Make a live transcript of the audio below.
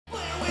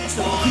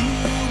So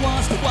who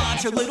wants to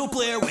watch a little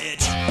Blair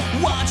Witch?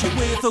 Watch it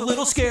with a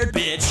little scared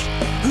bitch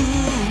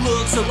who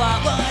looks a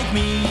lot like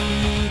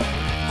me.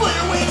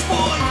 Blair Witch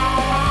Boy!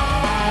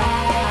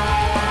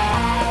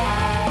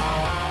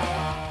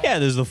 Yeah,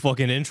 this is the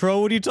fucking intro.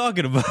 What are you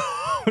talking about?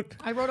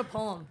 I wrote a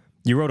poem.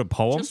 You wrote a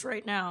poem? Just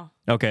right now.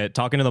 Okay,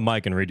 talk into the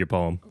mic and read your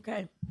poem.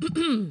 Okay.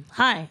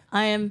 Hi,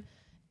 I am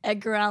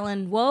Edgar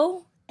Allan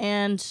Poe,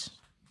 and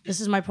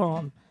this is my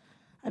poem.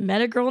 I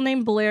met a girl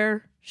named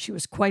Blair. She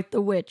was quite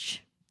the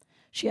witch.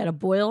 She had a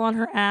boil on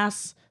her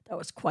ass that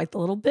was quite the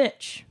little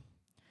bitch.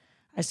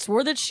 I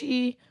swore that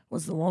she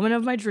was the woman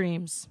of my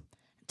dreams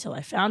until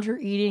I found her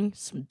eating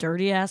some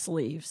dirty-ass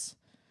leaves.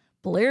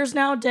 Blair's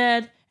now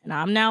dead, and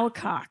I'm now a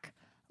cock,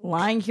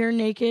 lying here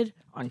naked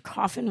on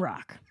Coffin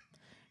Rock.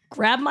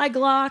 Grab my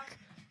Glock,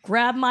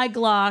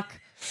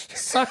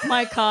 suck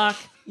my cock,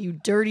 you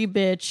dirty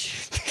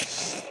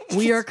bitch.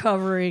 We are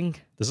covering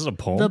This is a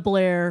poem? the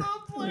Blair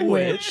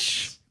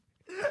Witch.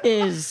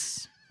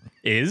 Is.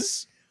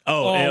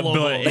 Oh, All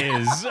but of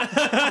them. is. All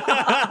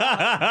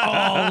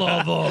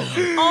of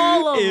them.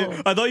 All of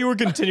them. I thought you were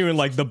continuing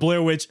like the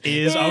Blair Witch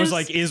is. I was Is.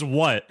 like, is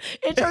what?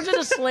 It turns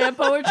into slam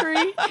poetry.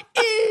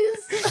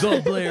 Is.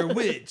 The Blair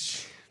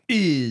Witch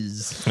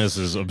is. This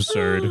is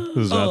absurd. This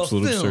is A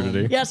absolute film.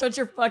 absurdity. Yeah, so it's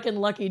your fucking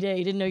lucky day.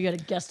 You didn't know you had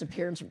a guest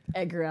appearance from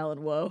Edgar Allan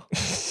Poe.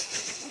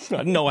 I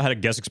didn't know I had a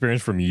guest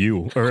experience from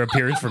you or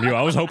appearance from you.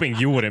 I was hoping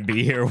you wouldn't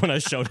be here when I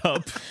showed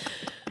up.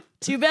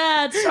 Too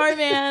bad. Sorry,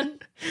 man.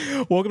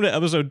 Welcome to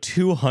episode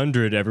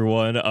 200,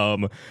 everyone.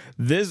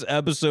 This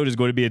episode is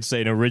going to be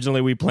insane.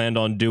 Originally, we planned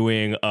on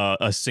doing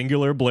a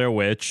singular Blair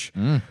Witch.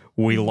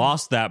 We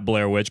lost that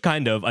Blair Witch,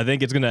 kind of. I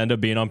think it's going to end up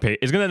being on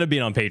it's going to end up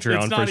being on Patreon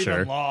It's not for even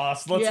sure.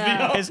 lost. Let's Yeah.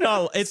 be honest. It's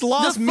not. It's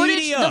lost The footage,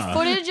 media. the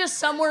footage is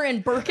somewhere in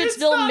It's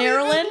Burkittsville, not even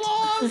Maryland.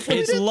 lost. We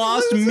It's didn't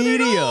lost lose it at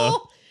media.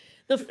 all.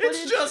 The footage.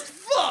 It's just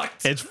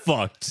fucked. It's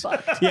fucked.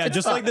 Yeah,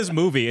 just like this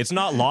movie. It's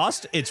not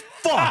lost. It's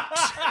fucked.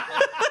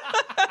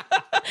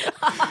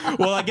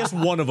 Well, I guess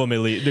one of them at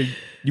least.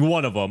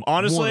 One of them.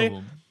 Honestly, One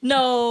of them.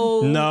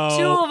 No. no.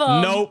 Two of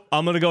them. Nope.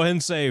 I'm gonna go ahead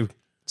and say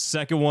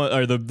second one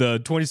or the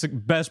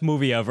 26th best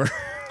movie ever.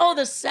 Oh,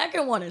 the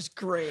second one is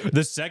great.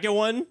 The second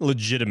one,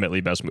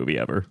 legitimately best movie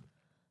ever.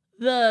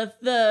 The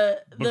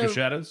Book of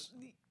Shadows.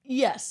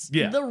 yes.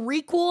 Yeah. The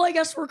requel, I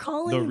guess we're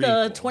calling The the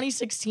requel.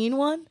 2016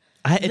 one.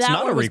 It's That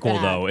not a one was requel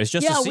bad. though. It's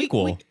just Yeah, a we-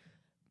 sequel.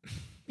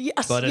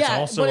 Yes, But it's yeah,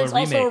 also but a it's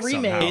remake. also a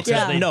remake. Somehow, It's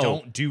yeah. a- They no.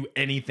 don't do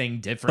anything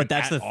different. But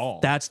that's at all.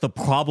 that's the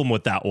problem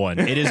with that one.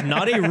 It is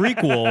not a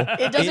requel.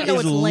 It doesn't know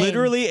is it's lame.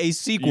 literally a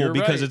sequel You're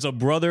because right. it's a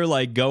brother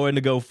like going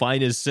to go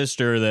find his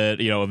sister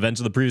that events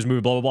of the previous movie,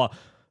 blah blah blah.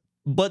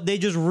 But they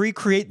just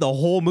recreate the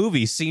whole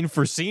movie scene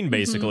for scene,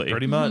 basically.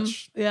 pretty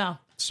much. Yeah.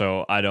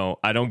 So I don't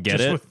get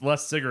Just it. with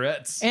less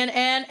cigarettes.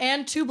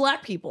 And two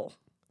black people.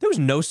 There was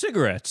no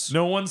cigarettes.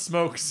 No one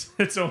smokes.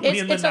 It's only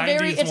It's, in the it's 90s a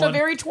very it's one. a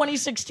very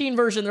 2016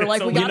 version. They're It's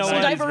like, we only got the some 90s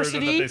version that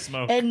diversity they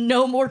smoke. and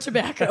no more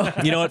tobacco.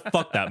 You know what?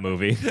 Fuck that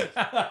movie.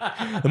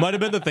 It might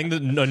have been the thing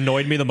that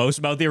annoyed me the most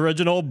about the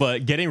original,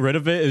 but getting rid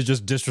of it is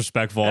just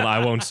disrespectful, and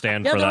I won't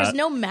stand Yeah, for there that. was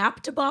no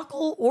map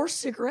debacle or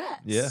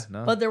cigarettes. Yeah,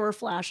 no. But there were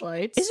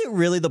flashlights. Is it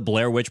really the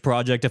Blair Witch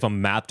Project if a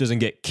map doesn't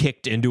get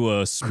kicked into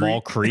a small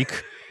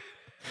creek?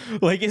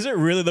 Like, is it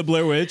really the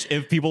Blair Witch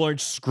if people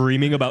aren't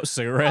screaming about I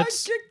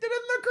cigarettes? kicked it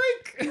in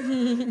the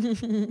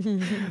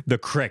creek. The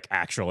crick,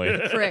 actually.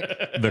 Frick.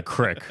 The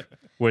crick.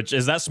 Which,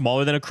 is that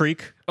smaller than a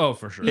creek? Oh,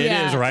 for sure. It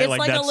Yeah, is, right? it's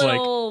like a that's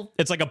little-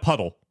 it's like a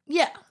puddle.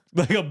 Yeah.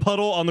 Like a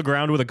puddle on the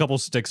ground with a couple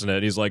sticks in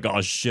it. He's like,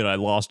 oh shit, I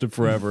lost it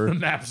forever. The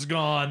map's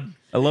gone.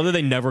 I love that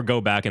they never go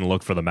back and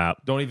look for the map.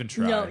 Don't even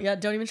try. No, yeah,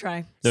 don't even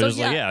try. They're So just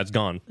like, yeah, it's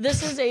gone.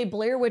 This is a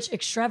Blair Witch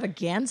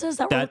extravaganza. Is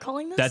that what we're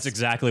calling this? That's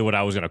exactly what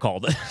I was going to call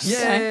this.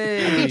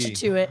 Okay. I beat you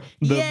to it.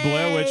 The Yay!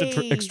 Blair Witch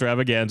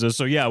extravaganza.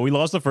 So yeah, we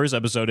lost the first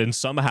episode, and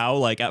somehow,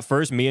 like at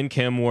first, me and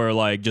Kim were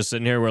like just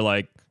sitting here. We're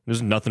like,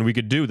 there's nothing we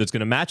could do that's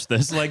gonna match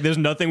this. Like, there's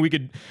nothing we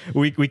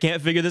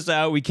can't figure this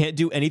out. We can't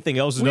do anything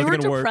else. There's We were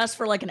nothing gonna work. depressed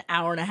for like an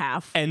hour and a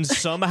half. And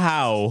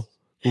somehow,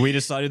 we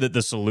decided that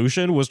the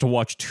solution was to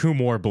watch 2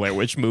 more Blair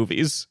Witch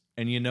movies.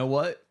 And you know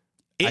what?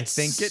 I It's-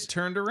 think it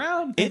turned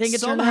around. It think it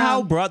turned somehow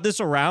around. brought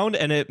this around,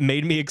 and it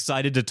made me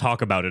excited to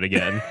talk about it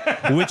again,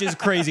 which is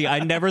crazy. I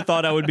never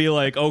thought I would be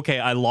like, okay,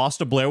 I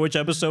lost a Blair Witch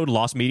episode,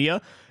 lost media.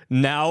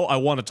 Now I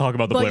want to talk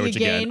about the But Blair you Witch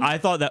again. gained- I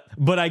thought that,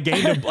 but I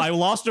gained. I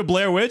lost a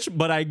Blair Witch,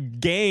 but I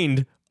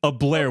gained a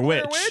Blair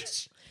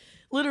Witch.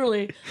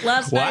 Literally,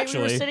 last Well, night we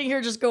were actually- sitting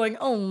here just going,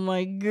 "Oh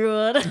my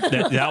god!"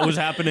 That was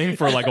happening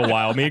for like a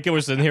while. Me and Kim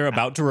were sitting here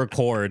about to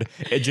record.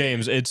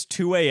 James, it's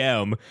 2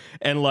 a.m.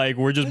 and like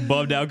we're just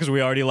bummed out because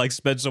we already like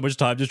spent so much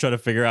time just trying to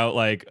figure out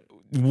like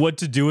what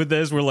to do with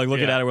this. We're like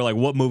looking Yeah. at it. We're like,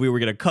 what movie we're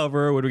gonna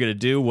cover? What are we gonna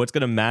do? What's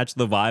gonna match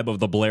the vibe of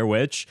the Blair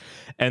Witch?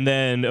 And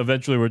then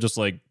eventually we're just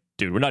like,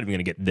 dude, we're not even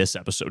gonna get this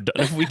episode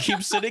done if we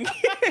keep sitting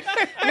here.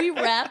 we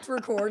wrapped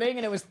recording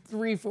and it was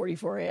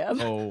 3:44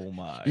 a.m. Oh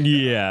my.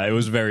 Yeah, it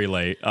was very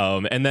late.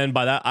 And then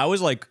by that, I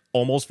was like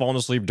almost falling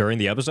asleep during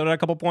the episode at a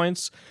couple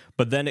points,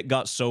 but then it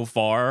got so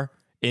far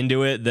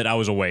into it that I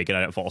was awake and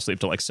I didn't fall asleep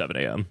till like 7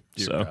 a.m.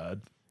 Dear So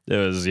God. It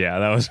was, yeah,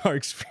 that was our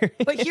experience.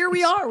 But here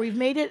we are. We've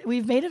made it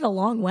a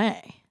long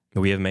way.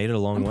 We have made it a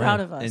long I'm way. proud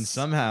of us. And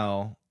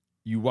somehow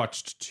you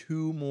watched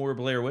 2 more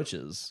Blair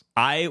Witches.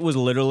 I was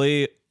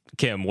literally,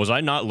 Kim, was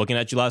I not looking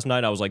at you last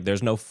night? I was like,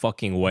 there's no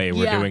fucking way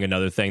we're doing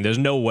another thing. There's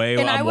no way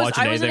and I'm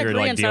watching I was anything in or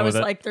like agreement. dealing I was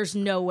with it. like, there's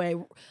no way.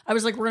 I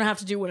was like, we're going to have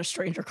to do When a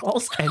Stranger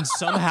Calls. And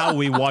somehow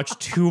we watched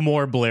 2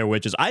 more Blair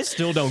Witches. I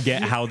still don't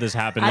get how this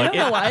happened. I Like,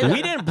 don't know either.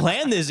 we didn't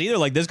plan this either.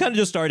 Like, this kind of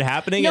just started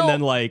happening, No, and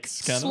then like,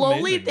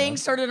 slowly amazing,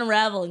 things started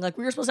unraveling. Like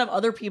we were supposed to have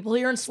other people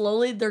here, and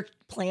slowly their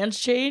plans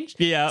changed.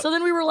 Yeah. So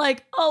then we were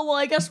like, oh well,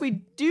 I guess we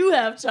do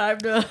have time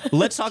to.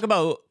 let's talk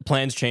about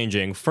plans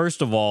changing.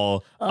 First of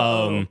all,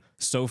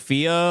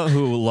 Sophia,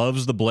 who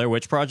loves the Blair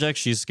Witch Project,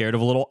 she's scared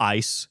of a little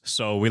ice,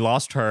 so we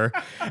lost her.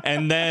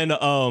 And then,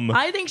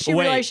 I think she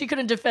realized she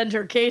couldn't defend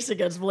her case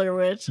against Blair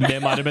Witch.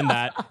 It might have been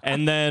that.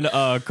 And then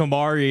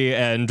Kamari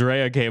and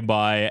Drea came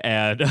by,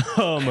 and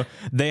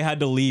they had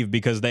to leave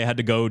because they had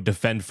to go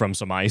defend from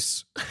some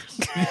ice.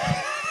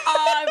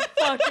 I'm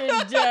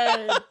fucking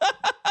dead.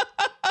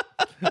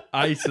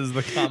 Ice is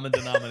the common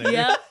denominator.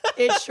 Yep,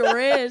 it sure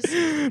is.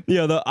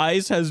 Yeah, the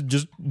ice has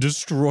just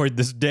destroyed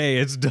this day.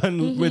 It's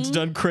done. It's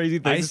done crazy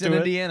things Ice in to it.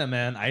 Indiana,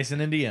 man. Ice in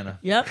Indiana.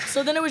 Yep.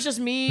 So then it was just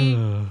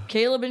me,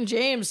 Caleb, and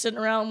James sitting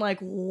around like,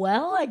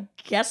 well, I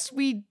guess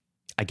we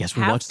We have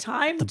watched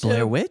time the to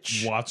Blair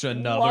Witch. Watch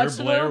another watch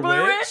Blair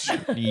another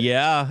Witch.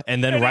 Yeah,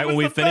 and then right when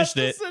we finished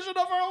it, Decision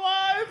of our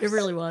lives. It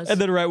really was. and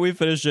then right when we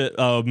finished it,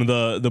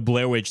 the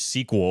Blair Witch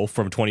sequel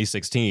from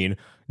 2016,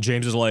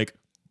 James is like,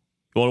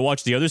 "You want to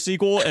watch the other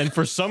sequel?" And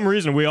for some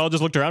reason, we all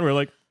just looked around. And we were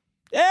like,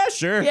 "Yeah,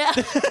 sure. Yeah.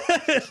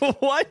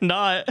 Why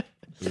not?"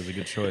 It was a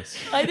good choice.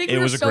 I think It we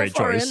were was a so great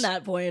far choice. in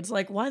that point. It's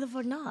like, why the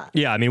fuck not?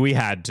 Yeah, I mean, we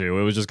had to.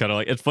 It was just kind of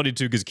like, it's funny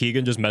too, because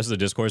Keegan just messaged the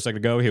Discord a second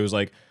ago. He was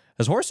like,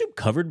 has Horror Soup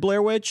covered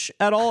Blair Witch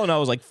at all? And I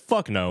was like,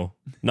 fuck no.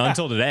 Not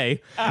until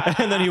today.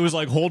 And then he was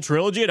like, whole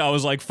trilogy? And I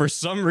was like, for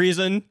some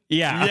reason,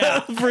 yeah.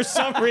 For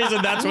some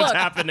reason, that's what's Look,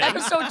 happening.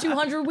 episode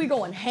 200, we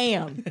going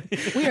ham.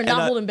 We are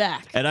not holding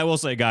back. And I will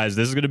say, guys,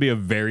 this is going to be a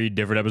very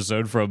different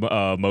episode from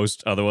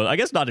most other ones. I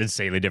guess not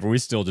insanely different. We're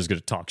still just going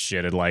to talk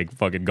shit and like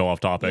fucking go off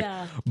topic.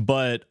 Yeah.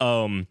 But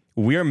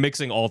we are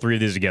mixing all 3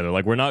 of these together.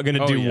 Like, we're not going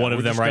to do one of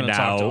we're them just right gonna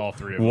talk to now. all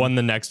 3 of them. One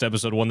the next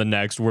episode, one the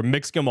next. We're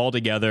mixing them all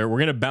together. We're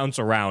going to bounce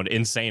around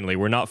insanely.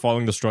 We're not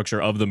following the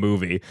structure of the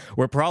movie.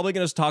 We're probably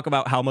going to talk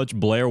about how much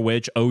Blair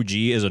Witch OG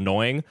is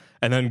annoying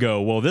and then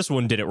go, well, this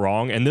one did it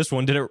wrong and this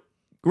one did it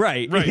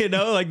right. You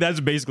know, like that's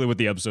basically what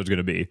the episode's going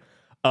to be.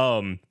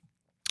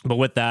 But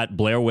with that,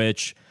 Blair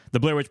Witch, the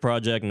Blair Witch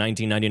Project,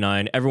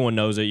 1999, everyone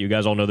knows it. You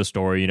guys all know the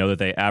story. You know that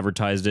they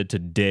advertised it to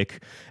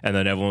Dick, and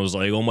then everyone was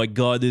like, oh my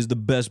God, this is the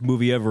best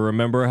movie ever.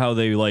 Remember how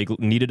they like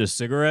needed a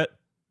cigarette?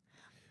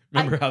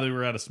 Remember how they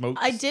were out of smoke?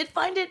 I did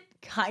find it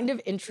kind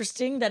of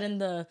interesting that in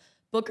the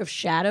Book of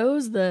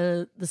Shadows,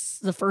 the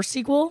first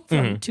sequel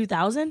from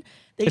 2000,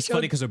 they It's showed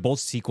funny because they're both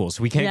sequels.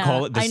 We can't Yeah,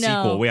 call it the I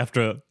know. sequel. We have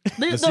to...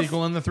 The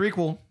sequel and the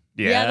threequel.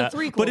 Yeah, the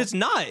threequel. But it's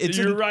not. It's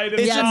You're right.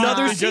 It's Yeah,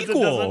 another because it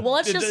sequel. doesn't- Well,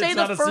 let's just say It's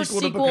the not a first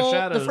sequel to Book of sequel. The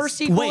Shadows. first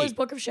sequel Wait. is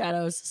Book of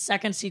Shadows.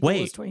 Second sequel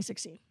Wait. is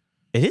 2016.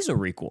 It is a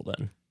requel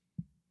then.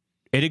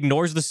 It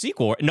ignores the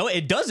sequel. No,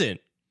 it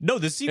doesn't. No,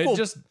 the sequel...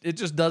 It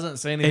just doesn't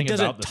say anything it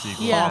doesn't about the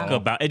sequel. Yeah. talk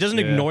about... It doesn't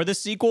ignore the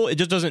sequel. It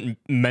just doesn't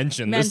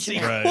mention the Mention it.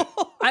 sequel. Right.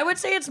 I would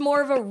say it's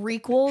more of a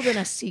requel than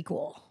a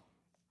sequel.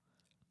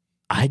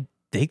 I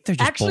think they're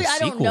just Actually, both I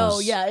don't sequels. know.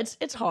 Yeah,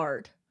 it's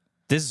hard.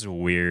 This is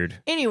weird.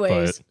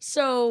 Anyways, But-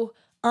 so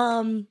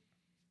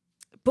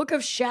Book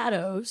of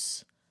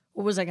Shadows.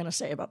 What was I going to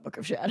say about Book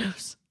of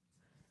Shadows?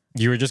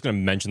 You were just going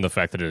to mention the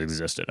fact that it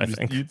existed, I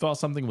think. You thought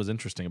something was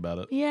interesting about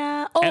it.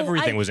 Yeah. Oh,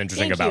 Everything was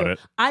interesting thank about you. it.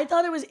 I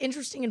thought it was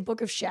interesting in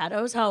Book of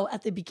Shadows how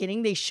at the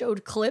beginning they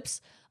showed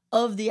clips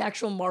of the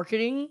actual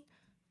marketing,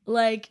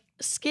 like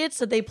skits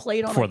that they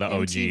played on For like, the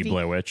OG MTV,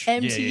 Blair Witch.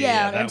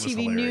 Yeah, on that was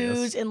MTV hilarious.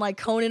 News and like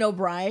Conan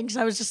O'Brien. Because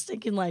I was just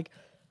thinking like,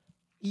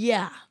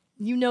 yeah.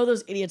 You know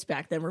those idiots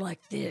back then were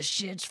like, this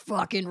shit's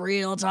fucking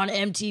real. It's on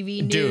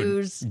MTV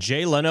News. Dude,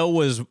 Jay Leno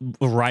was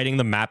writing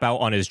the map out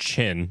on his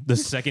chin the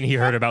second he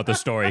heard about the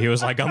story. He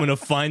was like, I'm going to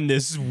find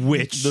this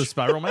witch. The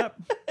spiral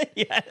map?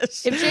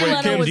 Yes. If Jay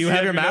Leno Kim, was, do you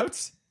have your map?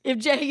 if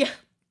Jay,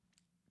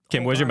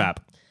 Kim, where's your map?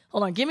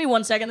 hold on, give me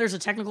 1 second. There's a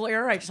technical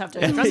error. I just have to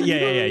address it.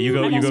 Yeah.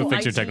 You I'm go also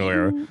fix your IT. technical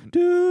error.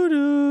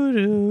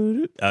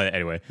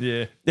 Anyway.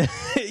 Yeah.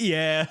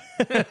 Yeah.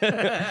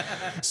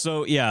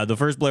 So yeah, the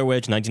first Blair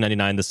Witch,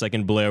 1999. The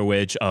second Blair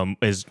Witch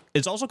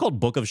it's also called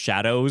Book of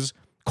Shadows,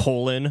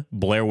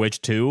 Blair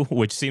Witch 2,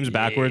 which seems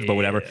backwards, but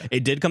whatever.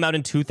 It did come out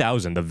in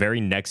 2000, the very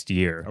next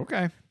year.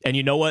 Okay. And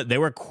you know what? They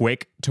were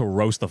quick to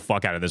roast the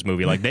fuck out of this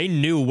movie. Like they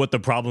knew what the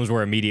problems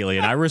were immediately,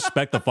 and I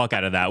respect the fuck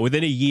out of that.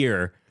 Within a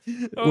year.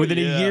 Within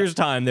a year's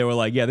time, they were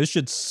like, yeah, this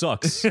shit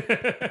sucks.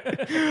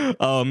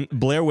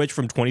 Blair Witch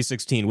from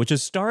 2016, which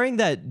is starring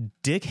that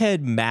dickhead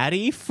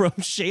Maddie from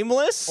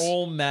Shameless.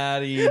 Old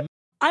Maddie.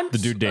 I'm The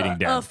dude dating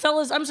Dan.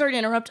 fellas, I'm sorry to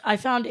interrupt. I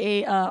found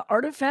a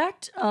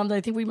artifact that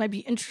I think we might be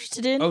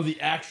interested in. Oh, the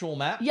actual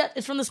map? Yeah,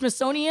 it's from the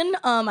Smithsonian.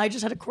 I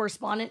just had a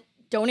correspondent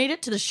donate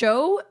it to the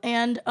show,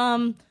 and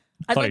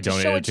I'd Thought like to you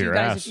show donated it to to you your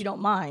guys ass. if you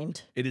don't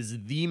mind. It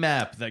is the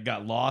map that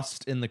got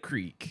lost in the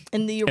creek.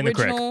 In the the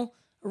crick.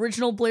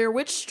 original Blair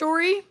Witch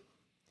story,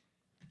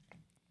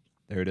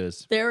 There it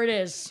is. there it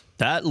is.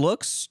 That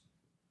looks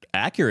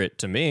accurate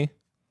to me.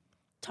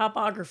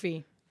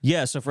 Topography.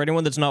 Yeah, so for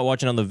anyone that's not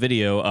watching on the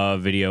video,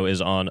 video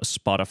is on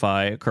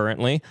Spotify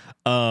currently.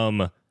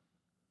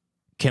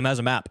 Kim has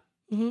a map.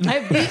 I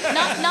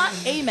have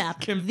not a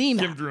map, the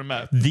map. Kim drew a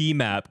map. The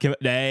map. Kim,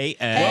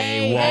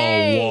 Hey,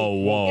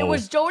 whoa. It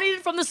was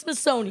donated from the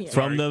Smithsonian.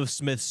 from the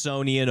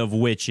Smithsonian of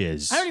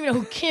Witches. I don't even know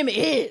who Kim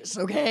is,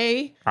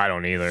 okay? I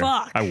don't either.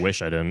 Fuck. I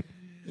wish I didn't.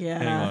 Yeah.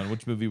 Hang on,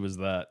 which movie was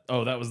that?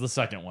 Oh, that was the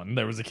second one.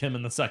 There was a Kim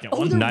in the second Oh,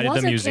 one. there Night at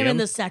was the a Museum? Kim in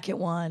the second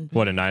one.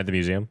 What, a night at the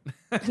museum?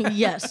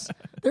 Yes.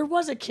 There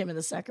was a Kim in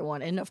the second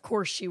one. And of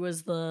course she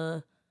was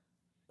the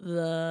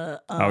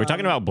Are we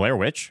talking about Blair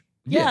Witch?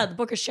 Yeah, the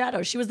Book of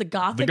Shadows. She was the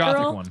gothic The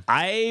gothic girl. one.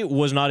 I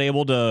was not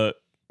able to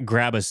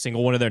grab a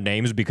single one of their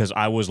names because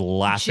I was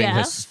laughing Jeff?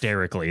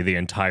 hysterically the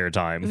entire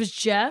time. It was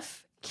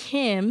Jeff,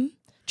 Kim,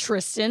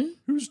 Tristan.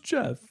 Who's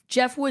Jeff?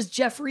 Jeff was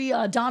Jeffrey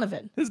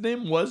Donovan. His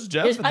name was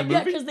Jeff in the Yeah,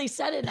 movie? because they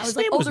said it. And I was His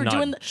like, name oh, was they're not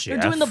doing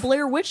Jeff. the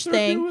Blair Witch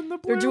thing. doing the They're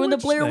Blair doing the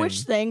Witch Blair thing. Witch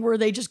thing where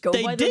they just go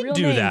They by their did real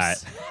do names.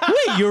 that.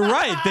 Wait, you're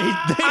right. They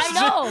I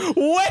know.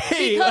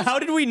 Wait, Because how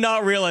did we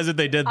not realize that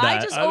they did that? I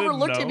just didn't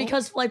overlooked it know.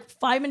 because like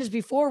 5 minutes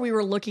before we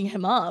were looking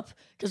him up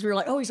because we were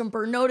like, oh, he's on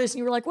Burn Notice. And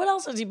you were like, what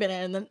else has he been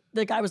in? And then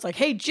the guy was like,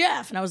 hey,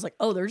 Jeff. And I was like,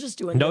 oh, they're just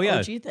doing the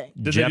OG thing. Did they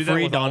do that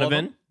Jeffrey with all of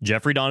Donovan, them?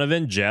 Jeffrey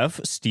Donovan, Jeff,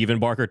 Stephen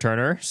Barker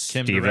Turner,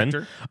 Stephen,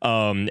 director.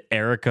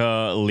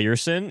 Erica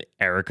Learson,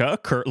 Erica,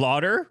 Kurt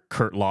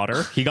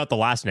Lauder, he got the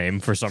last name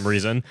for some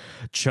reason,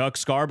 Chuck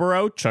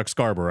Scarborough.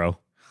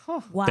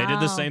 Wow. They did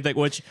the same thing,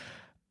 which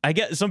I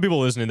get some people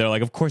listening, they're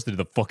like, of course they did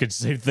the fucking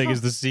same thing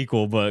as the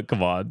sequel, but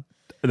come on.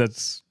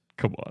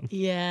 Come on.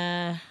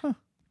 Yeah.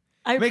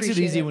 I Makes it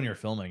appreciate easy when you're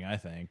filming, I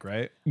think,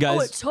 right? Guys, Oh,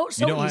 it's so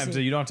you don't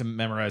easy. have to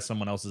memorize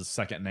someone else's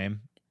second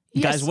name.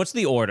 guys, Yes. what's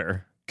the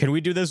order? Can we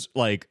do this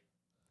like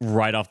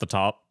right off the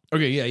top?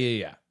 Okay,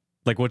 yeah.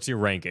 Like, what's your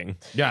ranking?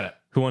 Got it.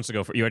 Who wants to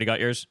go for? You already got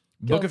yours?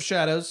 Book of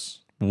Shadows,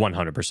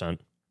 100%.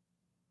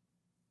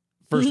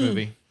 first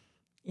movie.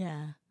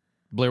 Yeah.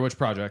 Blair Witch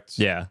Project.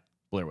 Yeah.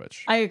 Blair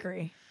Witch. I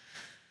agree.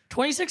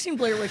 2016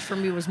 Blair Witch for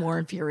me was more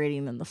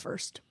infuriating than the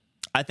first.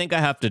 I think I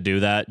have to do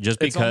that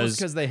just It's almost because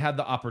because they had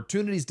the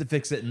opportunities to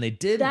fix it and they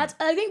didn't.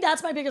 I think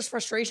that's my biggest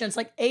frustration. It's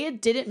like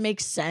it didn't make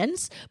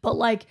sense, but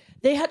like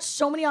they had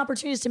so many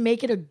opportunities to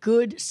make it a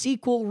good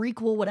sequel,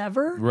 requel,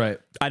 whatever. Right.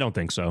 I don't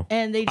think so.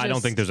 And they I don't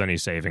just- think there's any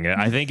saving it.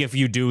 I think if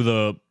you do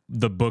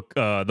the book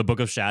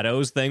of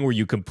Shadows thing where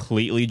you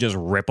completely just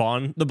rip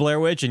on the Blair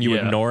Witch and you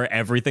Yeah. ignore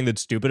everything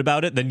that's stupid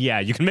about it, then yeah,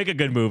 you can make a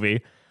good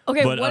movie.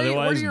 Okay, But what are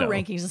otherwise, your no.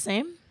 rankings? The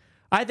same?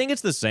 I think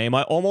it's the same.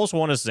 I almost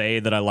want to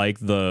say that I like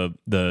the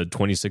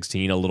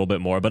 2016 a little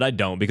bit more, but I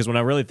don't, because when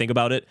I really think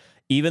about it,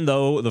 even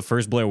though the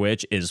first Blair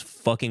Witch is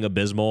fucking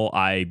abysmal,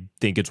 I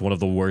think it's one of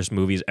the worst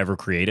movies ever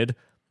created.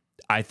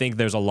 I think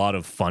there's a lot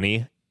of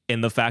funny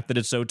in the fact that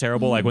it's so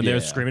terrible. Like when they're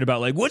Yeah. screaming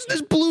about like, what's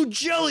this blue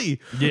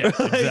jelly? Yeah,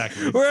 Like,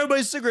 exactly. where are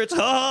my cigarettes?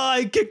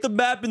 I kicked the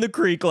map in the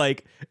creek.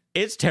 Like,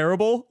 it's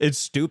terrible. It's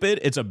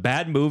stupid. It's a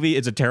bad movie.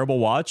 It's a terrible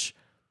watch.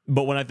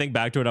 But when I think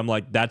back to it, I'm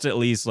like, that's at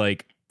least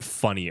like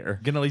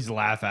funnier. Can at least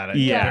laugh at it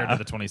Yeah. compared to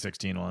the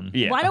 2016 one.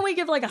 Yeah. Why don't we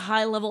give like a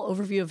high level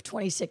overview of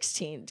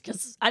 2016?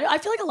 Because I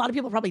feel like a lot of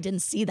people probably didn't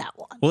see that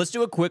one. Well, let's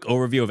do a quick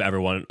overview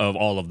of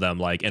all of them,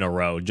 like in a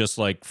row, just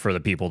like for the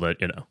people that,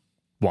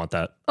 want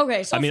that.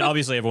 Okay, so I mean, for-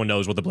 obviously everyone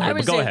knows what the I Blair,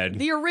 would but go say ahead.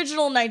 The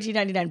original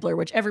 1999 Blair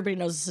Witch, everybody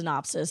knows the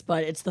synopsis,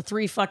 but it's the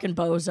three fucking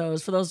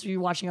bozos. For those of you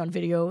watching on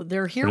video,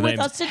 they're here Their with names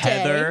us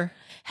today.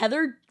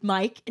 Heather,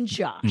 Mike, and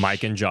Josh.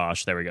 Mike and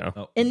Josh. There we go.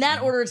 Oh. In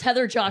that order, it's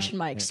Heather, Josh, and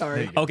Mike.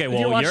 Sorry. Okay, If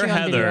well, watching you're on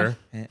Heather.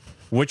 video.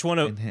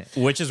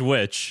 Which is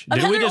which? I'm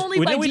Did we Heather only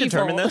by didn't we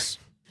determine default. this?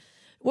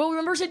 Well,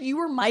 remember I said you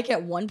were Mike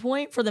at one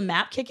point for the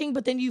map kicking,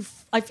 but then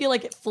I feel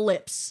like it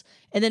flips,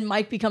 and then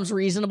Mike becomes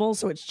reasonable,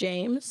 so it's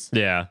James.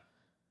 Yeah.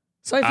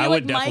 So I feel I like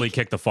would definitely Mike,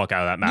 kick the fuck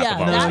out of that map Yeah, if I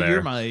was that- there.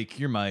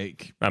 You're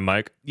Mike. I'm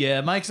Mike. Yeah,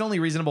 Mike's only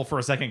reasonable for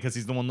a second because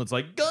he's the one that's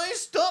like, guys,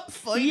 stop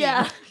fighting.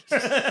 Yeah.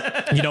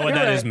 You know what?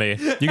 You're That right. is me.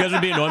 You guys would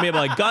be annoying me. I'd be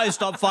like, guys,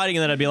 stop fighting.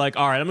 And then I'd be like,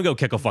 all right, I'm going to go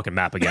kick a fucking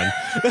map again.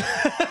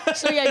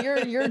 So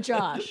yeah, you're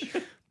Josh.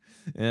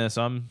 Yeah,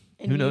 so I'm.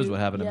 And Who knows you- what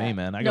happened to yeah. me,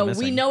 man? I No, got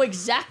missing. we know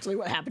exactly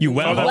what happened. You to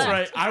went you. home. left.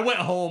 That's right. I went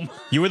home.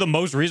 You were the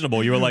most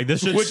reasonable. You were like,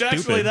 this shit's Which stupid.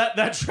 actually,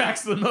 that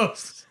tracks the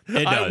most.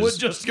 It I does. would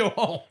just go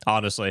home.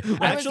 Honestly.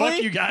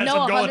 Fuck you guys.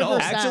 No, I'm going home.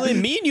 100%. Actually,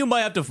 me and you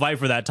might have to fight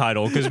for that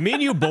title because me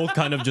and you both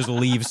kind of just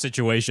leave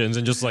situations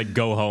and just like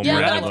go home Yeah,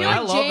 but I randomly. feel like I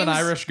love an James-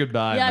 Irish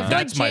goodbye. Yeah, I man. feel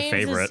That's like my James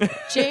favorite.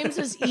 James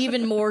is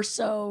even more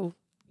so.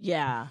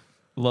 Yeah.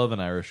 Love an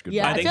Irish goodbye.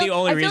 Yeah. I think feel, the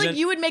only I feel reason- like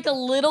you would make a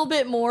little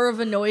bit more of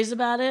a noise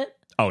about it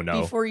Oh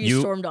no! before you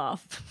stormed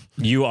off.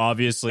 You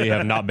obviously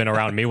have not been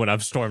around me when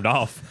I've stormed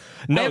off.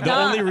 I No, have the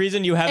not. only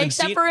reason you haven't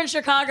Except seen for in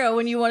Chicago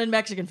when you wanted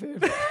Mexican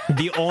food.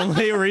 the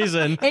only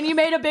reason And you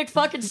made a big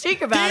fucking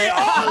stink about it.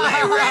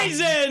 only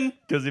reason.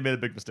 Because he made a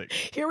big mistake.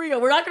 Here we go.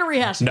 We're not going to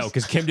rehash this. No,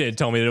 because Kim didn't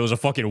tell me that it was a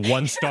fucking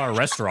 1-star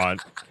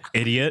restaurant.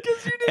 Idiot.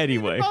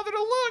 Anyway. Bother to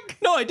look.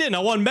 No, I didn't. I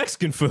want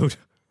Mexican food.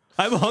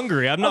 I'm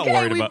hungry. I'm not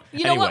worried about.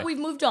 You know Anyway, what? We've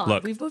moved on.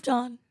 look. We've moved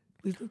on.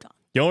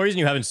 The only reason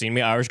you haven't seen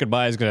me Irish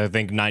Goodbye is because I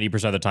think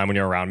 90% of the time when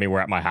you're around me, we're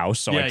at my house,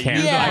 so I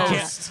can't. Yeah. I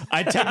can't.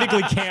 I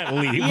technically can't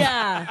leave.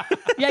 Yeah.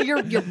 Yeah,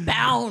 you're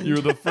bound. You're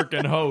the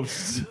freaking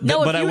host.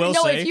 no, but I will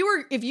say,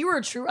 if you were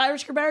a true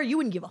Irish Goodbye, you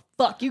wouldn't give a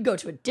fuck. You go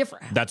to a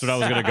different house. that's what I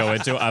was gonna go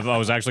into. I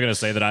was actually gonna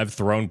say that I've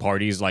thrown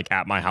parties like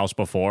at my house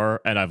before,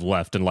 and I've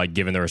left and like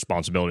given the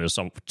responsibility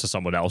to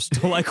someone else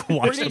to like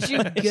watch. Where did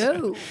you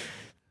go?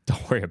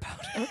 Don't worry about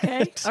it.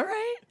 Okay. All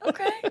right.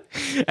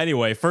 Okay.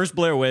 Anyway, first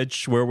Blair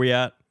Witch. Where are we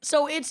at?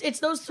 So it's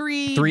those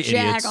three idiots.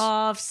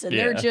 jack-offs, and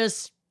they're Yeah.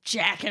 just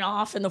jacking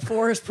off in the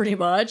forest pretty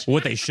much.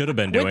 What they should have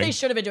been doing. What they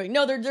should have been doing.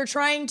 No, they're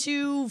trying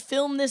to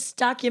film this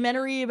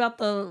documentary about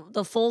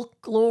the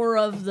folklore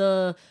of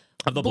the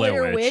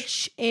Blair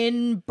Witch.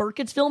 in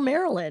Burkittsville,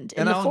 Maryland.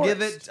 In And the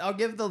I'll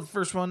give the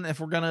first one, if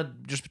we're gonna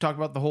just talk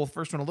about the whole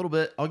first one a little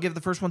bit, I'll give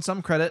the first one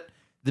some credit.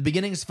 The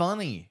beginning's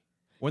funny.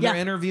 When they're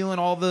interviewing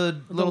all the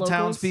little locals.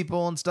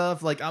 townspeople and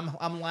stuff, like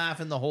I'm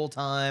laughing the whole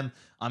time.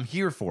 I'm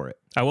here for it.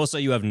 I will say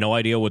you have no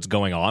idea what's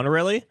going on,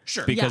 really.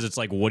 Sure. Because Yeah. it's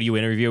like, what are you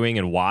interviewing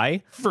and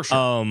why? For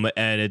sure.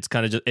 And it's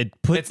kind of just It's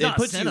it not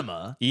puts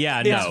cinema. Yeah,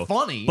 It's no,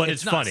 funny, but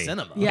it's it's, not funny.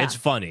 cinema. Yeah. It's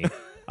funny.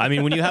 I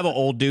mean, when you have an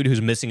old dude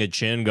who's missing a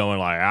chin, going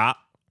like,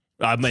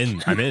 I'm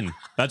in.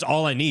 That's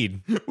all I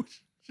need.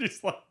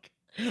 She's like,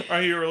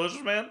 "Are you a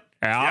religious man?"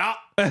 Yeah.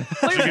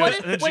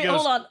 Wait,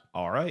 hold on.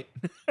 All right.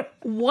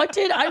 What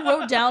did I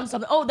wrote down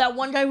something? Oh, that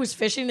one guy who was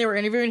fishing, they were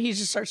interviewing, he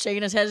just starts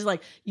shaking his head. He's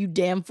like, "You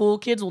damn fool,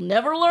 kids will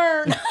never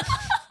learn."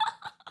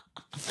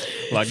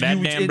 Like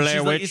that damn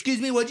Blair Witch. Excuse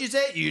me, what'd you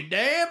say? You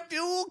damn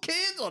fool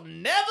kids will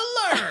never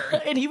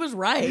learn. And he was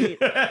right. He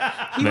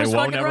They was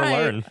won't fucking ever right.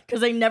 learn.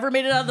 Because they never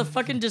made it out of the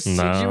fucking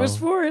deciduous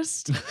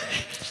forest.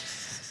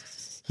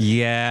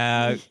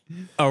 Yeah.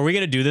 Are we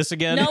gonna do this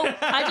again? No,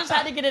 I just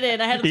had to get it in.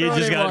 I had to You throw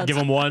just it in gotta once. give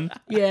them one.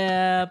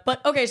 Yeah,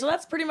 but okay, so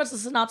that's pretty much the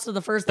synopsis of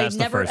the first. They That's the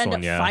never first end one,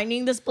 up yeah.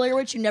 finding this Blair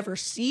Witch. You never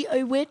see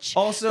a witch.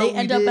 Also, they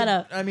end up at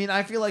a. I mean,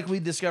 I feel like we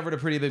discovered a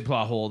pretty big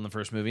plot hole in the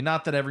first movie.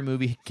 Not that every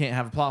movie can't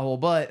have a plot hole,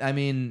 but I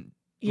mean,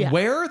 Yeah.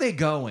 where are they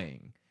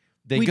going?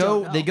 They We go.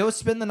 don't know. They go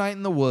spend the night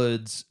in the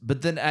woods,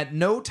 but then at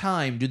no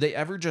time do they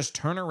ever just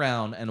turn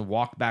around and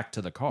walk back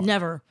to the car.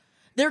 Never.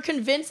 They're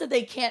convinced that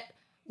they can't.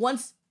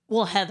 Once.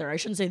 Well, Heather, I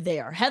shouldn't say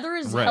they are. Heather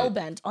is Right.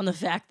 hellbent on the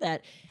fact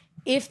that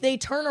if they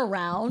turn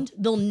around,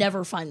 they'll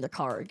never find the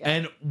car again.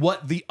 And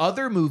what the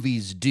other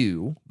movies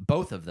do,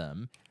 both of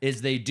them,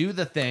 is they do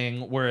the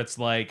thing where it's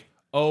like,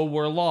 "Oh,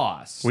 we're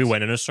lost. We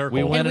went in a circle.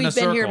 We went And in a we've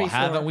been here circle. before.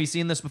 Haven't we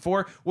seen this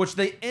before?" Which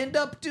they end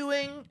up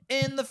doing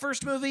in the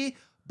first movie,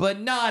 but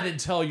not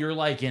until you're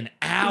like an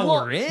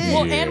hour in.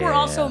 Well, and we're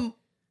also.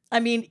 I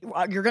mean,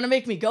 you're going to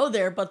make me go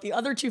there, but the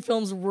other two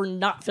films were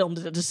not filmed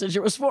in a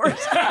deciduous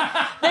forest.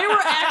 They were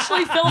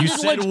actually filmed You in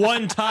said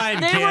one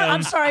time, They Kim. were.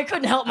 I'm sorry, I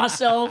couldn't help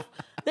myself.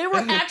 They were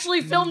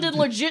actually filmed in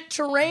legit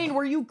terrain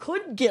where you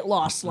could get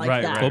lost like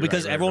Right, that. Well,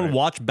 because everyone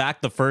watched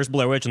back the first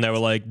Blair Witch and they were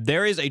like,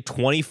 there is a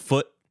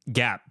 20-foot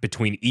gap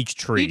between each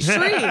tree. Each tree,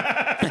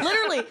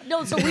 literally.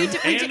 No, so we did.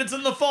 And it's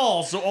in the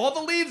fall, so all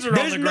the leaves are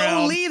There's on the no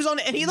ground. leaves on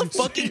any of the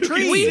fucking You can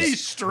trees. see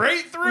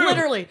straight through.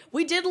 Literally,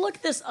 we did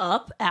look this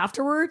up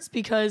afterwards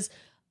because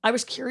I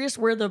was curious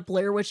where the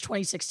Blair Witch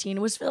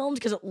 2016 was filmed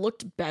because it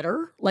looked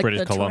better, like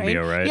British the Columbia,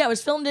 terrain. right? Yeah, it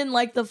was filmed in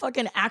like the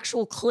fucking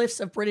actual cliffs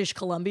of British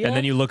Columbia. And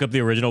then you look up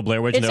the original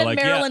Blair Witch it's and they're in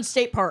like, Maryland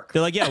State Park.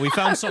 they're like, yeah, we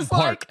found some was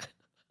like, park.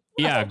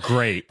 Yeah,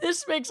 great.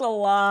 This makes a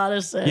lot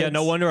of sense. Yeah,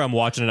 no wonder I'm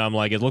watching it. I'm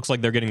like, it looks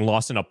like they're getting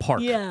lost in a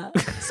park. Yeah.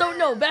 So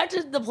no, back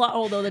to the plot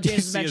hole though that You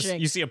James is see,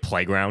 mentioning. you see a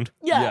playground.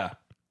 Yeah.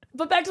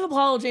 But back to the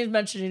plot hole James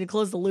mentioning to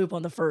close the loop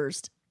on the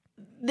first.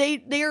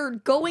 They are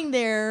going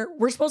there.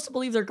 We're supposed to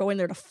believe they're going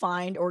there to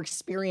find or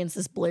experience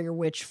this Blair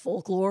Witch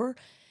folklore,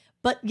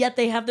 but yet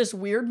they have this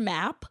weird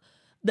map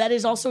that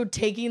is also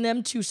taking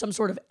them to some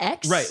sort of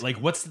X. Right, like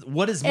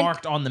what is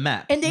marked on the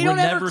map? and they don't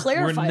ever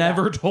clarify We're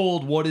never that.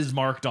 told what is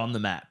marked on the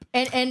map.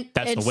 and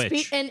That's and the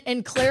witch.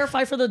 and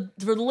clarify for the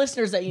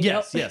listeners that you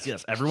Yes, know.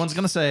 yes. Everyone's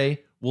gonna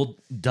say, "Well,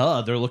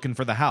 duh, they're looking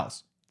for the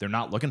house." They're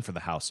not looking for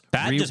the house.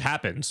 That just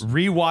happens.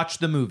 Rewatch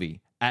the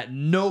movie. At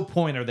no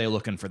point are they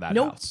looking for that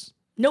Nope. house.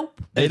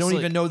 Nope. They It's don't like-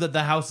 even know that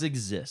the house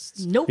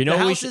exists. Nope. You know The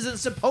what we house should- isn't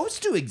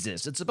supposed to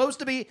exist. It's supposed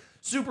to be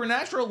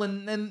supernatural,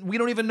 and we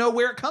don't even know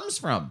where it comes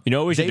from. You know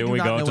what we should They do when we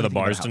not go know into the anything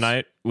about bars house.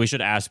 tonight? We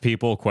should ask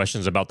people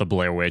questions about the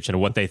Blair Witch and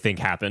what they think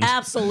happened.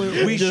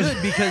 Absolutely. We should,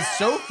 because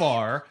so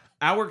far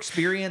our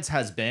experience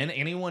has been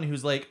anyone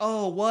who's like,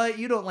 "Oh, what?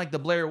 You don't like the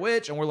Blair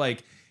Witch?" And we're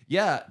like,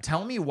 "Yeah,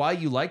 tell me why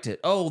you liked it."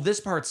 "Oh, this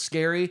part's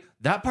scary.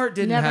 That part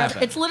didn't Never.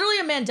 happen." It's literally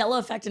a Mandela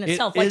effect in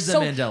itself. is a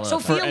Mandela effect.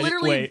 Sophia For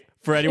literally.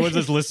 for anyone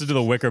that's listened to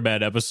the Wicker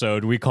Man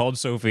episode, we called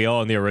Sophia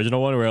on the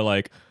original one. We were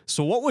like,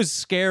 "So what was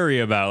scary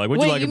about? Like, what'd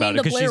Wait, you like you about mean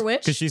it?" the Blair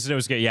Witch? Because she said it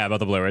was scary. Yeah, about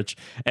the Blair Witch,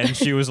 and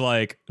she was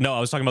like, "No, I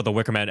was talking about the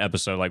Wicker Man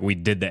episode. Like, we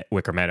did that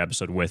Wicker Man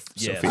episode with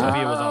Yeah, Sophia."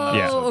 Sophia was on that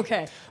Yeah. Oh,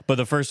 okay. But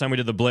the first time we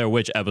did the Blair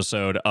Witch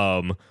episode,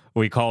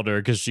 we called her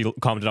because she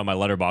commented on my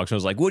letterbox and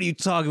was like, "What are you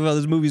talking about?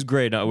 This movie's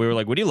great." And we were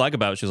like, "What do you like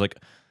about it?" She was like,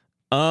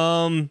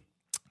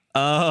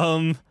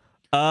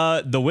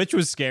 The witch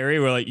was scary.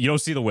 We're like, you don't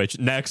see the witch.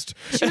 Next.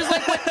 She was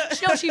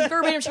like, she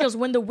verbatim, she goes,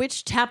 when the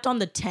witch tapped on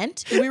the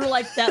tent. And we were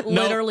like, that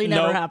literally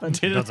never happened.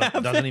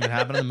 Doesn't even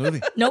happen in the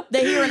movie. Nope,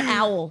 they hear an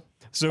owl.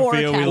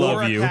 Sophia, we love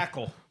Or a you.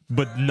 cackle.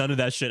 But none of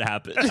that shit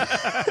happened.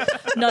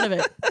 None of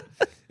it.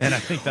 And I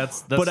think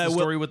that's But the I will-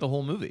 story with the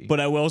whole movie. But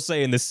I will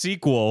say in the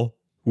sequel,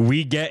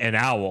 we get an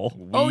owl.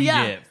 Oh We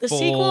yeah, get the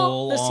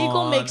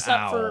sequel makes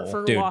up full-on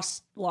for Dude.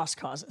 lost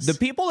causes. The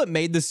people that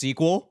made the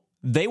sequel,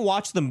 they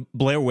watched the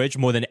Blair Witch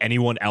more than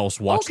anyone else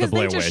watched the because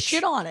Blair they just Witch.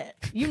 shit on it.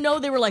 You know,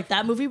 they were like,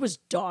 that movie was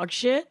dog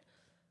shit.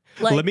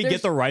 Like, Let me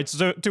get the rights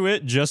to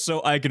it just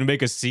so I can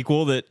make a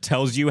sequel that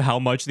tells you how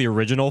much the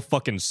original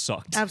fucking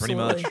sucked.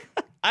 absolutely.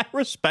 I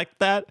respect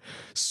that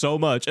so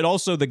much. And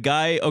also the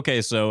guy,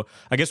 okay, so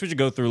I guess we should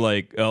go through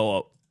like,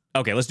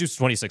 okay, let's do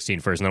 2016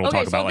 first, and then we'll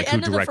talk about like the who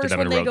end of the directed first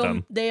them and one, wrote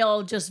them. They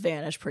all just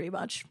vanish pretty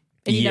much,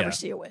 and you Yeah. never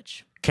see a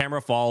witch.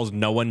 Camera falls,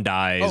 no one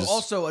dies. Oh,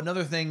 also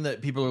another thing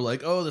that people are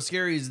like, "Oh, the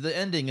scary is the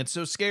ending. It's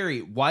so scary."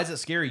 Why is it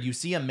scary? You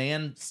see a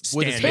man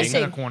with his Standing. face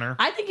in a Pissing. corner.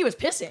 I think he was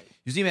pissing.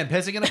 You see a man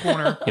pissing in a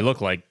corner He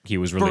looked like he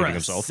was for relieving a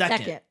himself.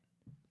 Second.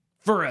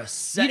 For a You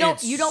second,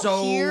 don't. You don't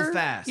so hear.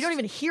 fast. You don't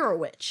even hear a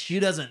witch. He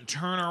doesn't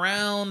turn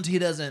around. He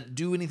doesn't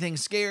do anything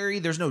scary.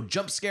 There's no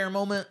jump scare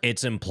moment.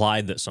 It's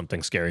implied that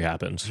something scary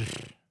happens.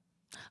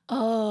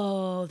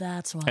 Oh,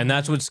 that's why. And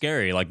that's what's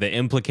scary. Like the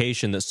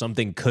implication that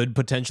something could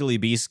potentially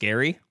be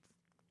scary,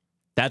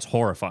 that's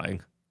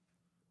horrifying.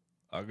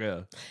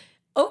 Okay.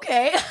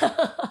 Okay.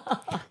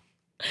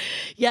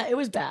 Yeah, it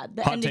was bad.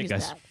 The Hot ending take, is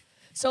guys. bad.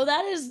 So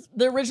that is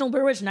the original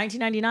Blair Witch,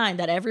 1999,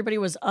 that everybody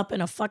was up in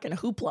a fucking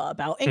hoopla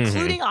about,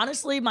 including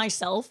honestly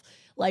myself,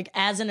 like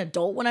as an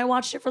adult when I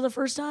watched it for the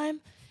first time,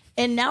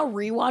 and now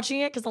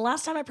rewatching it because the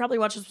last time I probably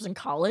watched this was in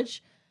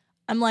college.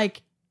 I'm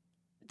like,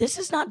 this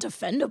is not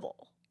defendable.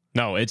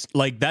 No, it's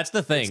like that's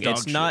the thing. It's dog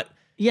It's shit. not.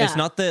 Yeah. It's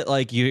not that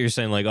like you're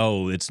saying like,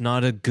 oh, it's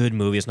not a good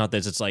movie. It's not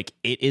this. It's like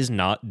it is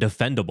not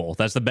defendable.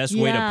 That's the best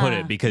way to put Yeah.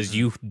 it because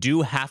you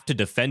do have to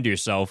defend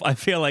yourself. I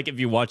feel like if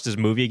you watch this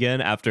movie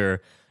again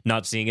after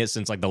not seeing it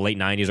since like the late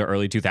 90s or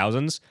early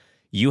 2000s,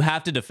 you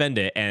have to defend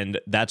it, and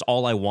that's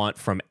all I want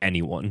from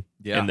anyone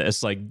in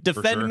this. Like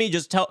defend sure. me,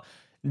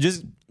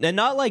 and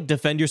not like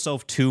defend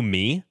yourself to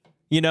me,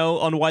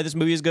 on why this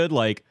movie is good.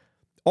 Like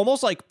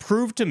almost like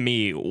prove to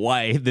me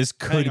why this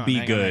could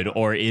be good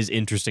or is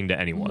interesting to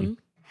anyone.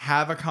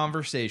 Have a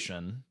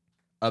conversation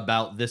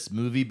about this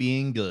movie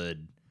being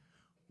good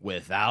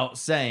without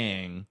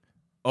saying,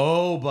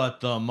 "Oh, but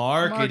the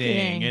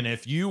marketing. And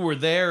if you were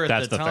there at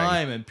That's the the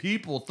time and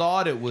people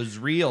thought it was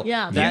real,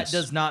 Yeah. that Yes.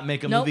 does not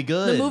make a Nope, movie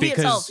good." The movie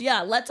Because- itself,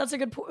 yeah, that's a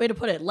good way to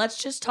put it. Let's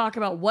just talk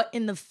about what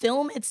in the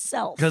film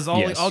itself. Because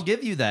Yes. I'll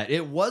give you that.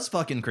 It was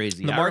fucking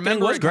crazy. The I marketing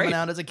remember was it coming great.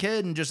 out as a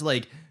kid and just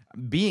like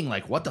being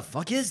like, what the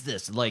fuck is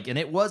this? Like, and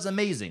it was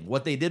amazing.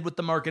 What they did with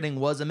the marketing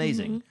was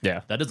amazing.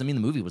 Yeah. That doesn't mean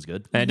the movie was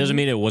good. And it doesn't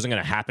mean it wasn't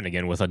going to happen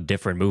again with a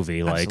different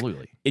movie. Like,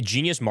 Absolutely.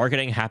 Genius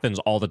marketing happens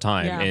all the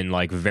time Yeah. in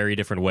like very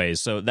different ways.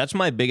 So that's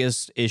my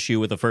biggest issue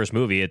with the first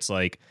movie. It's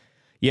like,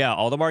 yeah,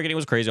 all the marketing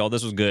was crazy, all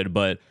this was good,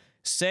 but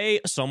say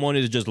someone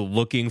is just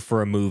looking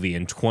for a movie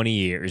in 20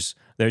 years.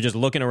 They're just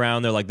looking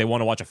around. They're like, they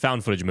want to watch a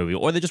found footage movie,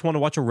 or they just want to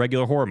watch a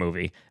regular horror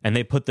movie, and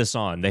they put this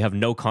on. They have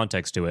no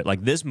context to it.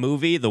 Like this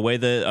movie, the way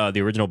that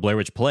the original Blair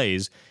Witch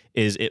plays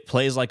is it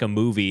plays like a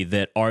movie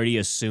that already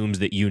assumes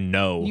that you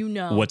know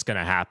what's going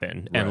to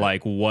happen and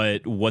like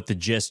what the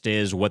gist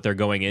is, what they're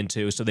going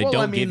into. So they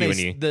don't give you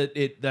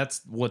any.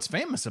 That's what's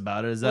famous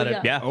about it is that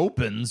Well, yeah. it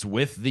opens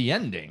with the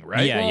ending,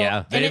 right? Yeah,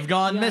 yeah. and They've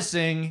gone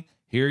missing.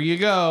 Here you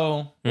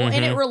go. Well, and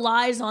Mm-hmm. it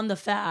relies on the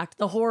fact,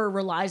 the horror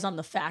relies on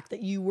the fact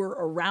that you were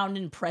around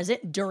and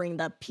present during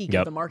the peak Yep.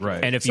 of the market.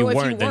 Right. And if So you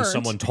weren't, then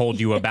someone told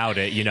you about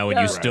it, and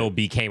you still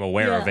became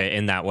aware of Yeah. it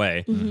in that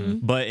way.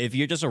 But if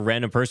you're just a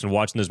random person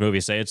watching this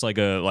movie, say it's like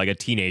a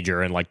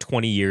teenager in like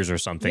 20 years or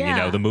something,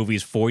 Yeah. the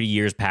movie's 40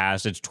 years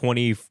past, it's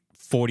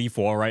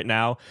 2044 right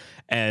now,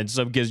 and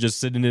some kid's just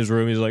sitting in his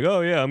room. He's like,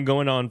 oh yeah, I'm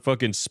going on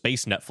fucking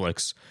space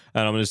Netflix,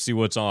 and I'm going to see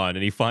what's on.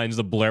 And he finds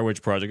the Blair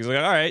Witch Project. He's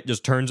like, all right,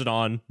 just turns it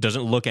on,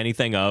 doesn't look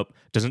anything up,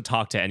 doesn't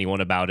talk to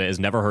anyone about it, has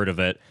never heard of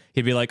it.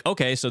 He'd be like,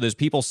 okay, so there's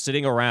people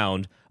sitting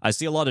around. I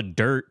see a lot of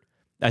dirt.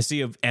 I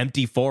see an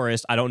empty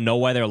forest. I don't know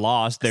why they're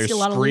lost. They're see a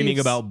lot of screaming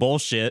leaves. about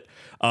bullshit.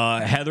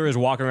 Heather is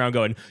walking around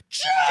going,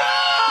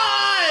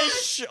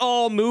 Josh!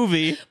 All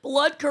movie.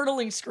 Blood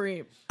curdling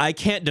scream. I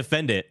can't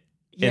defend it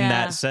in Yeah.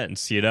 that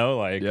sense,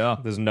 Like, Yeah.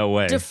 there's no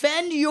way.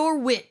 Defend your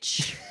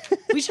witch.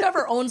 We should have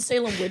our own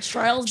Salem witch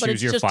trials, but Choose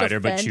it's your just fighter,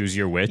 defend, but choose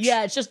your witch.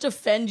 Yeah, it's just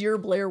defend your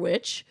Blair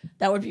Witch.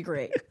 That would be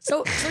great.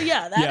 So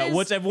yeah, that Yeah, is-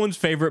 what's everyone's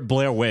favorite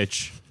Blair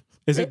Witch?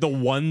 Is it the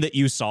one that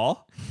you saw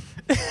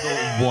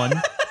One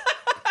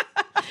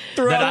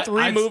throughout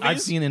three movies?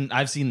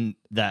 I've seen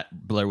that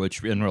Blair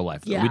Witch in real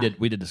life. Yeah.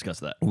 We did discuss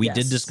that. We did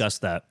Yes. discuss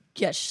that.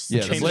 Yes.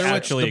 Yeah, the James Blair Witch,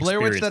 actually the Blair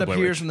Witch experienced that the Blair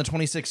appears Witch. in the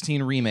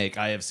 2016 remake,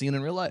 I have seen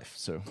in real life.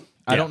 So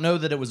I don't know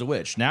that it was a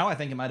witch. Now I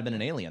think it might have been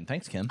an alien.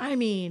 Thanks, Kim. I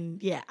mean,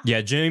 yeah.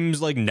 Yeah,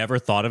 James like never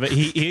thought of it.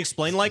 He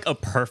explained like a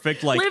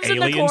perfect like Lives in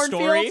the alien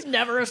story. cornfields,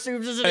 never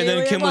assumes it's an And alien.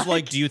 then Kim was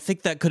like, "Do you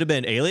think that could have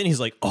been an alien?" He's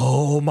like,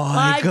 "Oh my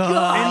My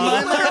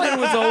God. In my mind, it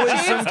was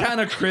always some kind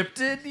of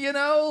cryptid, you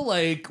know?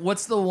 Like,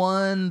 what's the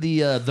one?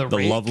 The The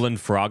rake? Loveland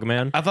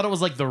Frogman. I thought it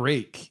was like the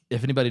rake,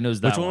 if anybody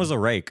knows that Which one was a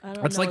rake? I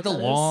don't That's know like what the that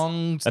is.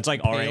 long... That's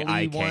like paley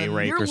RAIK one.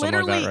 rake You're or something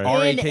literally like that,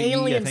 right? in RAKE, I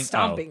alien think.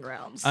 stomping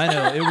grounds. I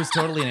know, it was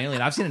totally an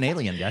alien. I've seen an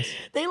alien, guys.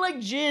 They like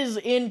jizz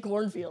in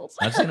cornfields.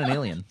 I've seen an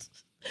alien.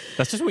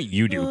 That's just what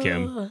you do,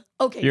 Kim.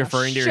 Okay, You're now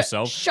referring to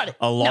yourself. Shut it.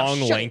 A Now long,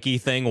 shut it. lanky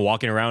thing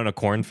walking around in a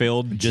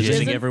cornfield,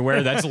 jizzing Jizzing?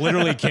 everywhere. That's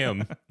literally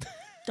Kim.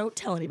 Don't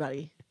tell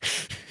anybody.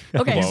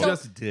 Okay, Whoa. so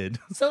Just did.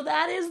 so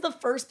that is the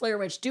first Blair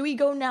Witch. Do we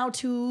go now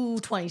to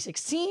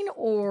 2016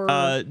 or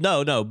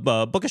No,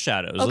 Book of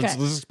Shadows. Okay.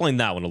 Let's explain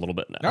that one a little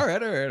bit now. All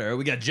right.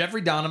 We got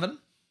Jeffrey Donovan.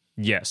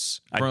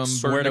 Yes. I From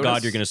swear Burn to God,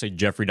 Notice? you're going to say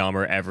Jeffrey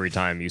Dahmer every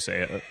time you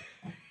say it.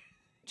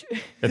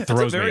 It It's a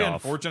throws very me off.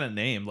 unfortunate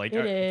name. Like,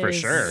 It is. For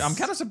sure. I'm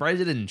kind of surprised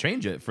they didn't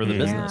change it for the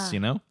business, you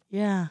know?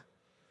 Yeah.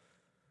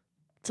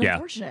 It's Yeah.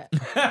 unfortunate.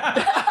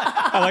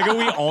 I like how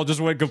we all just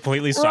went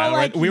completely silent.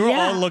 like, we were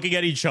yeah. all looking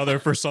at each other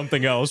for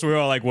something else. We were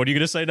all like, what are you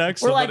going to say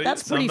next? We're like,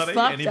 that's pretty fucked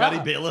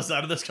up. bail us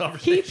out of this He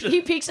conversation?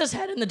 he peeks his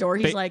head in the door.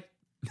 He's like,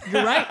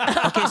 "You're right."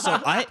 Okay, so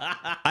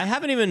I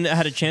haven't even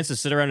had a chance to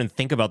sit around and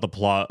think about the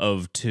plot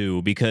of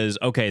 2 because,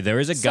 okay, there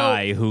is a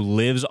guy who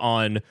lives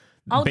on...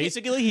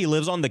 Basically, he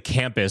lives on the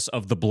campus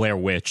of the Blair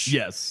Witch.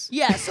 Yes.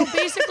 Yeah. So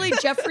basically,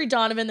 Jeffrey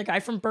Donovan, the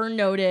guy from Burn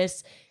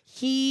Notice,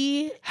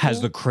 he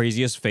Has the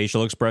craziest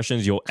facial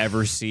expressions you'll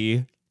ever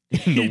see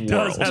in the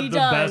world. He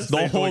does.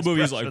 The whole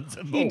movie's like,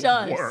 He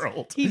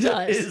does. He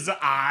does. His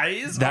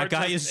eyes. that are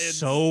guy just is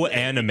so He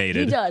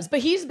animated. does, but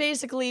he's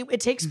basically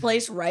it takes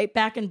place right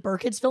back in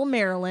Burkittsville,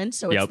 Maryland.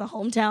 So it's Yep. the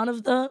hometown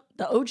of the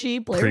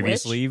OG Blair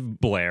Previously, Witch.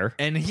 Blair.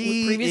 And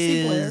he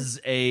Previously Blair.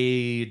 is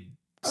a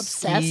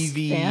Obsessed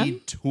skeevy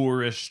fan?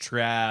 tourist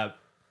trap.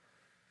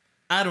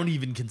 I don't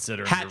even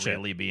consider him to Hatchet.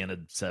 really be an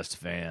obsessed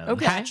fan.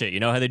 Okay. Hatchet. You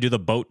know how they do the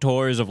boat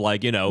tours of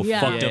like, Yeah.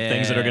 fucked up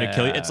things that are going to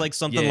kill you? It's like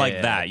something like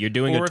Yeah. that. You're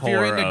doing or a if tour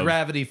you're into of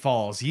Gravity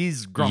Falls,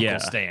 he's Grunkle Yeah.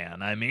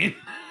 Stan. I mean,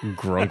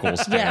 Grunkle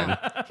Stan.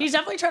 Yeah, he's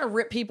definitely trying to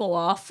rip people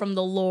off from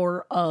the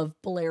lore of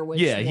Blair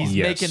Witch. yeah, he's 1.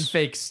 Yes. making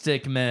fake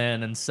stick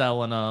men and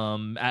selling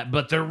them,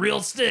 but they're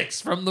real sticks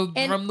from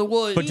the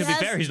woods. But to be has-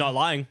 fair, he's not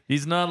lying.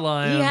 He's not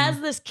lying. He has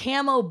this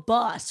camo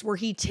bus where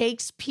he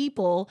takes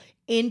people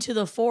into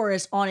the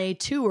forest on a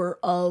tour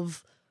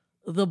of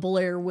the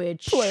Blair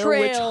Witch Blair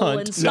Trail Witch Hunt.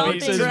 and No, stomping he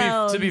says-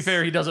 grounds. to be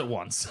fair, he does it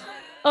once.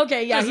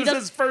 Okay, yeah, This he is does.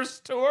 his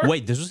first tour.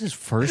 Wait, this was his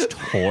first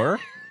tour?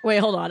 Wait,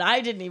 hold on.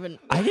 I didn't even.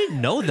 I didn't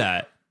know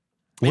that.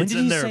 When It's did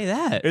in he there. say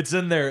that? It's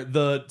in there.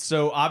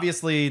 So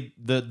obviously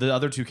the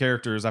other two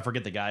characters, I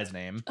forget the guy's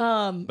name. But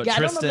Yeah, I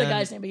don't remember the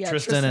guy's name, but yeah,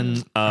 Tristan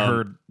and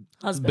her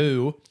husband.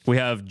 boo, We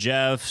have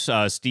Jeff,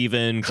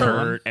 Steven,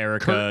 Kurt,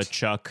 Erica, Kurt.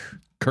 Chuck.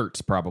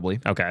 Kurt's probably.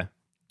 Okay.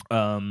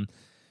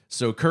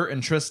 So Kurt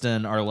and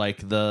Tristan are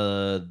like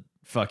the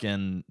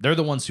fucking. They're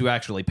the ones who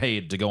actually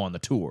paid to go on the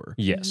tour.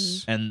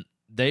 Yes. And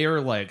they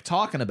are like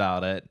talking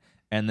about it,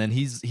 and then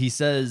he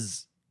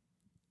says,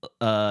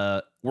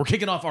 "We're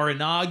kicking off our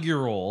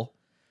inaugural,"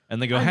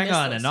 and they go, I "Hang missed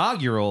on, this.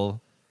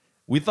 inaugural?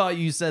 We thought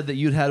you said that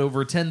you'd had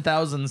over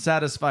 10,000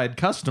 satisfied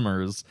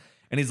customers."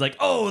 And he's like,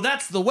 "Oh,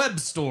 that's the web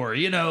store,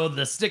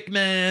 the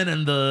stickmen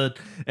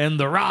and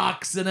the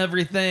rocks and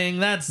everything.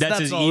 That's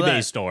his all eBay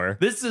that. store.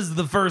 This is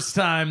the first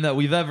time that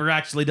we've ever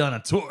actually done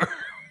a tour."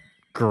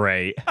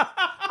 Great.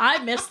 I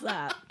missed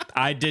that.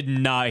 I did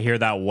not hear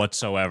that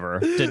whatsoever.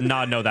 Did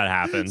not know that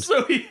happened.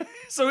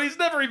 So he's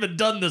never even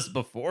done this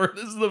before.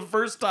 This is the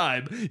first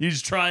time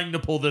he's trying to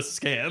pull this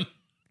scam.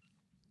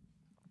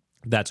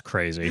 That's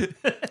crazy.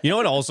 You know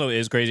what also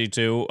is crazy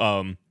too?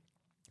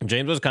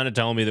 James was kind of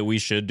telling me that we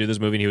should do this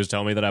movie, and he was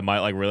telling me that I might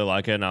like really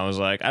like it, and I was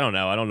like, I don't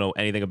know. I don't know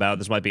anything about it.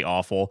 This might be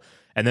awful.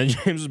 And then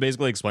James was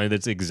basically explaining that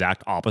it's the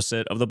exact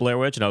opposite of the Blair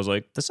Witch, and I was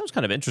like, this sounds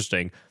kind of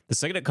interesting. The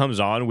second it comes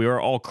on, we were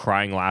all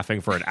crying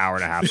laughing for an hour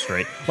and a half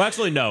straight. Well,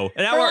 actually, no.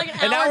 An hour, like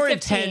an an hour hour and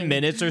and 10 15.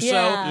 minutes or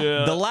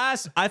Yeah. so. Yeah.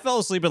 I fell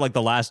asleep at like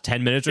the last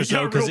 10 minutes or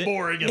so got because real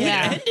boring. it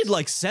Yeah. ended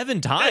like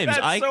 7 times.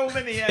 Had so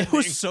many It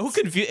was endings. so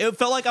confused. It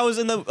felt like I was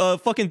in the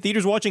fucking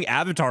theaters watching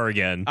Avatar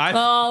again.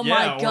 Oh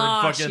my or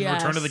gosh, fucking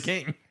yes. Return of the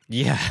King.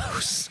 Yeah,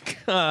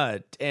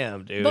 God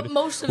damn, dude. But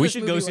most of we this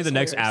should movie go see was the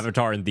next hilarious.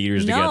 Avatar in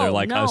theaters No, together,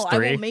 like no, us I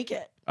three. won't make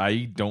it. I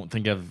don't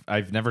think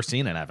I've never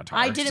seen an Avatar.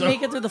 I didn't so-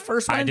 make it through the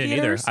first one I in didn't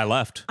either. theaters. I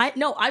left. I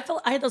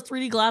had those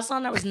 3D glasses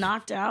on. I was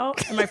knocked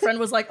out, and my friend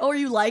was like, "Oh, are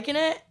you liking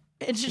it?"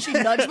 And she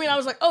nudged me, and I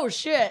was like, "Oh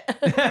shit,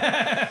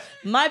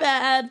 my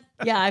bad."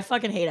 Yeah, I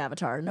fucking hate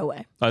Avatar. No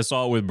way. I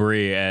saw it with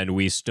Bree, and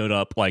we stood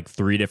up like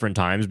 3 different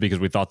times because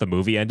we thought the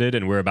movie ended,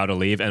 and we were about to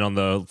leave. And on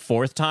the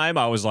 4th time,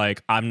 I was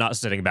like, I'm not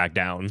sitting back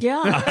down.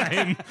 Yeah,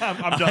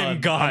 I'm done.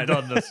 I'm gone. I'm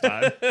done this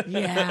time.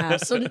 yeah.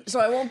 So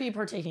I won't be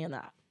partaking in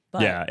that.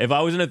 But Yeah, if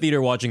I was in a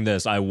theater watching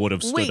this, I would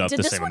have stood wait, up did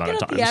the this same one amount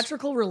get of a times.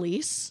 theatrical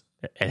release?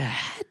 It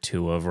had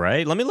to have,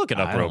 right? Let me look it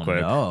up real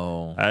quick.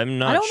 No, I'm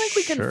not I don't think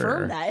we sure.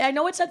 confirmed that. I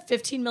know it's at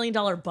 $15 million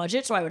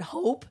budget, so I would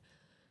hope.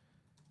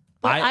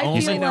 But I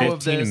only feel know like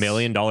of this- $15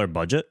 million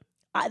budget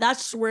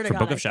that's swear to for God,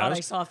 Book I of thought Shadows?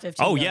 I saw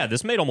 15 Oh, million. yeah.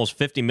 This made almost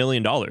 $50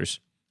 million.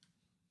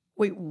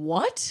 Wait,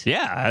 what?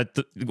 Yeah.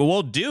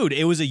 Well, dude,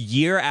 it was a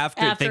year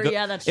after.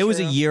 Yeah, that's It was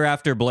a true. year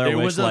after Blair it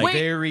Witch. was a like,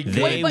 very good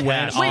they but-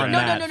 went wait, on no,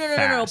 that no,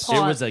 fast. pause.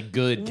 It was a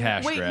good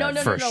cash Wait, grab.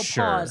 no, for pause.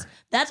 sure.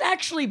 That's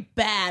actually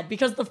bad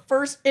because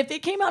if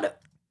it came out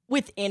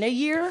within a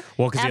year,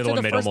 Well, 'cause the other after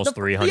one made first- almost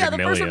 300 Yeah, the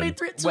first one million.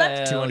 made so Well,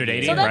 that,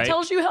 280, so that right?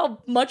 tells you how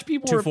much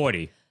people were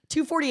 240.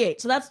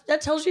 248. So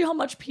that tells you how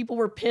much people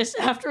were pissed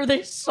after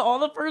they saw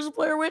the first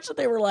Blair Witch that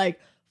they were like,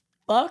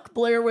 "Fuck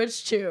Blair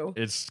Witch 2."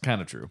 It's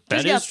kind of true.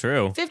 That is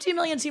true. 15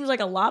 million seems like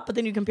a lot, but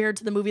then you compare it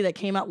to the movie that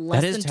came out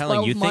less That is than telling.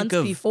 12 You think months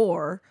of-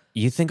 before.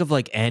 You think of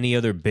like any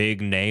other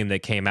big name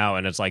that came out,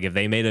 and it's like if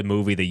they made a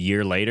movie the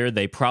year later,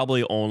 they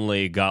probably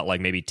only got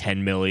like maybe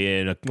 10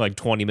 million, like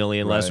 20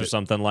 million less or Right.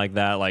 something like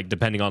that. Like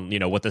depending on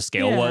what the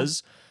scale Yeah.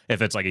 was.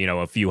 If it's like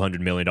a few $100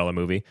 million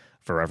movie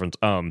for reference.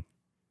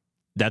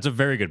 That's a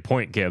very good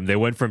point, Kim. They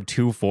went from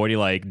 240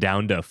 like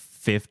down to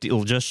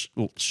 50, just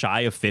shy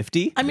of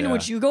 50. I mean, Yeah.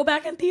 would you go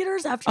back in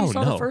theaters after you Oh,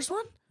 saw no. the first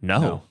one?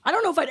 No. I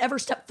don't know if I'd ever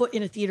step foot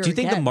in a theater. Do you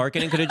think the again.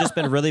 marketing could have just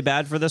been really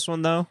bad for this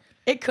one though?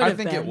 It could I have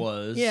think been. it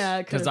was. Yeah, it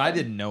could because have I been.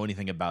 didn't know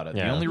anything about it.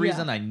 Yeah. The only Yeah.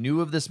 reason I knew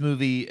of this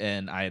movie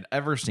and I had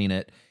ever seen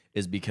it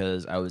is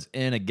because I was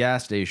in a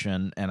gas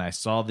station and I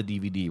saw the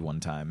DVD one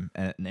time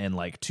in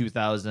like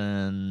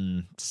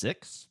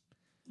 2006,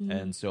 Mm-hmm.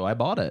 and so I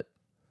bought it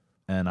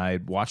and I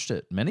watched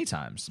it many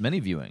times, many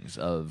viewings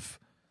of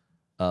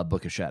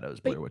Book of Shadows,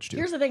 But Blair Witch 2.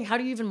 here's the thing: how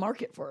do you even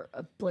market for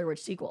a Blair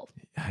Witch sequel?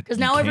 Because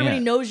You now everybody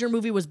can't, knows your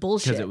movie was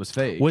bullshit. because it was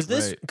fake. Was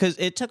this right? because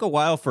it took a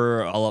while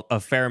for a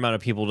fair amount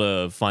of people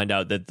to find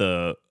out that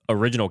the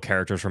original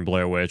characters from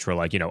Blair Witch were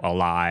like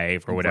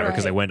alive or whatever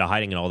because they Right. went into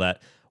hiding and all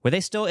that. Were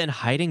they still in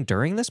hiding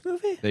during this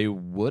movie? They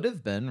would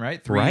have been,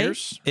 right? 3 Right?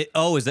 years.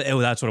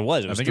 That's what it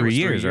was. It was I think 3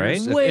 years, right?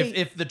 If, Wait.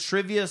 if the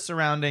trivia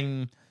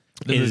surrounding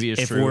the movie is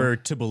if true, we're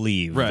to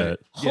believe right? that.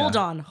 Hold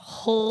on,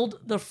 hold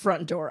the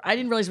front door. I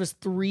didn't realize it was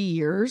 3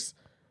 years.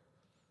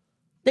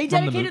 They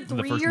From the dedicated mo-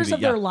 the 3 first years movie,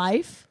 of their yeah.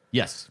 life.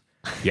 Yes,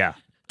 Yeah.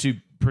 to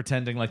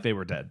pretending like they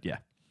were dead. Yeah.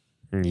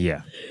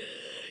 Yeah.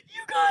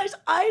 You guys,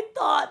 I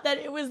thought that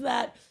it was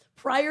that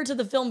prior to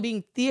the film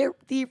being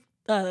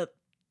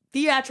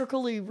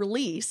theatrically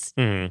released,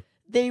 Mhm.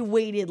 they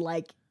waited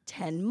like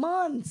 10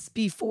 months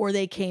before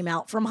they came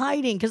out from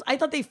hiding. Because I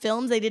thought they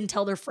didn't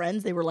tell their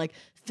friends they were like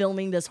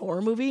filming this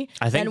horror movie.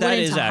 I think and that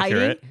went is into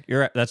accurate.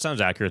 hiding. That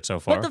sounds accurate so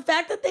far. But the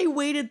fact that they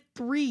waited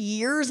 3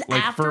 years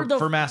Like after the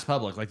for mass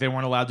public, like they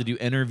weren't allowed to do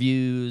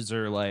interviews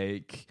or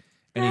like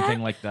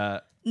anything like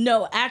that.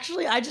 No,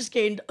 actually, I just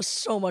gained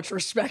so much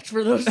respect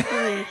for those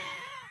three.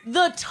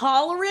 The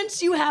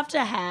tolerance you have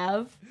to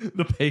have,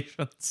 The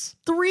patience.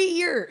 3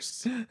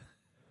 years.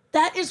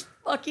 That is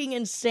fucking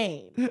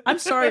insane. I'm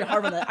sorry to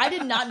harp on that. I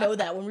did not know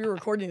that when we were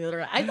recording the other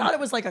night. I thought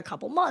it was like a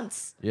couple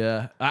months.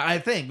 Yeah, I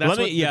think that's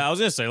I was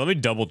gonna say, let me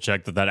double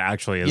check that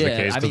actually is the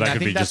case I because mean, that I could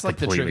think be that's just like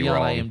the completely trivia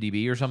wrong. on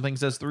IMDb or something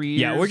says 3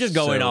 years. Yeah, we're just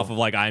going so- off of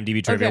like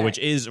IMDb trivia, Okay. which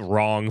is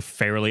wrong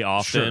fairly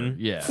often. Sure,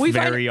 yeah. We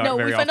very find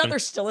very out often. they're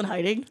still in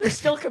hiding. They're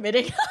still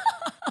committing.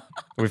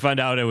 We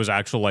find out it was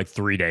actual like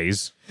 3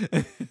 days.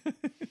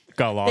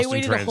 Got lost They in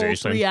waited a whole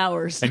translation. 3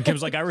 hours. And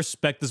Kim's like, I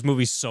respect this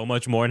movie so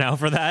much more now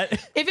for that.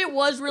 If it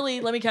was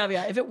really, let me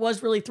caveat, if it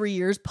was really 3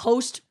 years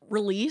post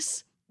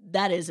release,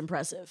 that is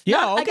impressive. Yeah,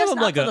 Not- I'll I give guess him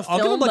not like for a the I'll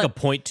give him film, like a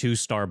but- 0.2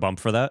 star bump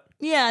for that.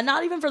 Yeah,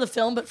 not even for the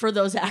film, but for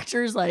those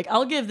actors, like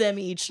I'll give them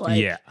each like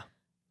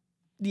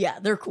yeah,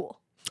 they're cool.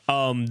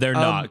 They're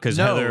not because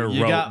no, Heather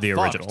you wrote got the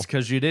original.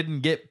 because you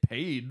didn't get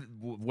paid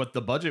what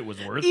the budget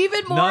was worth.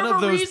 Even more None of of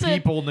a those reason-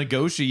 people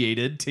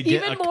negotiated to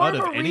get Even a more cut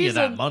of of a any of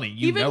that reason- money.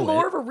 You even know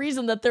more it. of a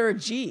reason that they're a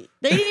G.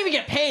 They didn't even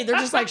get paid. They're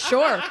just like,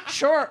 sure,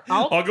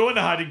 I'll go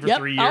into hiding for yep,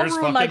 3 I'll years.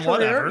 ruin my Fucking career.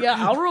 whatever. Yeah,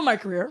 I'll ruin my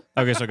career.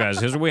 Okay, so guys,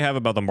 here's what we have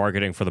about the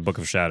marketing for the Book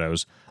of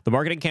Shadows. The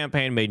marketing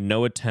campaign made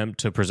no attempt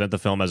to present the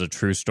film as a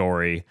true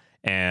story,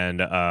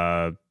 and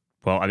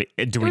well, I mean,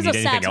 do It we was need a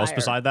anything else satire.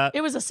 beside that?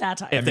 It was a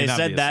satire. If they mean,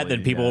 said that, then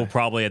obviously, people yeah.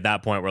 probably at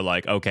that point were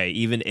like, okay,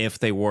 even if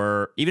they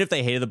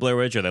hated the Blair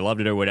Witch or they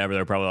loved it or whatever,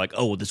 they're probably like,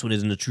 oh, this one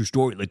isn't a true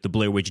story. Like the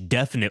Blair Witch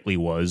definitely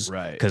was,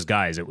 Right. Because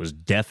guys, it was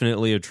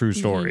definitely a true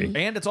story.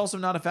 And it's also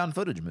not a found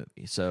footage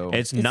movie. So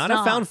It's not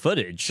not. a found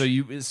footage.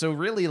 so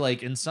really,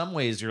 like in some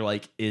ways, you're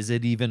like, is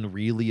it even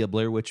really a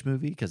Blair Witch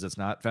movie? Because it's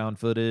not found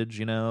footage,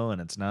 you know,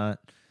 and it's not.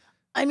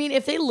 I mean,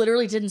 if they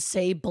literally didn't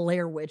say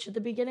Blair Witch at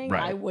the beginning,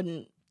 Right. I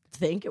wouldn't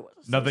think it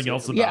was. Nothing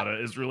else associated. about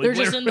it is really. They're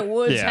Blair just in the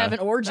woods Yeah. having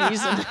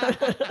orgies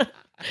and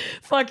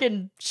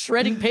fucking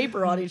shredding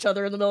paper on each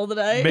other in the middle of the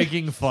day.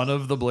 making fun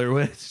of the Blair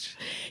Witch.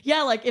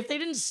 Yeah, like if they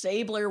didn't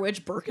say Blair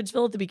Witch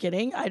Burkittsville at the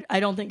beginning, I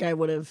don't think I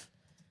would have.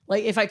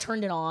 Like if I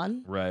turned it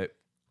on Right.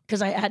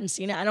 because I hadn't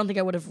seen it, I don't think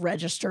I would have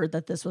registered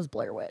that this was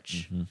Blair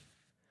Witch.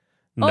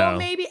 no, Oh,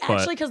 maybe but-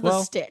 actually because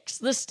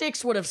the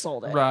sticks would have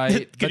sold it.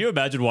 Right. Can you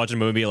imagine watching a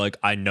movie like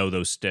I know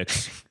those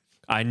sticks?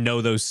 I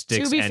know those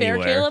sticks To be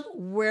anywhere. fair, Caleb,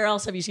 where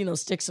else have you seen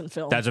those sticks in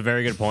film? That's a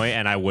very good point,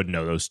 and I would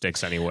know those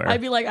sticks anywhere.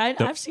 I'd be like,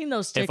 I've seen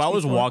those sticks. If I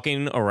was before.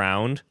 walking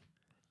around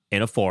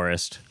in a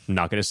forest, I'm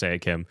not going to say it,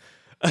 Kim.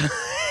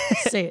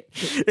 Say it.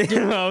 If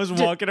I was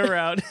walking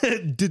around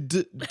in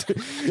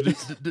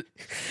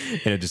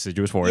a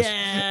deciduous forest,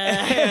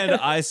 and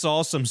I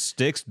saw some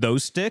sticks,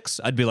 those sticks,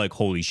 I'd be like,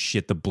 holy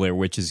shit, the Blair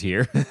Witch is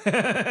here.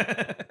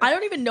 I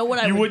don't even know what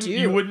I would do.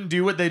 You wouldn't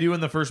do what they do in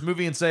the first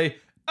movie and say,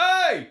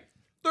 "Hey,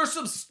 there's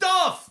some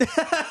stuff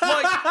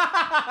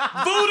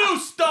like voodoo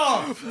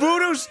stuff."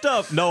 Voodoo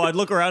stuff. No, I'd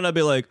look around and I'd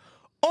be like,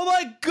 oh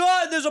my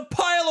God, there's a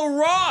pile of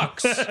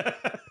rocks.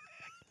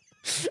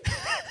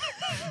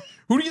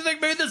 Who do you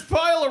think made this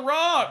pile of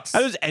rocks?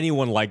 How does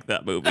anyone like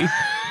that movie?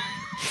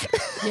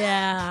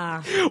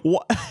 Yeah.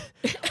 What?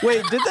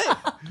 Wait, did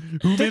they?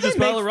 Who made this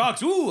pile of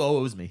rocks? Ooh,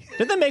 it was me.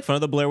 Did they make fun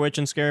of the Blair Witch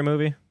in Scary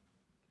Movie?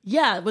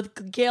 Yeah,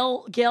 with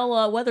Gail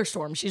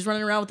Weatherstorm. She's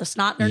running around with a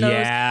snot in her nose.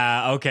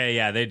 Yeah. Okay.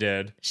 Yeah, they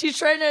did. She's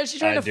trying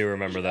to I do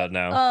remember that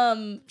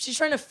now. she's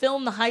trying to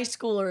film the high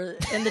schooler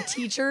and the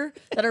teacher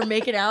that are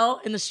making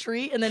out in the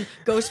street, and then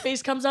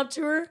Ghostface comes up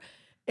to her,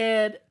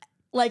 and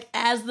like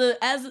as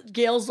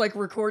Gail's like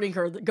recording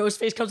her, the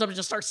Ghostface comes up and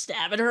just starts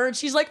stabbing her, and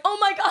she's like, "Oh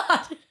my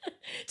God!"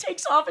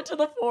 Takes off into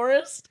the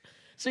forest.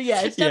 So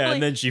yeah, it's definitely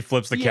and then she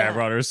flips the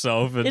camera on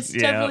herself. And, it's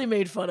definitely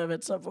made fun of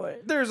at some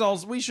point. There's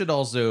also we should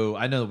also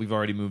I know that we've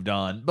already moved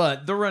on,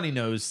 but the runny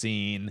nose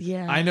scene.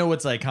 Yeah. I know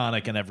it's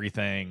iconic and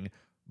everything,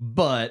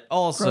 but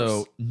also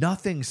Gross.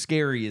 nothing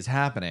scary is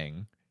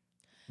happening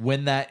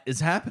when that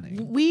is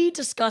happening. We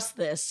discussed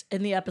this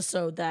in the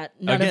episode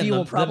that none Again, of you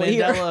will probably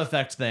the Mandela hear.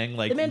 effect thing.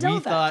 Like The we Mandela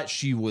effect. thought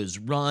she was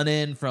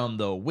running from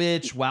the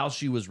witch while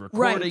she was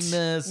recording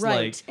this.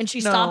 Right. Like, And she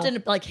no. stopped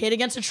and like hit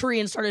against a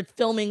tree and started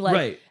filming like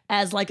Right.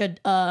 as like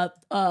a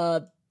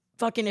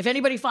fucking if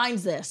anybody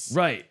finds this,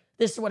 Right.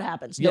 this is what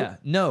happens. Yeah.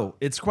 No,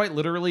 it's quite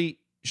literally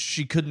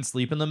she couldn't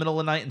sleep in the middle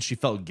of the night and she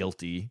felt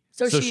guilty.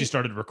 So So she- she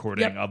started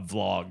recording Yep. a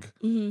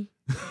vlog.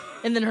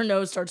 And then her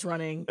nose starts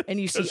running and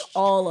you see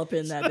all up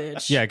in that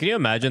bitch. Yeah, can you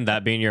imagine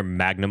that being your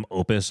magnum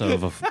opus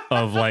of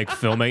like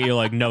filming? You're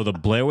like, no, the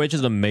Blair Witch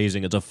is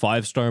amazing. It's a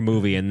 5-star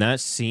movie, and that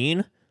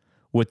scene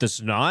with the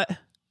snot,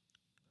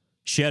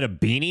 she had a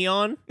beanie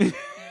on.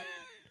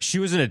 She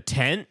was in a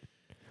tent.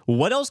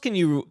 What else can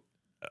you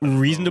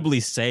reasonably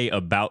say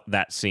about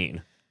that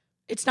scene?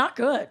 It's not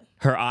good.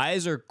 Her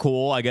eyes are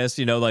cool, I guess.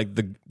 You know, like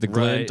the glint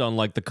Right. on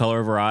like the color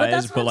of her eyes,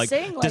 that's what I'm like,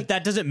 saying, like-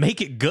 that doesn't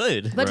make it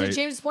good. But to Right.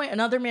 James' point,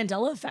 another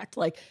Mandela effect.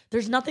 Like,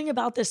 there's nothing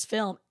about this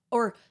film,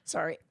 or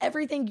sorry,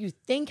 everything you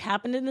think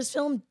happened in this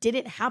film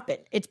didn't happen.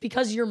 It's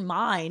because your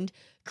mind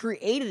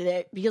created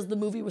it because the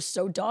movie was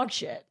so dog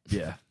shit.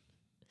 Yeah.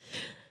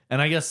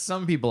 And I guess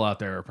some people out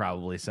there are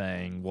probably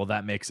saying, well,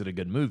 that makes it a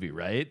good movie,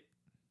 right?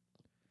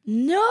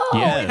 No,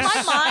 Yes.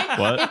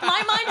 What? if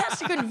my mind has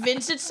to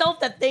convince itself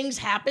that things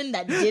happened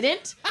that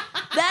didn't,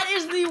 that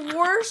is the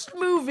worst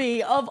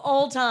movie of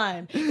all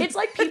time. It's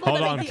like people Hold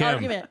that on, make the Kim.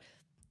 argument.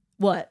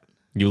 What?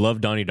 You love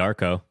Donnie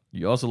Darko.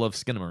 You also love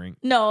Skinamarink.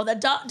 No,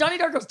 that Donnie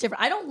Darko's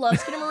different. I don't love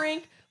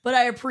Skinamarink, but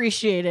I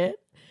appreciate it.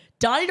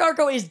 Donnie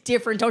Darko is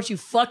different. Don't you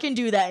fucking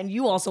do that. And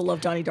you also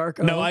love Donnie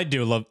Darko. No,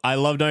 I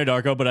love Donnie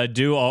Darko, but I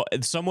do.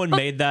 Someone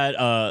made that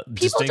People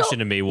distinction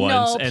to don't- me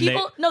once, and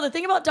the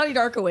thing about Donnie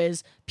Darko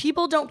is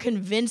people don't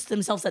convince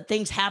themselves that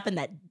things happen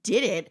that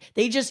didn't.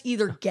 They just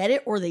either get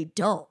it or they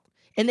don't.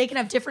 And they can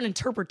have different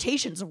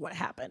interpretations of what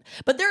happened.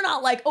 But they're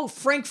not like, oh,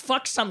 Frank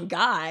fucked some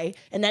guy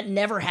and that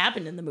never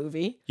happened in the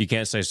movie. you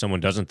can't say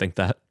someone doesn't think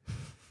that.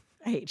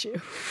 I hate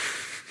you.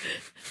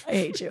 I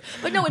hate you.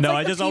 But no, it's No, like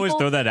I the just always people-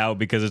 throw that out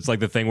because it's like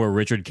the thing where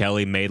Richard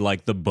Kelly made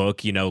like the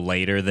book,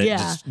 later that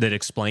Yeah. that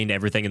explained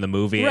everything in the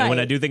movie. And when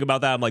I Right. do think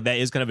about that, I'm like, that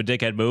is kind of a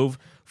dickhead move.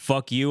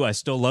 Fuck you. I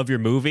still love your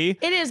movie.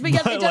 It is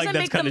because But, it like, doesn't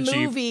that's make the kinda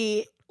cheap.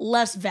 movie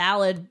less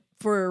valid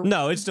for.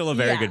 No, it's still a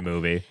very Yeah. good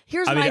movie.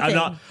 Here's I mean, my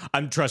thing.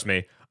 I'm trust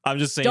me. I'm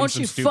just saying Don't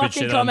some you stupid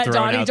fucking shit come I'm at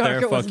throwing Donnie out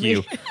there. Darko with Fuck me.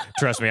 you.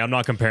 Trust me, I'm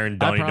not comparing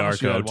Donnie I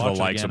promised you I'd Darko to the watch it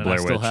likes again, of and Blair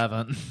I still Witch.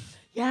 haven't.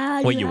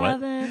 Yeah, Wait, you you what?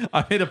 haven't.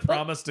 I made a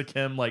promise to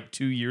Kim like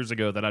 2 years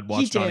ago that I'd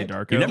watch Donnie did.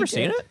 Darko. You've never He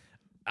seen did. it?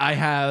 I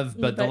have,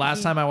 but the But last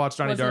he time I watched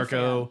Donnie wasn't a fan.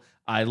 Darko,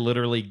 I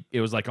literally, it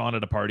was like on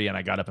at a party and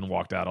I got up and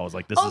walked out. I was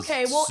like, this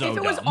Okay, is well, so if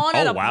it was dumb. on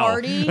at Oh, a wow.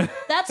 party,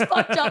 that's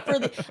fucked up for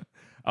the.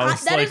 I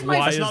was that like, is my-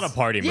 why That's is not a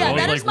party Yeah, movie.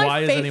 that I is was like, why my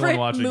is anyone favorite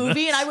watching movie,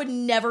 this? and I would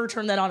never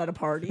turn that on at a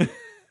party.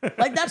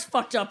 Like that's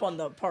fucked up on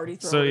the party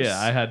throwers. So yeah,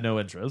 I had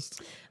no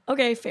interest.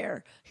 Okay,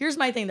 fair. Here's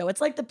my thing though.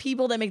 It's like the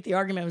people that make the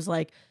argument was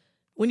like,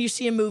 when you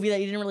see a movie that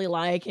you didn't really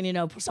like,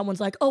 and someone's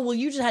like, "Oh, well,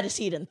 you just had to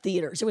see it in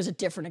theaters. It was a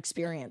different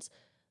experience."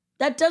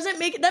 That doesn't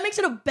make it. That makes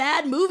it a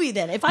bad movie.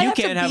 Then if I You have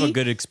can't to have be, a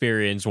good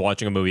experience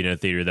watching a movie in a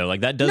theater, though.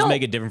 Like, that does No.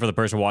 make it different for the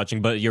person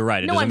watching, but you're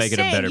right. It no, doesn't I'm make it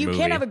a saying better you movie.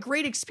 can't have a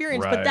great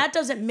experience, but Right. that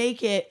doesn't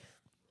make it.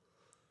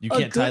 You A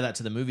can't tie good- that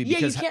to the movie Yeah, you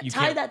because can't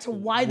tie that to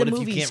why the what if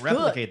movie's you can't good?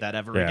 replicate that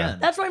ever Yeah. again?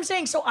 That's what I'm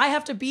saying. So I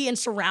have to be in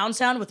surround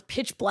sound with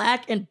pitch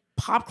black and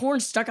popcorn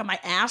stuck on my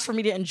ass for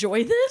me to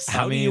enjoy this.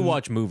 How do you mean,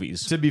 watch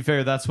movies? To be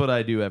fair, that's what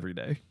I do every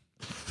day.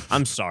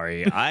 I'm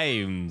sorry.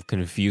 I'm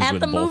confused At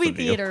with the both movie of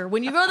you. theater,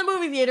 when you go to the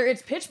movie theater,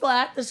 it's pitch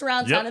black, the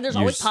surround sound, and there's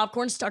always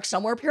popcorn stuck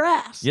somewhere up your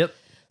ass. Yep.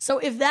 So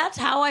if that's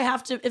how I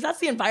have to, if that's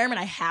the environment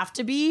I have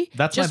to be,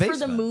 That's just my for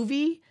the basement.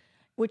 movie,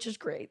 which is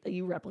great that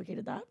you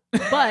replicated that.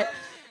 But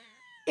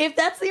if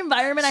that's the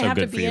environment I So have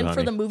to good for be you, in for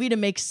honey. the movie to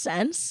make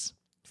sense,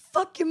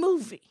 fuck your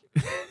movie.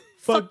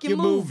 Fuck your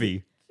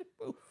movie.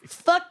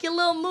 Fuck your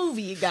little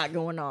movie you got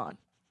going on.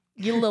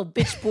 You little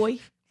bitch boy.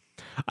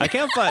 I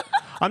can't find.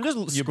 I'm just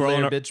You Blair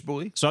scrolling. bitch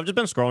boy. So I've just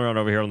been scrolling around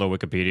over here on the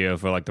Wikipedia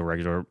for like the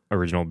regular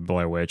original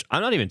Blair Witch.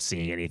 I'm not even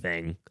seeing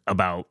anything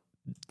about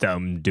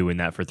them doing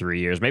that for 3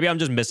 years. Maybe I'm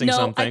just missing No,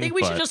 something. I think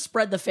we should but- just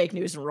spread the fake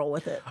news and roll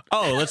with it.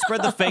 Oh, let's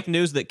spread the fake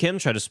news that Kim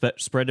tried to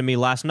spread to me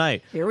last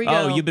night. Here we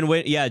Oh, go. you've been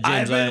waiting. Yeah,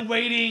 I've James. been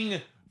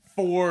waiting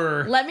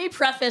for. Let me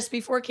preface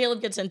before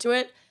Caleb gets into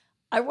it.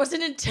 I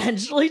wasn't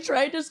intentionally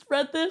trying to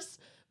spread this,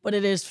 but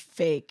it is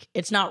fake.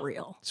 It's not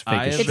real.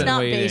 I have It's been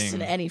not waiting based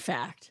in any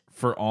fact.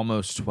 for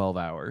almost 12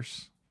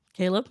 hours.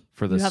 Caleb,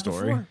 For this you have the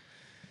story? floor.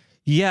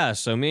 Yeah,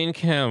 so me and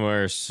Kim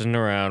are sitting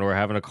around, we're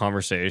having a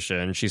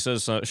conversation. She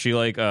says she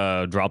like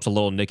drops a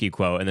little Nikki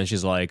quote, and then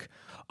she's like,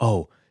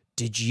 "Oh,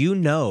 did you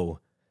know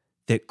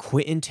that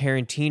Quentin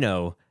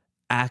Tarantino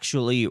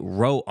actually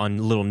wrote on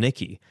Little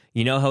Nicky?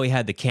 You know how he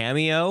had the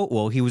cameo?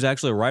 Well, he was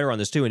actually a writer on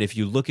this too. And if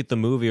you look at the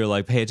movie or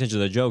like pay attention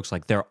to the jokes,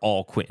 like they're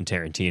all Quentin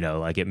Tarantino.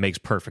 Like it makes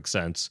perfect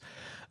sense."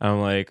 I'm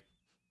like,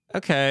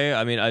 okay.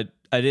 I mean,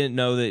 I didn't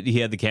know that he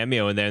had the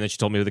cameo in there, and then she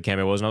told me who the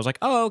cameo was, and I was like,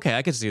 oh, okay,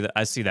 I can see that.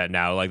 I see that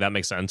now. Like that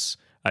makes sense.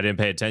 I didn't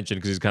pay attention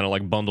because he's kind of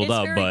like bundled It's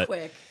up, very but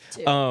quick,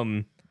 too.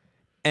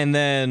 and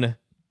then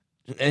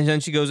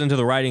she goes into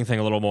the writing thing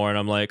a little more, and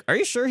I'm like, are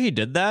you sure he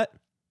did that?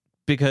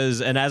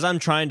 Because, and as I'm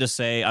trying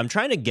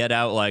to get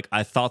out, like,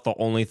 I thought the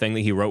only thing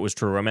that he wrote was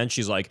True Romance.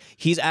 She's like,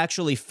 he's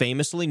actually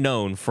famously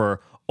known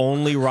for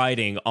only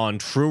writing on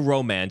True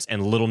Romance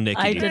and Little Nicky.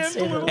 I did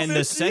say that. And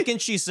the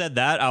second she said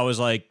that, I was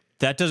like,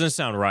 that doesn't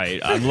sound right.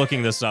 I'm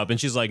looking this up. And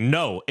she's like,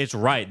 no, it's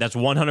right. That's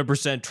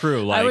 100%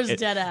 true. Like, was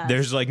dead ass.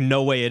 There's like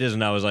no way it is.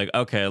 And I was like,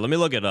 okay, let me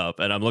look it up.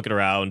 And I'm looking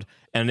around,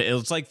 and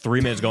it's like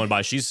 3 minutes going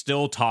by. She's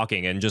still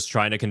talking and just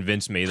trying to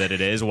convince me that it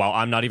is while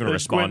I'm not even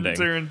responding.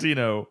 Quentin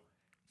Tarantino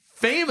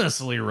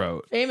famously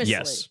wrote. Famously.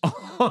 Yes.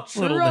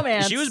 True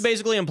Romance. She was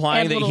basically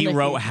implying And that Little he Nicky.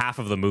 wrote half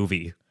of the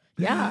movie.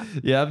 Yeah.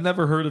 Yeah, I've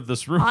never heard of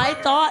this rumor. I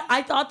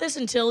thought this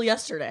until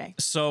yesterday.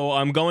 So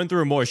I'm going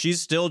through more.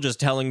 She's still just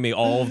telling me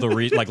all of the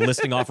like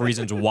listing off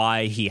reasons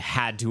why he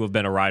had to have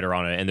been a writer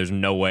on it, and there's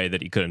no way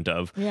that he couldn't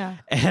have. Yeah.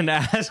 And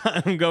as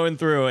I'm going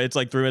through, it's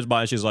like 3 minutes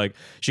by, and she's like,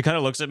 she kind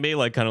of looks at me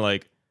like, kind of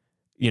like,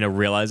 you know,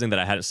 realizing that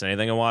I hadn't said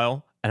anything in a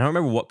while. I don't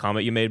remember what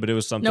comment you made, but it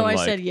was something No, I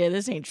like, said, yeah,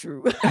 this ain't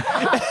true. yeah,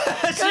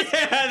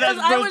 that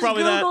I was was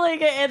probably that. Googling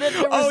it, and then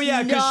there was Oh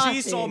yeah, because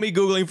she saw nothing. me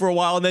Googling for a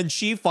while, and then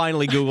she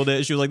finally Googled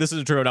it. She was like, "This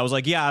isn't true," and I was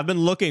like, "Yeah, I've been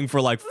looking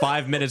for like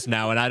 5 minutes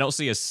now, and I don't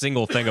see a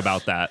single thing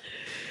about that."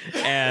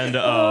 And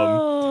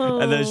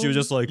then she was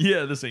just like,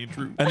 Yeah, this ain't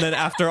true. and then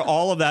after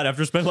all of that,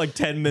 after spending like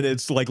 10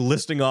 minutes like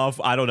listing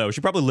off, I don't know,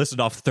 she probably listed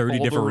off 30 All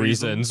the different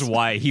reasons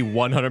why he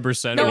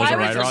 100% No, was I a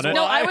was writer on it.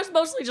 no, I was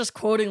mostly just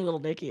quoting Little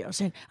Nicky. I was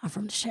saying, I'm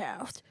from the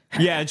South.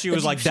 Yeah, and she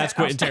was like, "That's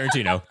Quentin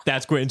Tarantino.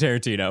 That's Quentin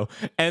Tarantino."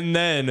 And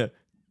then,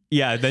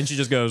 yeah, then she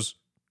just goes,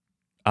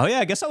 "Oh yeah,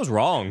 I guess I was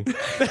wrong."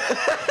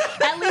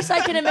 At least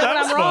I can admit when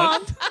I'm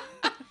wrong.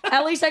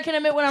 At least I can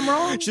admit when I'm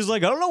wrong. She's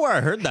like, "I don't know where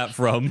I heard that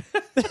from."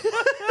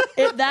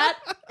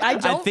 I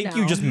don't I think know.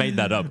 you just made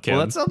that up, Kim.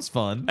 Well, that sounds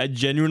fun. I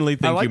genuinely I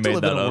think like you to made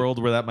live that in a up.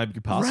 world where that might be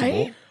possible.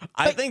 Right?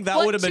 I think that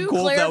But would have been to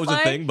cool if that was a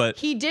clarify, thing, but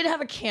he did have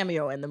a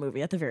cameo in the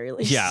movie at the very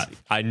least. yeah,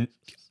 I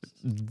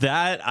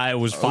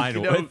was fine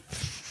Okey-doke.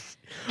 with.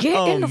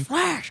 Get in the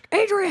flask,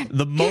 Adrian.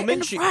 The Get in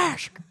moment the she-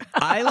 flask.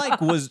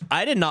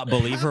 I did not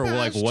believe her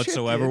like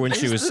whatsoever when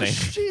she was saying.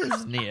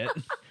 Shiznit.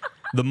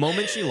 The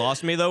moment she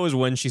lost me though is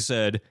when she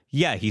said,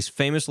 "Yeah, he's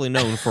famously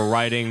known for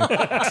writing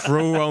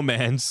True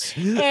Romance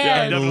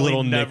and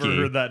Little never Nicky."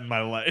 heard that in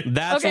my life.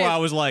 That's Okay. why I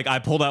was like, I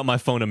pulled out my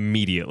phone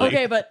immediately.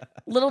 Okay, but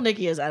Little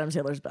Nicky is Adam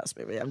Sandler's best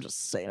movie. I'm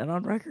just saying it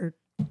on record.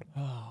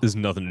 There's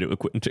nothing to do with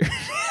Quentin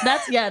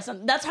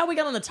Tarantino. That's how we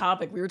got on the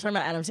topic. We were talking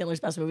about Adam Sandler's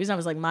best movies, and I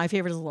was like, my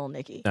favorite is Little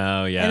Nicky.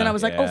 Oh yeah. And then I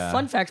was like, yeah. oh,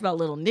 fun fact about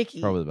Little Nicky.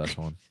 Probably the best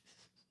one.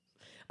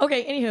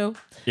 Okay, anywho,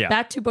 Yeah.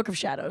 back to Book of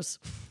Shadows.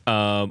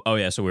 Oh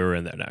yeah, so we were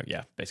in there now.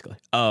 Yeah, basically.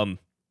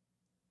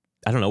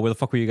 I don't know, where the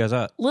fuck were you guys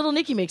at? Little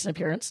Nicky makes an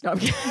appearance. No, I'm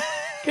kidding.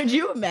 Could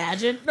you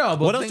imagine? No,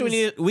 but What else do we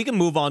need? We can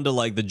move on to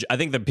like I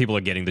think that people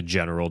are getting the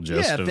general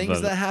gist. Yeah, of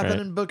things the, that happen right?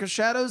 in Book of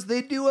Shadows,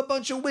 they do a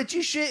bunch of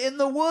witchy shit in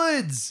the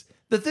woods.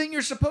 The thing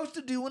you're supposed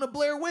to do in a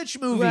Blair Witch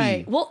movie.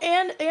 Right. Well,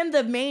 and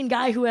the main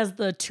guy who has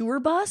the tour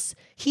bus,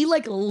 he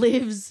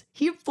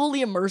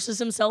fully immerses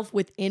himself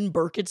within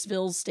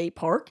Burkittsville State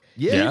Park.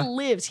 Yeah. He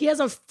lives. He has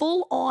a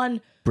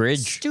full-on Bridge.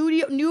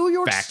 studio, New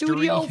York Factory.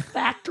 studio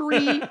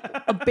factory,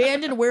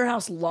 abandoned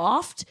warehouse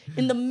loft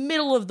in the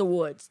middle of the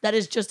woods. That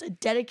is just a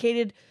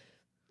dedicated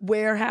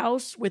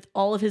warehouse with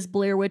all of his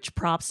Blair Witch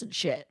props and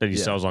shit That he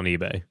sells on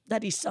eBay.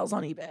 that he sells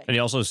on eBay. And he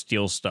also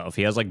steals stuff.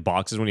 He has like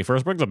boxes when he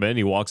first brings them in.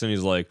 He walks in,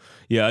 he's like,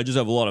 yeah, I just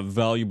have a lot of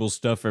valuable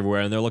stuff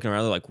everywhere. And they're looking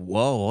around, they're like,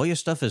 whoa, all your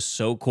stuff is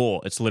so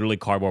cool. It's literally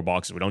cardboard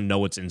boxes. We don't know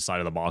what's inside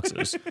of the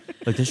boxes.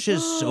 Like, this shit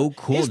is so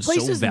cool His and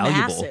place so is valuable.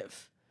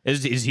 massive.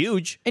 It's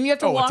huge. And you have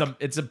to walk.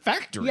 It's a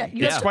factory. Yeah,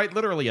 you it's have to- quite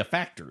literally a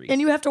factory. And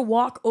you have to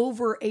walk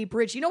over a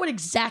bridge. You know what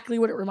exactly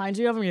what it reminds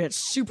me of? I mean, it's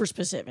super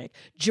specific.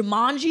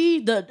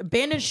 Jumanji, the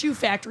abandoned shoe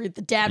factory that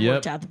the dad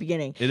worked at the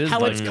beginning. It is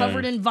how like- it's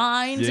covered in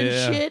vines and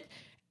Yeah. shit.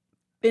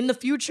 In the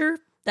future,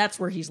 that's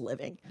where he's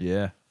living.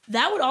 yeah.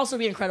 That would also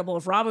be incredible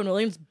if Robin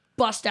Williams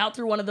bust out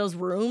through one of those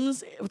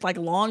rooms with like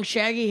long,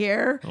 shaggy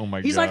hair. Oh my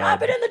He's God. like, I've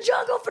been in the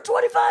jungle for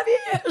 25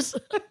 years.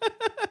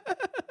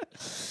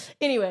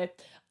 Anyway,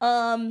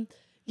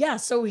 yeah,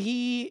 so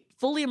he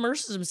fully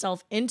immerses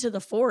himself into the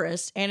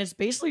forest, and it's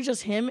basically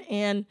just him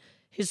and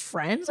his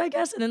friends, I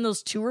guess, and then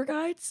those tour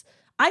guides.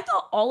 I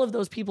thought all of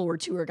those people were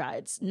tour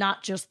guides,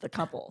 not just the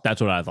couple. That's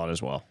what I thought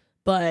as well.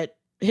 But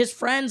his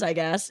friends, I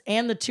guess,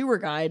 and the tour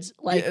guides,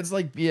 like, Yeah, it's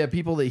like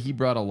people that he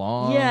brought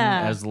along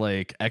Yeah. as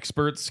like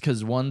experts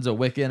because one's a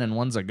Wiccan and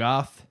one's a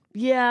goth.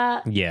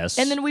 yeah. Yes.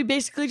 And then we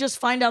basically just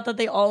find out that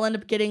they all end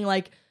up getting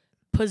like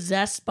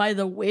possessed by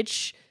the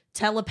witch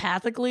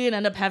telepathically and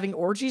end up having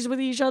orgies with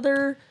each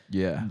other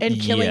Yeah. and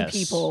killing Yes.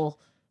 people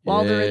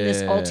while they're in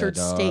this Yeah, altered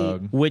dog.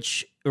 state.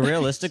 Which,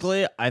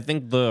 realistically, I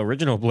think the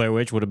original Blair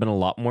Witch would have been a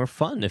lot more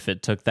fun if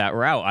it took that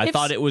route. I If-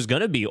 thought it was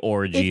going to be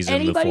orgies If in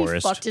the anybody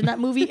forest. fucked in that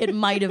movie, it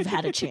might have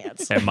had a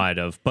chance. It might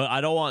have, but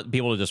I don't want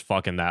people to just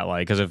fuck in that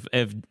like, because if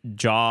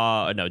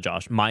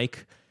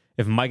Mike,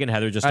 if Mike and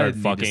Heather just I started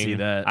didn't need to fucking, see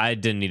that. I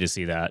didn't need to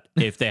see that.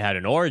 If they had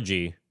an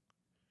orgy,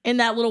 In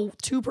that little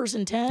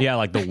 2-person tent. yeah,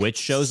 like the witch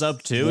shows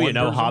up too, One you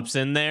know, person. hops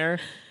in there.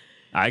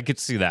 I could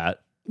see that.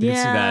 I could see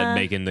Yeah. that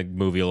making the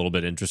movie a little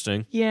bit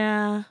interesting.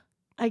 Yeah,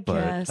 I But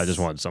guess. I just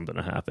wanted something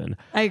to happen.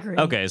 I agree.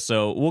 Okay,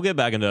 so we'll get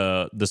back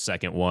into the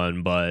second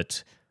one,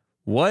 but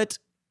what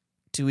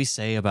do we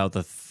say about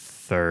the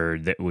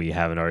third that we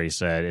haven't already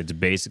said? It's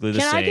basically the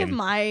Can same. I give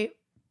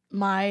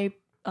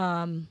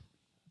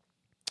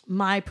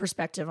my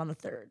perspective on the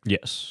third?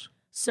 Yes.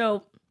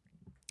 So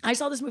I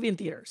saw this movie in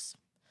theaters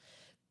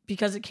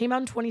because it came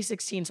out in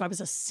 2016. So I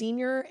was a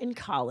senior in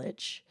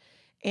college,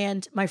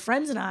 and my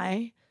friends and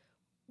I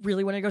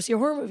really wanted to go see a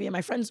horror movie, and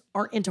my friends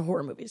aren't into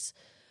horror movies.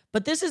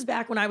 But this is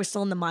back when I was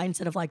still in the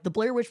mindset of like, the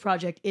Blair Witch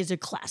Project is a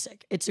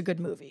classic. It's a good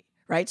movie,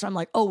 right? So I'm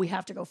like, oh, we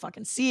have to go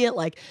fucking see it.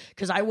 Like,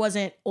 because I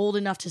wasn't old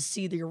enough to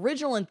see the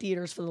original in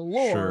theaters for the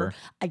lore. Sure.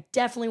 I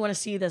definitely want to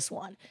see this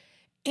one.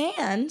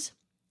 And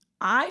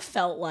I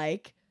felt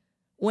like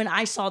when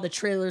I saw the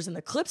trailers and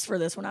the clips for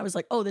this one, I was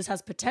like, oh, this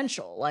has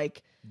potential.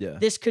 Like, Yeah.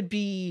 this could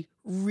be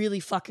really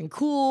fucking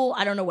cool.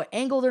 I don't know what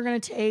angle they're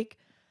going to take.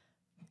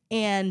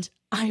 And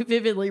I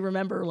vividly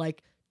remember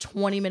like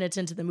 20 minutes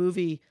into the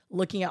movie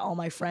looking at all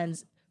my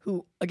friends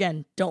who,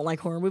 again, don't like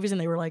horror movies.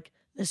 And they were like,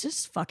 this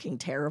is fucking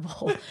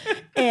terrible.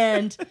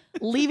 And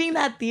leaving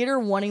that theater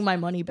wanting my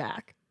money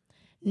back.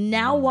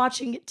 Now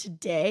watching it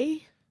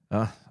today,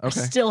 I Okay.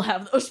 still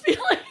have those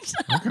feelings.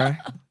 Okay.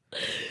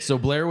 So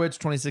Blair Witch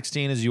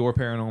 2016 is your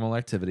Paranormal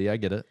Activity. I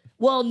get it.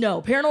 Well,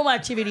 no, Paranormal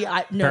Activity.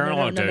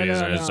 Paranormal Activity is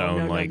in its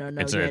own, like,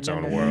 it's in its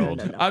own world.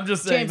 I'm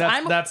just saying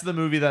James, that's the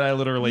movie that I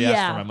literally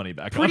asked for my money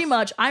back Pretty on.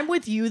 much. I'm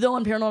with you though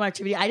on Paranormal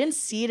Activity. I didn't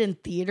see it in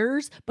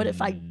theaters, but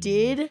if I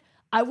did,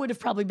 I would have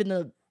probably been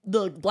the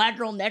black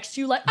girl next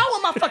to you, like, I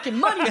want my fucking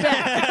money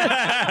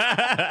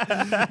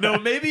back. No,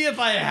 maybe if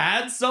I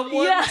had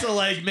someone Yeah. to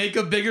like make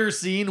a bigger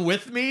scene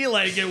with me,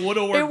 like it would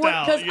have worked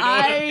out. Because You know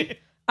what I mean?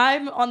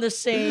 I'm on the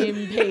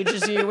same page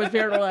as you with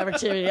Paranormal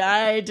Activity.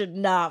 I did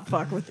not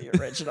fuck with the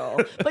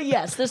original. But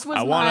yes, this was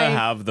I want to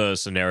have the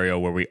scenario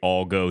where we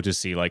all go to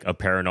see like a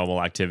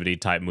Paranormal Activity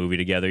type movie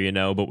together, you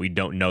know, but we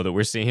don't know that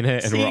we're seeing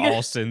it, and Seeing we're it.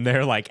 all sitting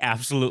there like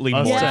absolutely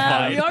Us to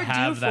mortified. we are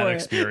have due that for it.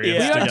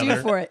 experience We are together.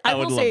 due for it. I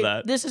would will love say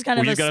that. this is kind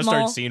We're of just a gonna small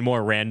start seeing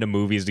more random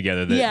movies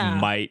together that Yeah.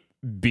 might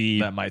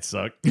be That might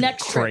suck.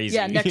 next crazy,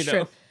 trip. Yeah, next you know?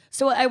 trip.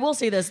 So I will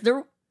say this: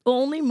 the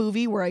only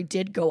movie where I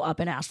did go up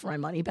and ask for my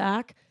money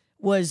back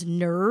was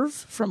Nerve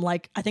from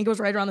like I think it was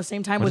right around the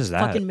same time What with is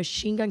that? fucking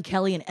Machine Gun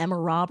Kelly and Emma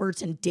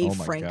Roberts and Dave Oh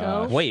my Franco.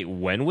 God. Wait,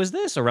 when was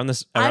this? Around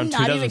I'm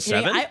not even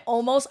kidding.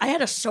 2007? I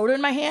had a soda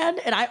in my hand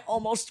and I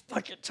almost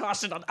fucking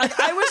tossed it on.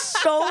 I was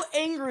so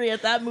angry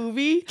at that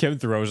movie. Kim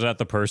throws it at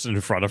the person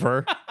in front of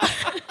her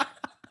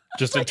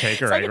just to take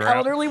her like an anger out.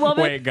 elderly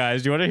woman. Wait,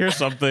 guys, do you want to hear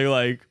something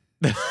like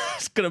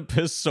it's gonna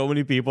piss so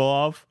many people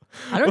off?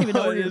 I don't even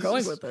know where you're It's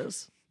going just- with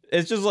this.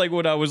 It's just like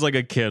when I was like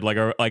a kid, like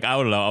I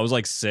don't know, I was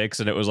like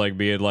 6, and it was like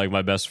me and like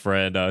my best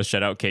friend,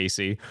 shout out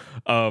Casey.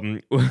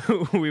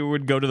 We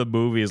would go to the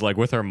movies like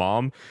with her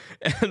mom,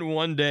 and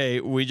one day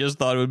we just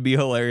thought it would be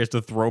hilarious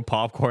to throw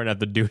popcorn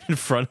at the dude in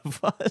front of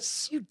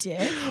us. You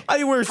did? I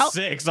mean, we're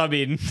 6. I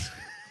mean,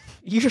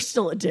 You're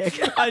still a dick.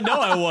 I know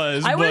I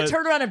was. I would have but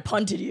turned around and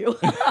punted you.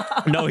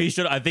 no, he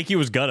should. I think he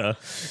was gonna,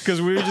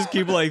 because we would just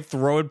keep like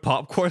throwing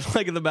popcorn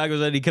like in the back of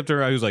his head. He kept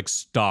turning around. He was like,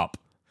 "Stop."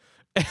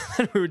 And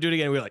then we were doing it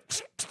again. We were like,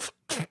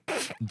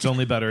 It's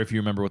only better if you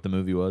remember what the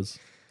movie was.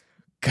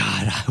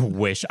 God, I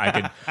wish I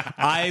could.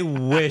 I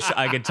wish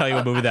I could tell you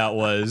what movie that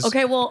was.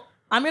 Okay, well,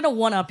 I'm going to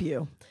one-up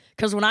you.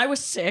 Because when I was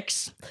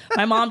 6,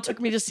 my mom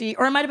took me to see,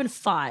 or it might have been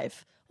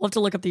 5. We'll have to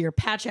look up the year.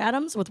 Patch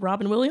Adams with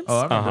Robin Williams. Oh,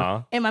 I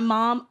remember. And my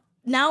mom,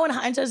 now in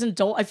hindsight as an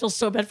adult, I feel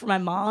so bad for my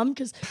mom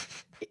because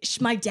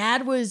my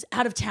dad was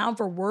out of town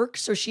for work,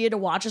 so she had to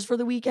watch us for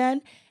the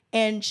weekend.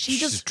 And she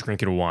She's just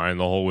drinking wine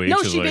the whole week. no,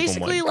 She's she like,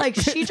 basically oh my like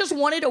she just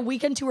wanted a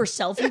weekend to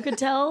herself, you could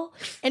tell,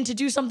 and to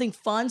do something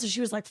fun. So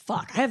she was like,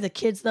 "Fuck, I have the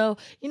kids though.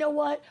 You know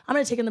what? I'm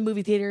gonna take them to the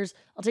movie theaters.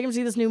 I'll take them to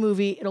see this new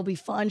movie. It'll be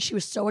fun." She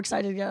was so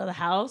excited to get out of the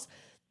house.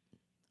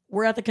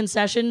 We're at the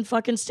concession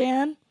fucking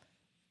stand.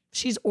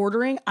 She's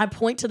ordering. I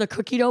point to the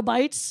cookie dough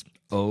bites.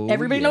 Oh,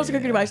 Everybody knows the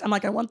cookie dough bites. I'm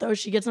like, I want those.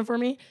 She gets them for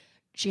me.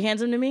 She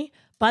hands them to me.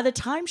 By the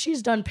time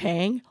she's done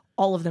paying,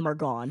 all of them are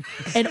gone.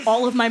 And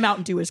all of my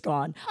Mountain Dew is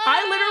gone.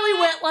 I literally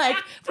went like,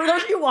 for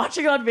those of you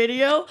watching on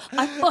video,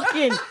 I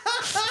fucking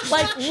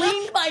like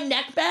leaned my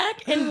neck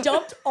back and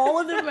dumped all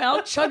of them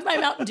out, chugged my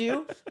Mountain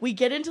Dew. We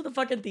get into the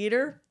fucking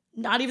theater,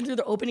 not even through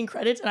the opening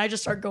credits, and I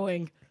just start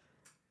going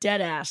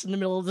dead ass in the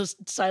middle of this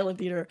silent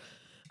theater.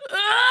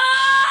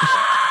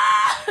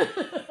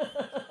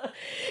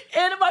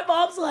 And my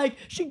mom's like,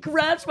 she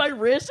grabs my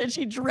wrist and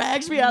she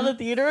drags me out of the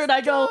theater, and I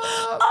go,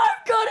 I'm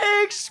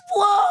gonna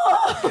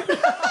explode.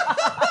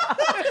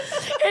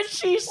 And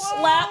she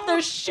slapped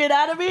the shit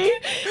out of me.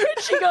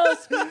 And she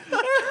goes,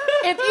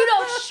 if you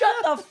don't shut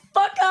the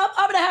fuck up,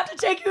 I'm gonna have to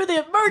take you to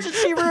the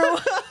emergency room.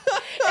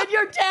 And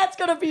your dad's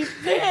gonna be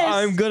pissed.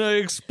 I'm gonna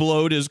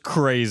explode is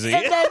crazy.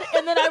 And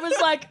then I was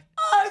like,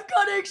 I'm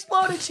gonna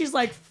explode. And she's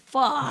like,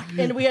 fuck.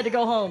 And we had to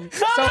go home.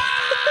 So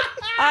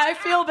I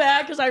feel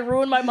bad because I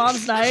ruined my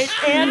mom's night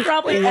and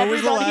probably What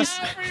was the everybody's.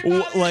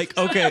 last? Like,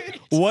 okay,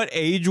 what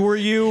age were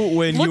you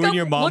when Look you up- and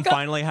your mom look up-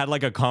 finally had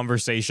like a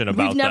conversation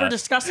about We've never that?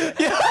 discussed it.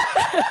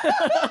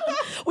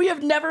 We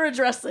have never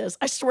addressed this.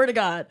 I swear to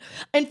God.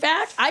 In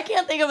fact, I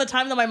can't think of a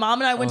time that my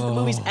mom and I went to the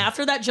movies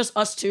after that, just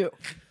us two.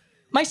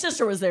 My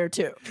sister was there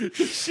too.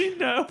 She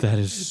know. That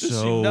is so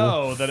Does she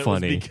know that it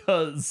funny. was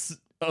because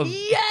of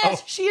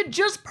Yes, she had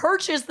just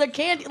purchased the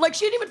candy. Like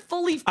she didn't even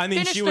fully I mean,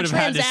 finish she the would have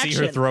had to transaction.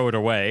 see her throw it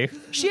away.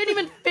 She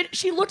didn't even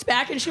she looked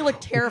back and she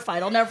looked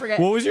terrified. I'll never forget.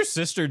 What was your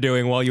sister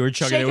doing while you were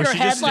chugging Shaking it? Was her she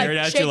head just staring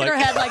at you shaking like, her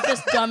head like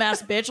this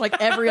dumbass bitch,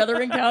 like every other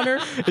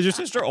encounter. is your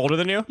sister older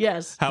than you?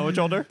 Yes. How much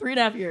older?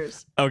 3.5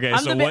 years. Okay, I'm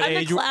so the, what I'm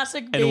age? the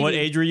classic and baby. what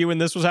age were you when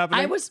this was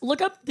happening? I was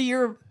look up the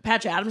year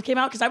Patch Adams came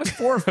out because I was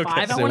 4 or 5.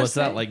 I so want to what's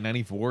say. that, like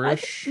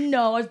 94-ish?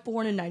 No, I was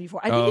born in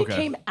 94. I think okay. it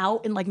came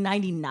out in like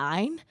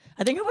 99.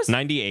 I think I was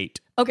 98.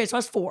 okay. So I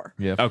was 4.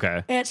 Yeah.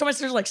 Okay. And so my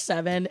sister's like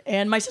 7,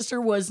 and my sister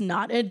was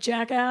not a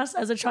jackass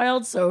as a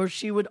child, so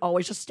she would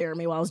always just stare at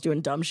me while I was doing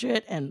dumb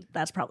shit, and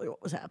that's probably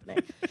what was happening.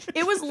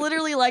 It was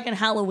literally like in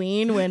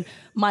Halloween when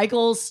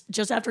Michael's,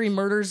 just after he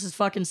murders his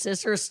fucking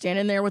sister, is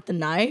standing there with the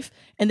knife,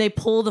 and they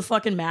pull the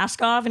fucking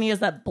mask off, and he has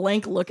that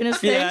blank look in his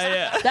face.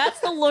 Yeah. That's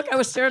the look I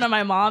was staring at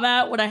my mom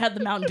at when I had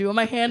the Mountain Dew in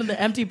my hand and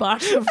the empty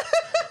box of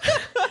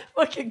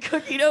fucking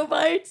cookie dough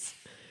bites.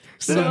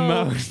 The So,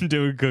 Mountain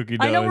Dew cookie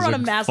dough I know is we're on a a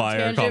massive fire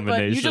tangent, but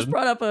combination. you just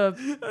brought up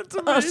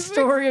a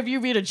story of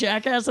you being a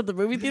jackass at the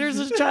movie theaters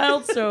as a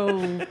child, so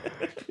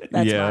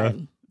that's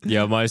mine.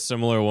 Yeah, my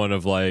similar one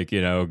of like,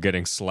 you know,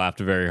 getting slapped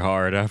very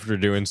hard after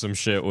doing some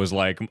shit was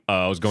like,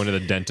 I was going to the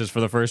dentist for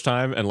the first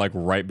time. And like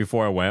right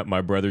before I went,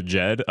 my brother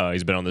Jed,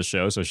 he's been on the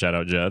show, so shout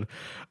out Jed.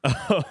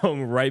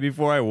 Right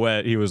before I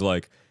went, he was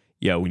like,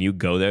 yeah, when you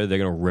go there, they're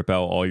going to rip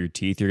out all your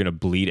teeth. You're going to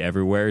bleed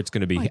everywhere. It's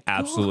going to be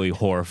absolutely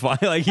horrifying.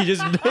 Like he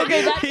just,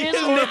 Okay, that is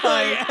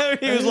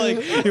horrifying.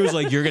 he was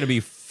like, you're going to be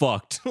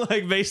fucked.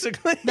 Like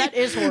basically. That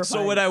is horrifying.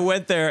 So when I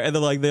went there and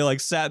then like they like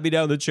sat me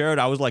down in the chair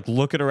and I was like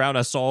looking around,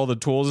 I saw all the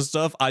tools and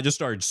stuff. I just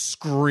started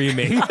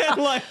screaming.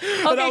 And, like,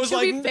 and I was to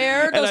like, be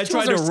fair, and those I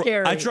tools tried are to,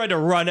 scary. I tried to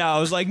run out. I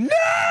was like, no,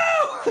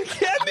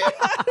 get me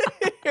out of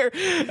here.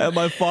 And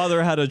my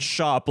father had a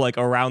shop like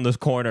around this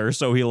corner,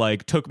 so he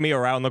like took me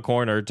around the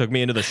corner, took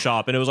me into the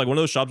shop, and it was like one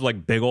of those shops with,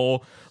 like big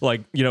old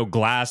like, you know,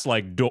 glass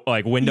like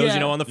like windows, Yeah. you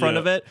know, on the front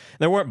of it.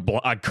 There weren't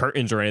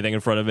curtains or anything in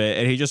front of it,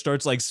 and he just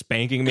starts like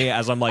spanking me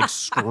as I'm like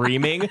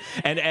screaming.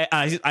 And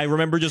I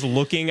remember just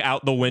looking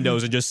out the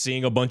windows and just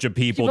seeing a bunch of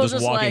people People just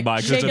just, walking like, by.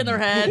 'cause shaking their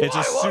head. It's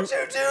Why won't you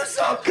do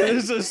something?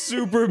 it's a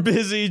super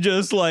busy,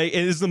 just like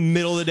it's the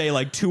middle of the day,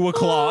 like 2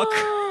 o'clock.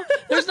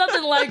 There's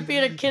nothing like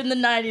being a kid in the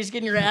 90s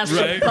getting your ass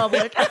kicked in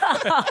public.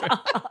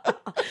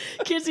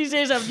 Kids these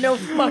days have no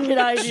fucking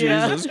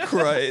idea. Jesus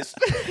Christ.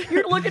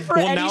 You're looking for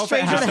Well, any now if it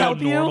stranger to happens, help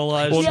you.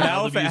 normalized Well, Yeah.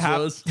 now if it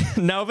abuse was.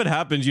 now if it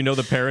happens, you know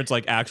the parents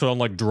like actually on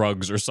like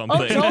drugs or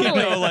something. Oh, totally. You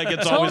know, like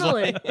it's always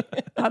Totally. like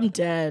I'm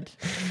dead.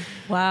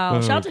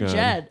 Wow. Shout out to God.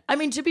 Jed. I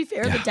mean, to be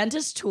fair, the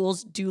dentist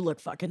tools do look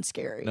fucking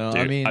scary. No,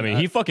 Dude, I mean,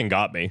 he fucking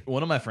got me.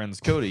 one of my friends,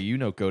 Cody, you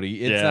know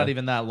Cody. It's Yeah. not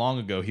even that long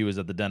ago he was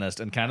at the dentist,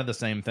 and kind of the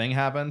same thing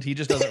happened. He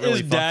just doesn't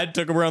really His dad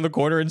took him around the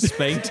corner and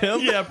spanked him.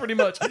 Yeah, pretty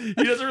much. He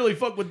doesn't really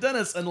fuck with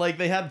dentists, and like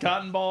they had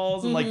cotton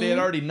balls, and like they had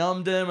already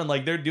numbed him, and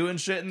like they're doing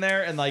shit in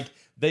there, and like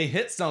they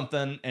hit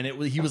something, and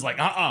he was like,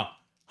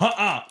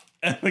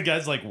 and the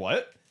guy's like,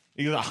 what?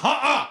 He goes,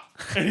 ha-ah!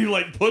 And he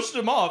like pushed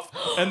him off.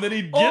 And then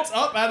he gets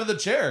up out of the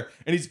chair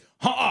and he's,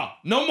 ha-ah,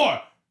 no more.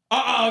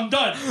 I'm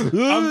done.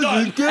 I'm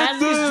done. As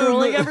he's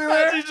drooling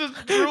everywhere. As he's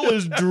just drooling.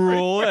 There's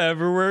drool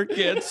everywhere.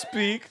 Can't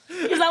speak.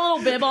 Is that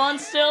little bib on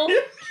still?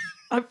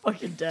 I'm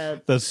fucking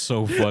dead. That's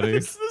so funny.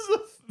 This is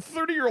a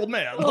 30-year-old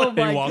man. Oh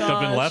my He walked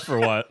up and gosh. left or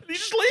what? He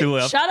just He leaves.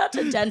 left. Shout out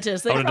to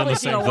dentists. They've would've done probably the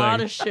seen a same lot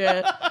thing. of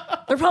shit.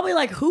 They're probably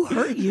like, who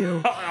hurt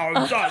you?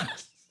 I'm done.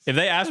 If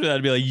they asked me that,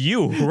 I'd be like,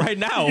 you, right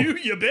now. You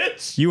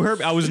bitch. You hurt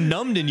me. I was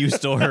numbed and you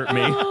still hurt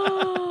me.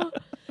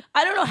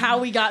 I don't know how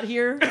we got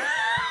here,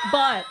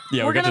 but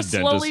Yeah, we're we got going to to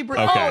slowly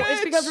dentist. Okay. Oh,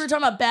 it's because we were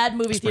talking about bad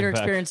movie theater bring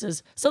back-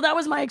 experiences. So that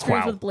was my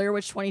experience Wow. with Blair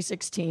Witch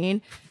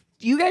 2016.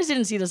 You guys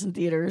didn't see this in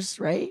theaters,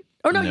 right?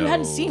 Or no, you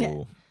hadn't seen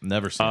it.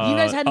 Never seen You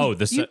guys hadn't.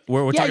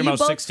 We're yeah, talking you about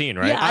both- 16,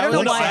 right? Yeah, I don't know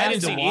was why I excited haven't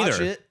to seen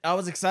either. it. I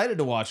was excited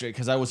to watch it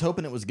because I was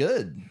hoping it was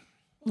good.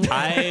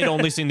 I'd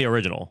only seen the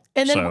original.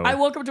 And then so. I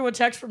woke up to a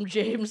text from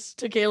James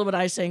to Caleb and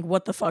I saying,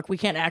 "What the fuck? We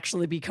can't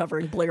actually be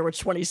covering Blair Witch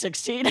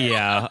 2016."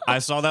 Yeah, I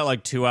saw that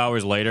like 2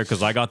 hours later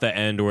because I got the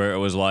end where it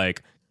was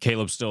like,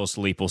 Caleb's still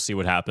asleep. We'll see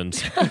what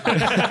happens.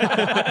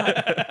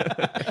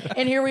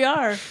 And here we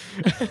are.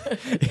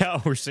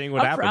 Yeah, we're seeing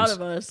what I'm happens. proud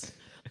of us.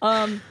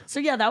 So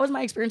yeah, that was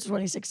my experience in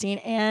 2016,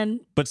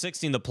 and But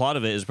 16, the plot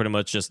of it is pretty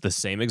much just the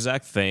same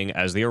exact thing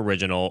as the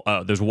original.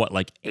 There's what,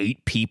 like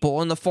 8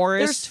 people in the there's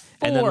forest?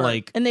 4, And then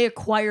like, and they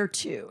acquire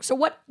 2. So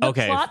what the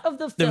okay. plot of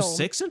the film? There's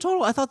 6 in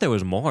total? I thought there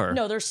was more.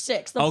 No, there's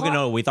 6. The Okay, plot,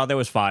 no, we thought there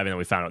was 5 and then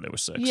we found out there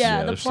was 6.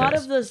 Yeah, the there's plot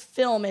 6. of the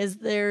film is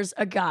there's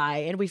a guy,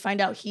 and we find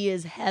out he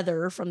is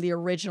Heather from the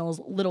original's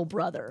little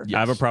brother. I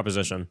have a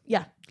proposition.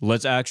 Yeah.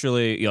 Let's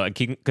actually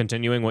keep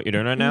continuing what you're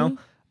doing right now,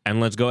 and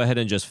let's go ahead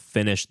and just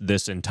finish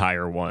this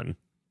entire one.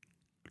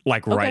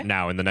 Like right Okay.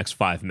 now in the next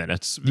 5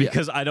 minutes.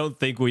 Because I don't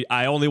think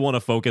I only want to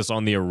focus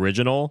on the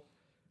original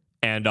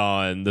and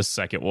on the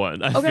second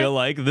one. I Okay. feel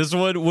like this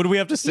one, what do we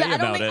have to say Yeah, I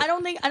about it?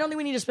 don't think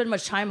we need to spend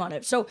much time on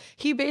it. So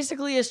he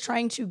basically is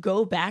trying to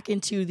go back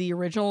into the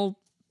original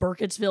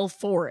Burkittsville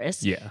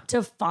forest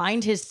to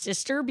find his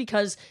sister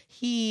because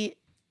he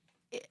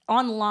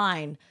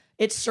online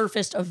it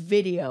surfaced a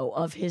video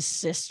of his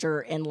sister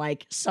and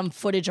like some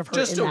footage of her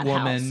Just in a that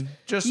woman. house.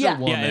 Just Yeah. a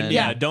woman.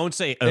 Yeah, don't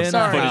say In a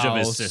footage of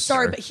his house. sister.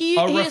 Sorry, but he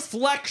A is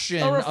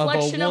reflection, a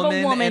reflection of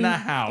a woman in a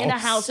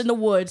house. in the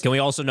woods. Can we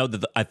also note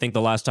that I think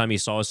the last time he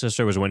saw his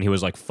sister was when he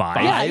was like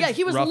 5? Yeah,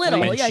 he was roughly.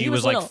 little. And yeah, she he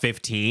was little. like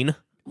 15?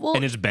 Well,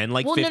 and it's been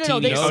like well, 15 no,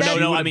 they years. said- Oh,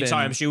 no, I She mean, would've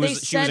sorry, been- she was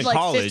they in said, like,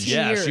 college. 15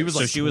 Yeah, years. she was So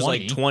like she was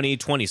like 20.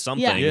 20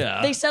 something. Yeah.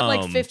 Yeah. They said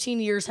like Um, 15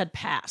 years had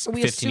passed. So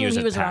we 15 assume years he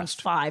had was around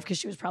passed. 5 because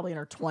she was probably in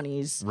her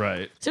 20s.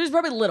 Right. So he was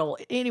probably little.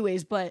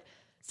 Anyways, but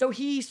so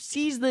he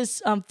sees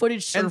this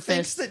footage And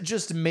thinks surface that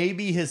just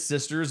maybe his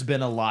sister's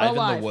been alive in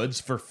Alive. the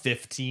woods for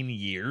 15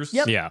 years.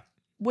 Yep. Yeah.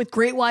 with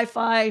great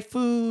Wi-Fi,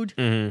 food.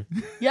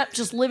 Yep,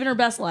 just living her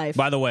best life.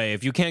 By the way,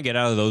 if you can't get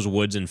out of those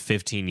woods in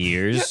 15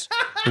 years,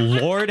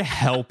 Lord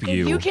help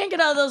you. You can't get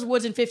out of those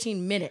woods in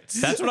 15 minutes.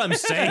 That's what I'm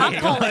saying. I'm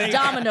calling Like,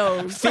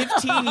 dominoes.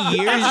 15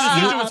 years?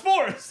 It was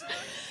forest.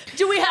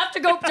 Do we have to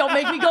go? Don't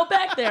make me go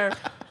back there.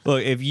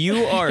 Look, if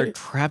you are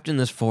trapped in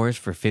this forest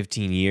for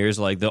 15 years,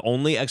 like the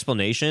only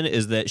explanation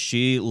is that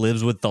she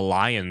lives with the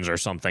lions or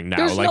something now.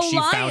 There's like no she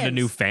found a lions.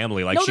 new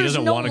family. Like No, she there's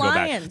doesn't no want to go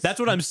back. lions. That's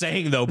what I'm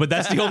saying though, but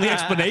that's the only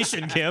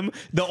explanation, Kim.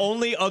 The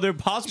only other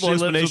possible She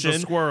lives with the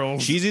explanation.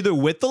 squirrels. She's either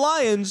with the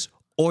lions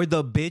or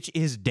the bitch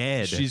is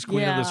dead. She's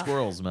queen of Yeah. the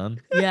squirrels, man.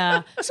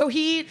 Yeah. So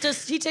he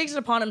takes it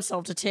upon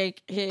himself to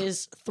take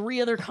his 3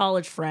 other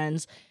college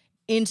friends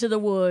into the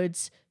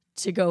woods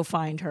to go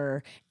find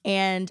her.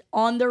 And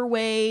on their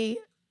way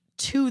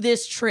to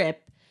this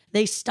trip,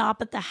 they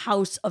stop at the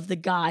house of the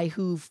guy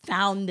who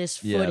found this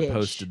footage. Yeah,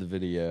 posted the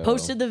video.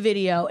 Posted the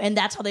video, and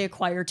that's how they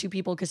acquire 2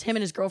 people because him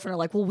and his girlfriend are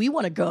like, well, we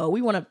want to go.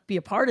 We want to be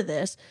a part of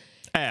this.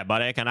 Hey,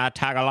 buddy, can I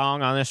tag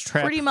along on this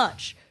trip? Pretty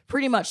much.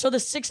 So the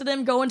 6 of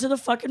them go into the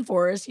fucking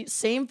forest.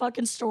 Same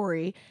fucking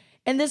story.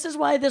 And this is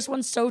why this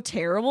one's so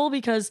terrible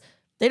because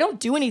they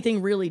don't do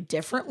anything really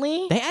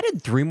differently. They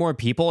added 3 more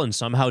people and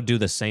somehow do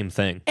the same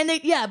thing. And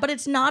but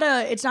it's not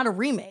a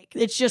remake.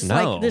 It's just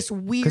No, like this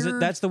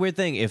weird that's the weird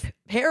thing. If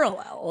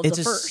parallel of it's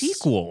the a first.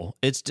 sequel,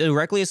 it's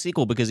directly a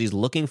sequel because he's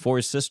looking for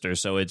his sister.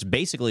 So it's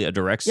basically a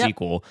direct Yep.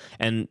 sequel,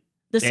 and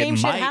The it same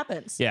shit might-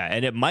 happens. Yeah,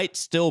 and it might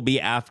still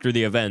be after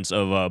the events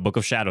of Book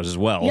of Shadows as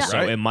well. Yeah. So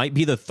Right. it might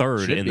be the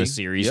 3rd Should in be. the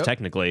series Yep.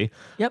 technically.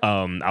 Yep.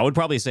 I would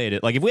probably say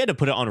it like if we had to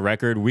put it on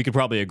record, we could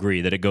probably agree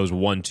that it goes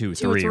 1, 2,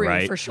 3, 3,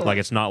 right? for sure. Like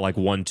it's not like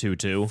 1, 2,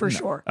 2. For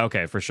sure.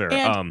 Okay, for sure.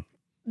 And-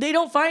 They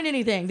don't find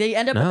anything. They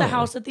end up at the No.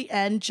 house at the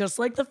end, just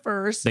like the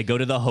first. They go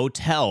to the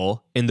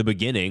hotel in the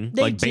beginning,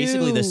 They like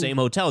basically the do. same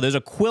hotel. There's a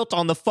quilt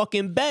on the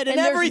fucking bed and,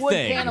 there's wood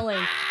everything.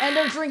 paneling. And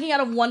they're drinking out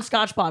of 1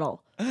 scotch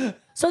bottle.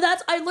 So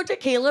I looked at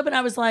Caleb and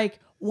I was like,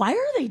 why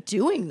are they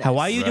doing this?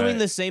 Why are you doing Right.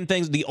 the same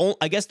things?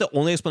 I guess the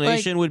only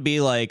explanation would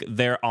be like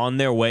they're on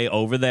their way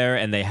over there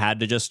and they had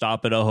to just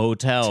stop at a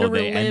hotel. To They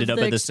relive ended up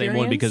the at the same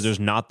one because experience? there's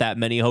not that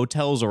many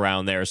hotels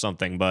around there or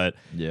something. But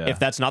Yeah. if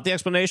that's not the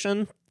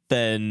explanation,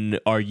 then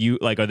are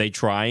they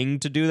trying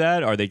to do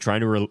that? Are they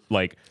trying to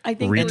I think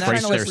they were trying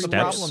retrace to, their like, the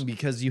steps? problem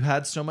because you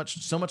had so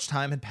much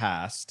time had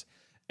passed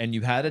and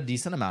you had a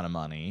decent amount of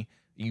money.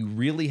 You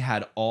really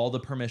had all the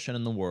permission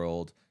in the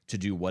world to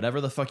do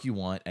whatever the fuck you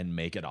want and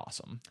make it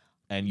awesome.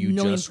 And you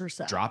just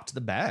 %. dropped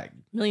the bag.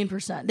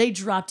 1,000,000%. They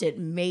dropped it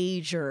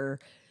major.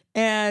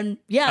 And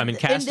yeah, I mean,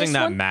 in casting this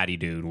that one, Maddie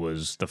dude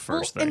was the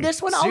first in thing.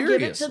 this one, I'll give it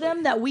to Seriously.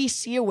 them that we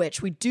see a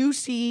witch. We do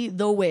see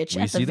the witch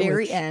We at the see the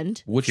very witch.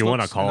 end. Which you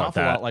wanna looks call an it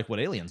awful that. lot like what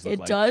aliens look It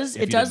like. does.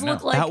 if It you does didn't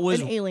look know. like That was-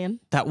 an alien.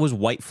 That was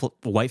white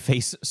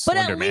face But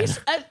Slender at Man. least,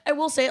 I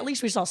will say, at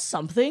least we saw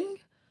something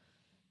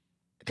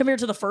compared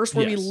to the first,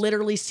 where we Yes.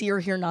 literally see or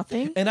hear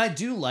nothing. And I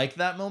do like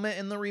that moment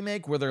in the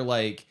remake where they're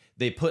like,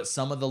 they put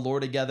some of the lore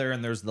together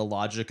and there's the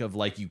logic of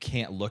like, you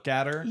can't look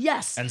at her.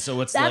 Yes. And so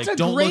it's That's like, a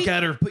don't great- look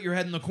at her, put your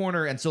head in the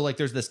corner. And so like,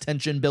 there's this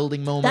tension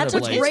building moment. That's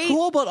of a like, great-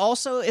 Cool, but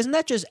also isn't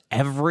that just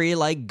every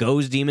like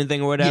ghost demon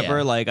thing or whatever?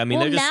 Yeah. Like, I mean,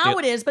 Well, they're just now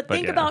it is, but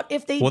think about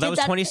if they well, did that was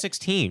that-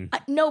 2016.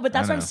 No, but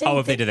that's what I'm know. saying. Oh,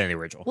 if they did that in the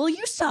original. Will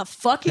you stop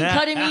fucking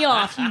cutting me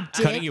off, you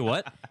dick? Cutting you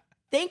what?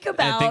 Think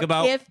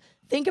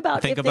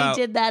about if they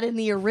did that in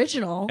the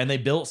original. and they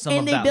built some And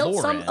of they that built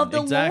lore some in. of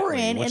the Exactly, lore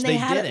in, which and they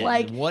had it didn't.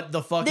 like- what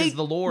the fuck They- is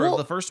the lore well- of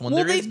the first one?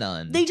 well, There they- is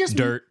none. They just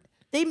Dirt.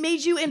 They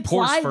made you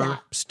imply Horse fur,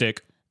 that.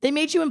 stick. They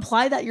made you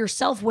imply that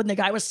yourself when the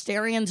guy was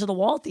staring into the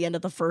wall at the end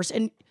of the first,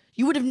 and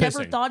you would have never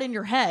Pissing. thought in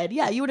your head.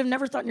 Yeah, you would have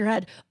never thought in your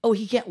head, oh,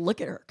 he can't look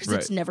at her because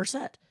it's Right. never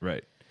said.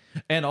 Right.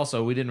 And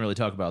also, we didn't really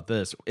talk about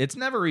this. It's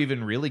never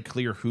even really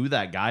clear who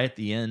that guy at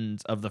the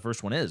end of the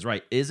first one is,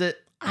 right? Is it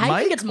I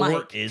Mike think it's or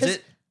Mike, is 'cause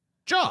it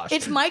Josh?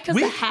 it's Mike 'cause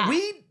we, the hat.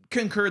 We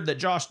concurred that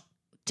Josh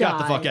got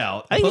the fuck Died.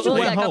 out. I think he just Oh,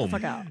 went yeah, got home. the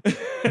fuck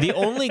out. The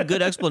only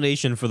good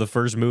explanation for the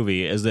first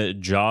movie is that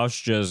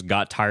Josh just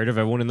got tired of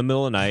everyone in the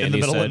middle of the night. in and the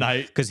he middle of said, the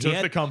night, because he took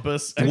had the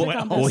compass and Took the went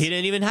compass. Well, home. he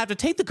didn't even have to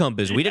take the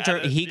compass. We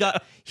determined he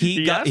got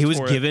He asked he was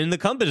for it. given the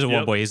compass at one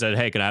Yep. point. He said,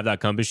 "Hey, can I have that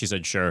compass?" She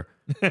said, "Sure,"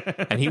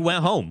 and he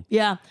went home.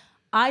 Yeah,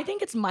 I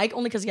think it's Mike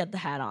only because he had the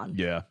hat on,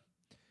 Yeah.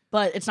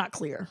 but it's not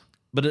clear.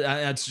 But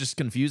it's just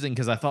confusing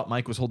because I thought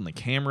Mike was holding the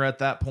camera at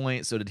that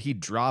point. So did he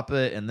drop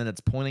it and then it's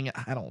pointing at,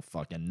 I don't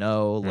fucking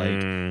know.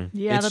 Like,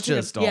 Yeah, it's that's a good-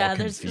 just all yeah,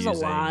 there's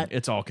confusing. a lot.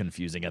 It's all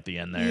confusing at the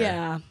end there.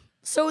 Yeah.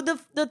 So the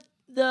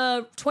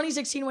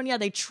 2016 one, yeah,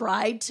 they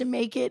tried to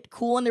make it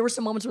cool, and there were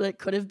some moments where it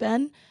could have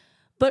been,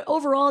 but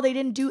overall, they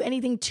didn't do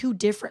anything too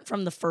different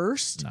from the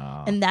first,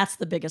 Nah. and that's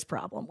the biggest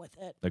problem with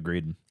it.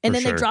 Agreed. And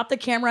then sure. they dropped the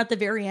camera at the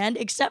very end,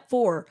 except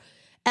for,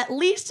 at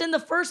least in the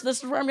first,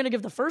 this is where I'm going to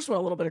give the first one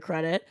a little bit of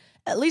credit.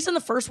 At least in the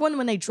first one,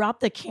 when they dropped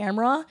the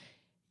camera,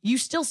 you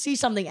still see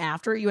something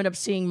after. You end up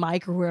seeing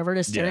Mike or whoever it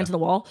is staring Yeah. into the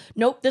wall.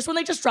 Nope, this one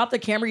they just drop the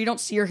camera. You don't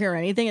see or hear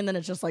anything, and then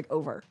it's just like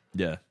over.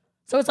 Yeah.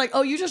 So it's like,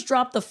 oh, you just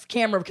dropped the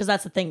camera because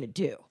that's the thing to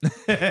do.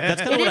 That's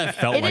kind of what I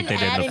felt It like they didn't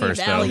did add in the any first,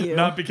 though. value.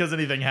 Not because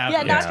anything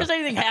happened. Yeah, not because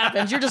anything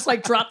happens. You're just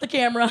like, drop the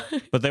camera.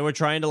 But they were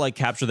trying to like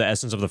capture the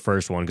essence of the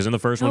first one because in the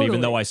first one, even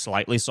Totally. though I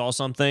slightly saw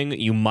something,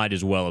 you might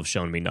as well have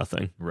shown me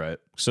nothing. Right.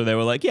 So they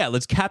were like, "Yeah,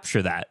 let's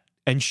capture that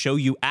and show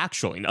you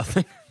actually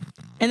nothing."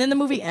 And then the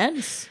movie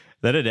ends.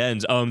 Then it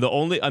ends.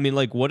 I mean,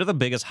 like, what are the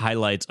biggest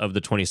highlights of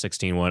the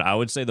 2016 one? I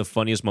would say the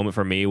funniest moment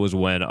for me was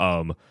when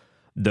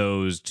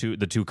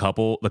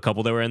the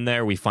couple that were in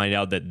there, we find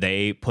out that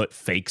they put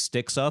fake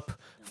sticks up,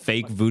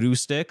 fake voodoo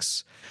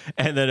sticks,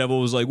 and then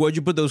everyone was like, "Why'd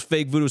you put those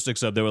fake voodoo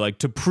sticks up?" They were like,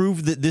 "To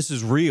prove that this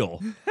is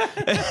real."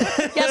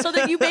 Yeah, so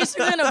that you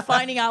basically end up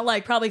finding out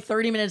like probably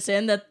 30 minutes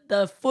in that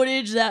the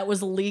footage that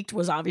was leaked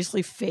was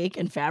obviously fake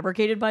and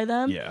fabricated by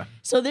them. Yeah.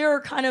 So they're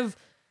kind of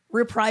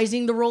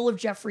reprising the role of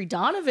Jeffrey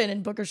Donovan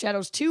in Book of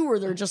Shadows 2, where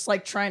they're just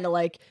like trying to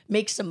like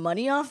make some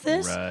money off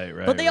this. Right,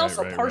 But they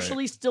also right.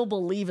 partially still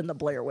believe in the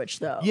Blair Witch,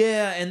 though.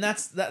 Yeah, and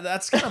that's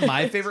kind of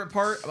my favorite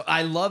part.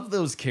 I love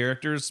those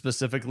characters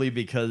specifically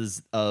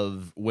because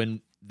of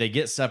when they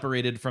get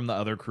separated from the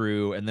other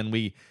crew, and then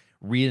we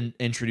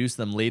reintroduce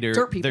them later.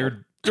 Dirt people.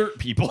 They're dirt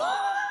people.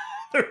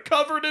 They're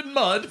covered in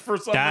mud for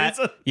some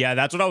reason. Yeah,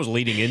 that's what I was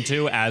leading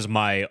into as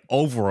my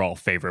overall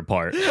favorite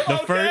part.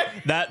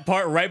 That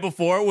part right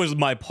before was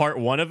my part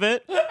one of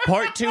it.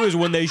 Part two is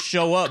when they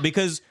show up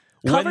because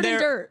Covered in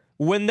dirt.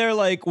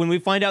 when we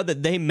find out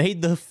that they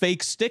made the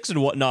fake sticks and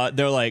whatnot,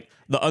 they're like,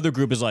 the other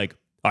group is like,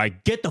 "All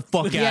right, get the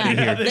fuck out of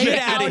here. They Get get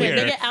out of outed. here."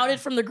 They get outed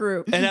from the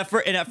group. and at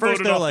first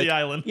Voted they're off like, the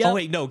island. Yep. "Oh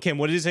wait, no, Kim,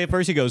 what did he say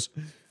first?" He goes,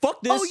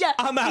 "Fuck this, Oh yeah,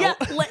 I'm out." Yeah,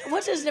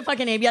 what's his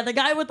fucking name? Yeah, the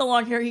guy with the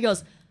long hair. He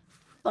goes,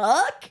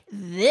 "Fuck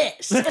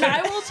this!" And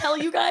I will tell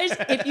you guys,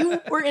 if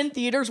you were in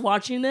theaters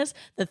watching this,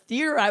 the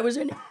theater I was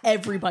in,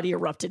 everybody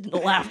erupted into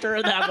laughter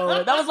at that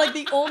moment. That was like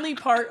the only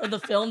part of the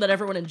film that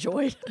everyone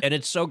enjoyed. And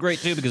it's so great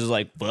too because it's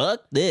like,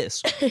 "Fuck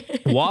this,"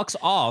 walks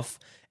off.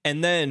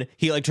 And then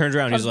he like turns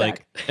around and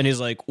he's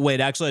like,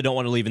 "Wait, actually I don't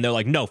want to leave." And they're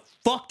like, "No,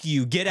 fuck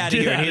you. Get out of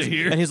Get here." outta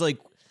here. And he's like,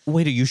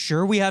 "Wait, are you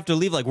sure we have to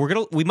leave? Like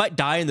we might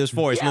die in this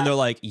forest." And then they're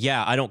like,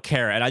 "Yeah, I don't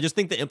care." And I just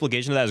think the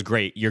implication of that is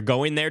great. You're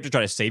going there to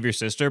try to save your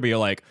sister, but you're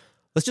like,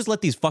 let's just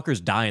let these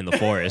fuckers die in the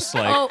forest.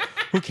 Like,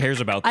 who cares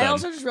about them? I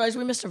also just realized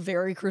we missed a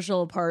very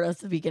crucial part at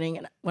the beginning.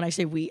 And when I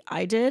say we,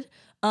 I did.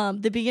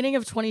 The beginning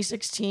of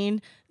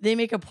 2016, they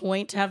make a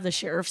point to have the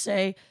sheriff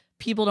say,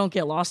 "People don't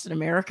get lost in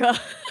America,"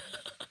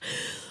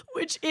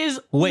 which is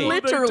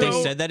literally.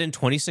 They said that in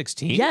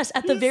 2016? Yes,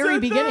 at the very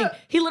beginning.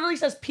 He literally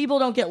says, "People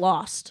don't get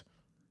lost."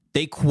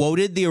 They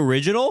quoted the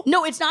original?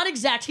 No, it's not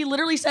exact. He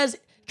literally says,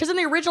 because in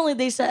the original,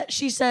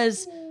 she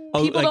says,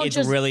 "People don't it's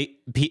just."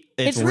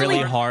 it's really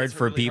hard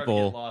for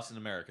people. lost in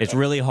America. It's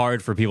really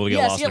hard for people to get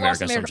Yes, lost get in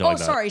lost America. in America. Something Oh, like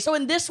that. sorry. So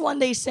in this one,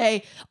 they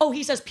say,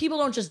 he says, "People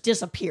don't just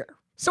disappear."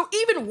 So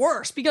even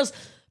worse, because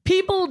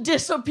people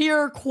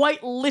disappear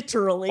quite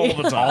literally.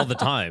 All the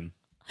time.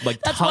 Like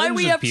That's tons why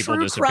we of have people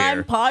true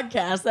disappear. crime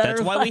podcasts.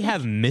 That's why we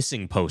have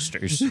missing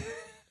posters.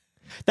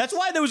 That's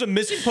why there was a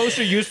missing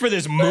poster used for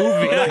this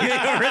movie, like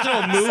the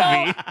original movie.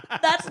 So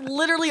that's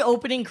literally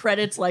opening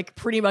credits, like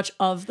pretty much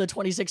of the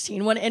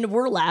 2016 one. And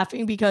we're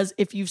laughing because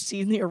if you've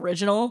seen the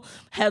original,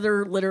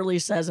 Heather literally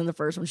says in the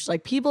first one, she's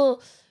like,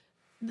 "People."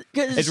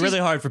 It's really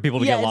hard for people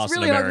to get lost it's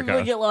really in hard for America,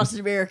 people to get lost in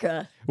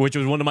America. which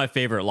was one of my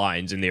favorite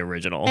lines in the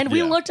original. And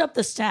we looked up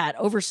the stat: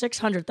 over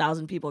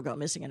 600,000 people go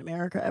missing in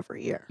America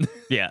every year.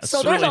 yeah,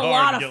 So there's really a hard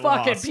lot to of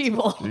get fucking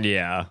lost. people.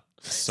 Yeah.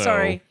 So,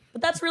 Sorry,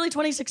 but that's really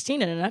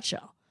 2016 in a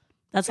nutshell.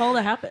 That's all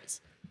that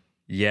happens.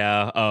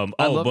 Yeah.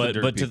 I love the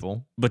dirt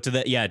people. To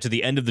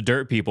the end of the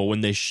dirt people, when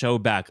they show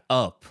back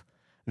up,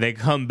 they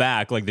come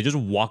back like they just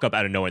walk up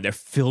out of nowhere. They're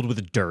filled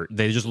with dirt.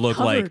 They just look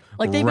Covered.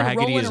 Like they've been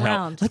raggedy rolling as hell.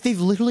 around. Like they've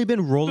literally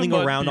been rolling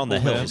mud around on the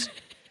people, hills.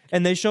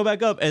 And they show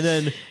back up, and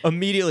then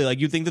immediately, like,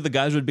 you think that the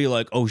guys would be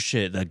like, "Oh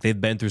shit, like they've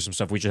been through some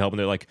stuff. We should help." And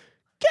they're like,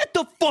 "Get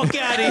the fuck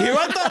out of here!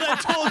 I thought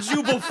I told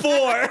you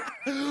before."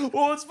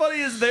 Well, what's funny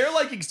is they're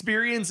like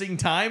experiencing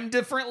time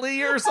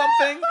differently or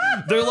something.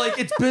 They're like,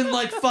 "It's been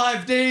like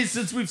 5 days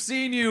since we've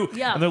seen you."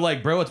 Yeah. And they're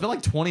like, "Bro, it's been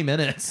like 20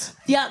 minutes.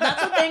 Yeah,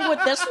 that's the thing with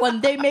this one.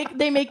 They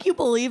make you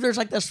believe there's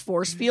like this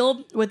force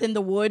field within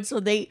the woods,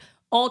 so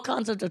all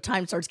concept of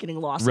time starts getting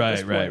lost. at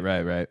this point.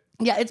 right.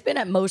 Yeah, it's been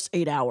at most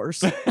 8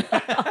 hours.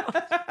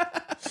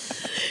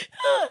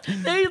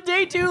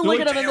 They do look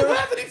at them and they're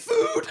have any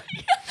food?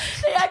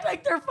 they act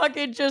like they're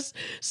fucking just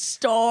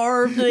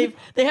starved. They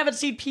haven't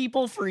seen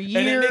people for years.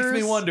 And it makes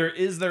me wonder,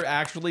 is there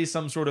actually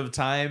some sort of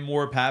time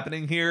warp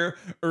happening here?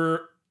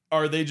 Or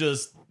are they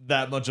just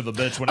that much of a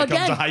bitch when it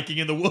comes to hiking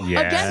in the woods?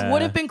 Yeah. Again,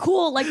 would have been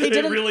cool like they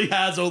did. It really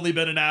has only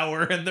been an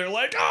hour and they're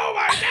like, "Oh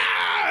my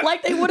God."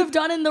 Like they would have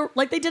done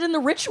like they did in the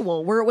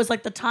ritual, where it was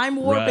like the time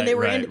warp and they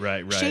were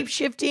right. shape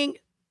shifting.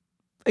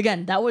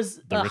 Again, that was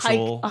The a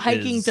Ritual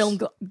hiking is- film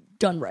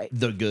done right.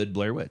 The good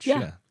Blair Witch.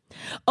 Yeah.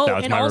 Oh, That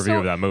was and my also, review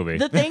of that movie.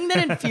 The thing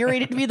that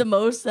infuriated me the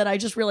most that I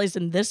just realized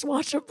in this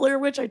watch of Blair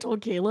Witch, I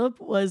told Caleb,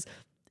 was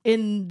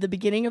in the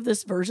beginning of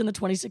this version, the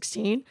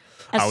 2016.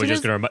 I was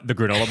just gonna the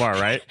granola bar,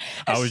 right?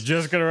 I was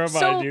just gonna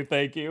remind you.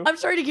 Thank you. I'm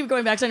sorry to keep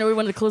going back, because I know we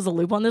wanted to close the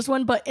loop on this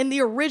one, but in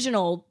the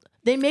original,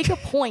 they make a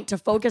point to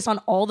focus on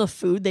all the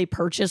food they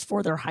purchase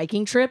for their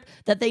hiking trip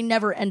that they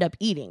never end up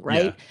eating,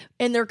 right? Yeah.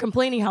 And they're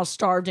complaining how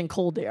starved and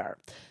cold they are.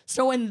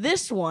 So in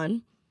this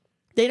one,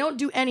 they don't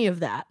do any of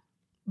that,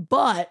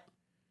 but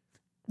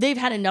they've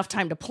had enough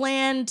time to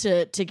plan,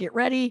 to get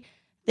ready.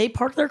 They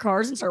park their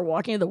cars and start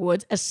walking in the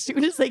woods. As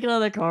soon as they get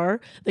out of the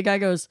car, the guy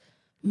goes,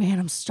 "Man,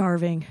 I'm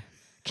starving.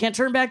 Can't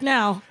turn back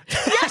now."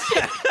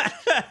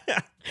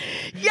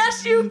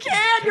 Yes, you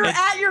can. You're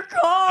at your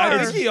car.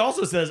 I think he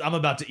also says, "I'm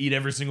about to eat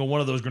every single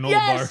one of those granola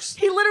bars."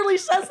 He literally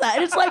says that.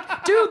 And it's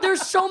like, dude,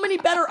 there's so many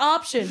better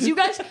options. You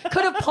guys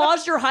could have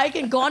paused your hike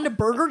and gone to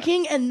Burger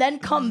King and then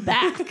come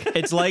back.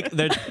 It's like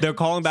they're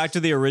calling back to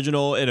the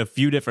original in a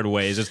few different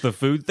ways. It's the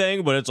food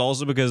thing, but it's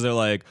also because they're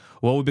like,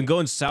 "Well, we've been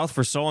going south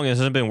for so long, it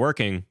hasn't been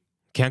working.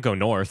 Can't go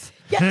north."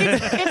 Yeah,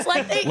 it's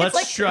like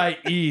Let's try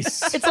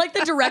east. It's like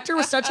the director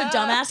was such a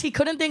dumbass. He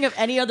couldn't think of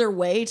any other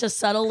way to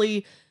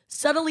subtly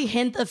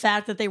hint the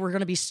fact that they were going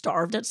to be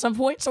starved at some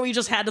point. So he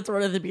just had to throw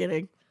it at the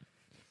beginning.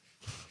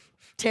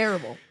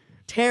 Terrible.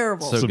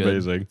 So It's good.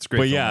 amazing. It's great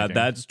But yeah, filmmaking.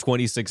 that's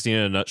 2016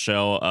 in a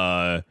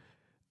nutshell.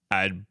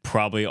 I'd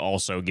probably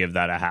also give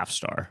that a half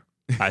star.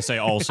 I say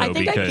also I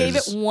think because I gave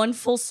it 1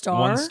 full star.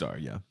 1 star,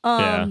 yeah.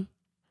 yeah.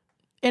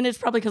 And it's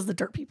probably because the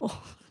dirt people.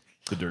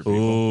 The dirt people.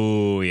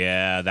 Ooh,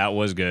 yeah, that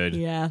was good.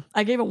 Yeah.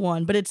 I gave it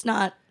 1, but it's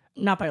not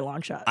by a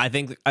long shot. I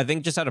think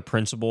just out of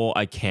principle,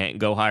 I can't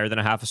go higher than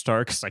a half a star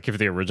because I give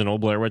the original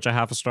Blair Witch a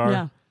half a star.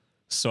 Yeah.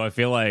 So I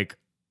feel like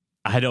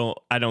I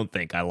don't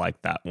think I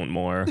like that one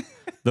more.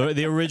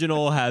 the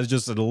original has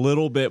just a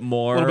little bit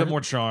more. A little bit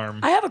more charm.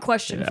 I have a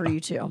question for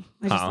you too.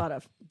 I just thought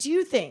of. Do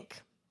you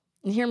think,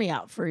 and hear me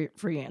out for your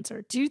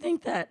answer, do you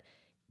think that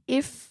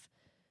if,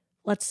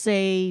 let's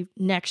say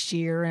next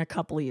year, in a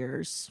couple of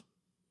years,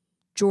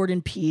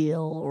 Jordan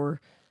Peele or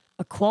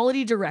a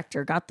quality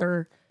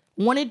director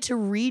wanted to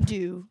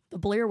redo the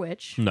Blair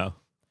Witch, No.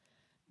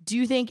 do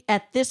you think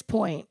at this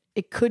point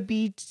it could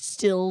be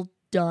still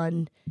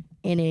done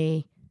in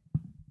a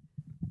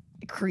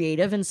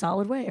creative and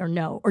solid way, or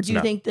no? Or do you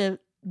No. think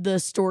the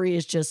story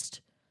is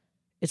just,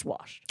 it's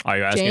washed? Are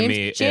you asking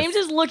me? James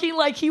is looking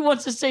like he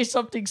wants to say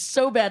something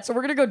so bad. So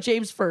we're going to go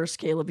James first,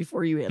 Caleb,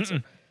 before you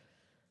answer.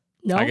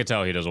 No? I can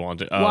tell he doesn't want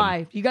to.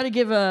 Why? You got to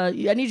give I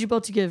need you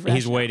both to give. He's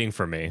rationale. waiting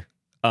for me.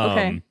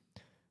 Okay.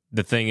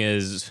 The thing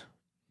is,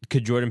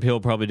 could Jordan Peele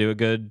probably do it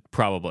good?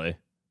 Probably.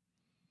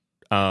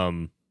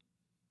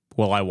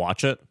 Will I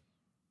watch it?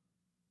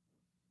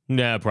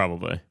 Nah,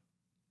 probably.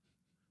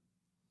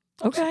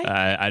 Okay.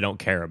 I don't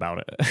care about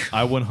it.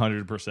 I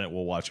 100%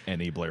 will watch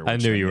any Blair Witch. I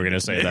knew you were going to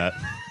say that.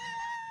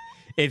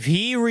 If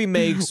he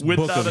remakes Book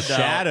Without of a doubt.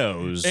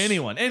 Shadows,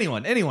 Anyone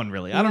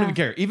really. I don't Yeah. even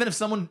care. Even if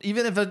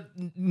a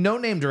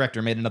no-name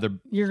director made another,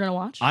 You're gonna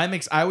watch?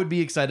 I would be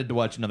excited to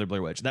watch another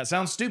Blair Witch. That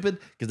sounds stupid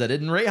because I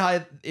didn't rate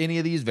any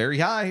of these very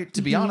high,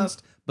 to be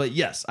honest. But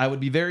yes, I would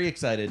be very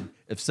excited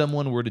if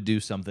someone were to do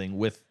something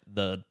with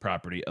the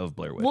property of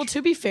Blair Witch. Well,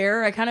 to be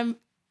fair,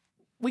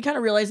 we kind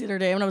of realized the other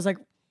day when I was like,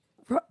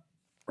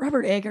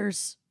 Robert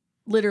Eggers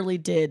literally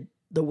did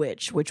The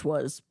Witch, which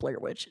was Blair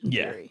Witch in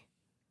theory.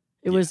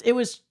 It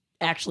was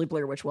actually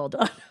Blair Witch well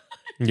done.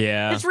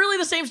 yeah, It's really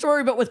the same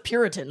story, but with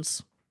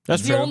Puritans.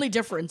 that's It's true. the only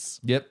difference.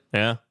 Yep.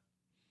 Yeah,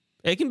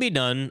 it can be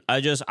done.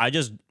 I just,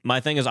 my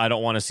thing is, I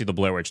don't want to see the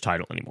Blair Witch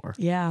title anymore.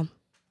 Yeah.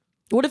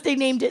 What if they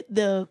named it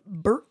the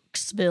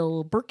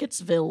Burkittsville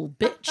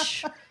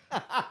bitch?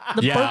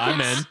 The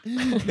I'm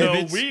in.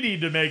 No, we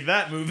need to make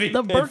that movie.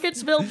 The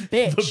Burkittsville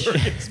bitch.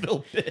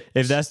 Burkittsville bitch.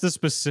 If that's the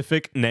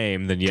specific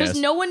name, then yes. Because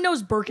no one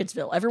knows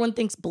Burkittsville. Everyone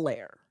thinks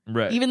Blair.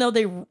 Right. Even though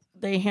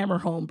they hammer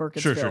home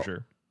Burkittsville.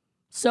 Sure.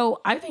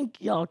 So I think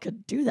y'all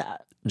could do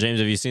that. James,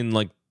 have you seen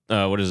like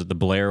what is it, the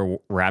Blair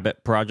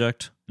Rabbit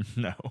Project?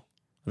 No.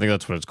 I think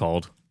that's what it's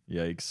called.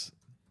 Yikes.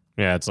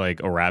 Yeah, it's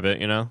like a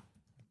rabbit,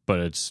 but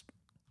it's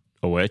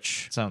a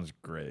witch. Sounds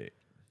great.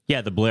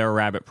 Yeah, the Blair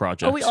Rabbit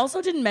Project. Oh, we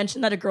also didn't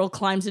mention that a girl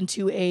climbs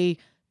into a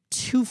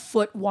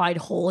 2-foot wide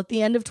hole at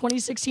the end of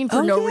 2016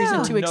 for no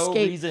reason to No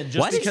escape. reason, Why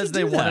just did because she they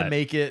do want to that?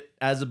 make it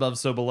as above,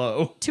 so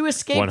below. To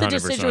escape the 100%.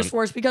 deciduous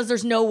forest because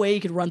there's no way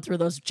you could run through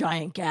those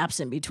giant gaps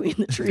in between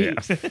the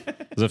trees.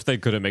 As if they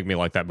couldn't make me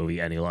like that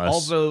movie any less.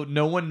 Also,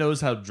 no one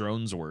knows how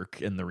drones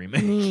work in the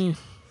remake.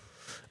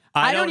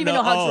 I don't even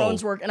know how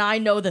drones work, and I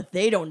know that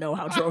they don't know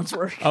how drones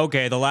work.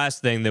 Okay, the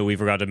last thing that we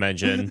forgot to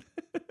mention.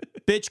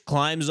 Bitch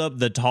climbs up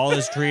the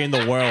tallest tree in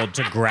the world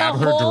to grab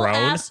her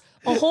drone.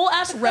 A whole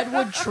ass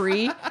redwood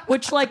tree,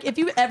 which, like, if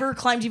you ever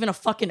climbed even a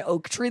fucking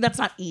oak tree, that's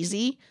not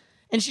easy.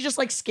 And she just,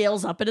 like,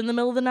 scales up it in the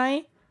middle of the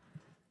night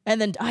and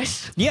then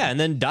dies. Yeah, and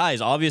then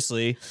dies.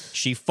 Obviously,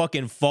 she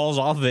fucking falls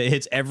off of it,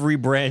 hits every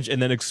branch,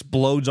 and then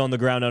explodes on the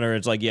ground under her.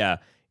 It's like, yeah,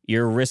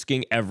 you're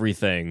risking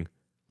everything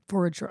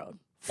For a drone.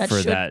 That for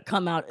should that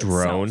come out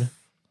drone. itself.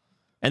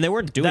 And they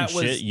weren't doing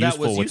shit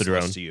useful with the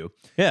drone. To you.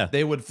 Yeah.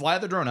 They would fly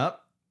the drone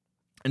up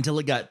until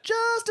it got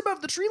just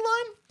above the tree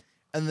line,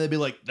 and they'd be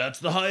like, "That's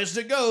the highest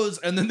it goes,"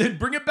 and then they'd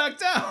bring it back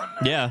down.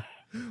 Yeah.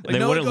 Like, They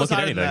no, wouldn't it goes look at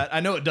higher than anything. that. I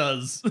know it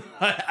does.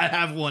 I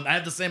have one. I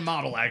have the same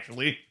model,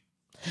 actually.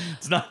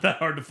 It's not that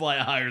hard to fly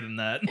higher than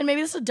that. And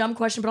maybe this is a dumb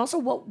question, but also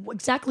what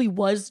exactly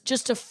was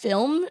just to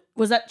film?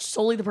 Was that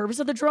solely the purpose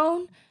of the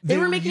drone? They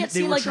were making it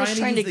seem like they were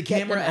trying to use the get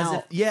camera them as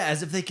out.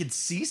 as if they could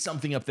see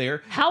something up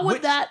there. How would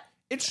which- that...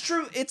 It's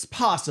true. It's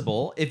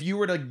possible if you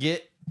were to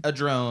get a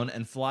drone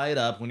and fly it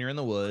up when you're in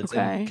the woods,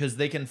 Okay. because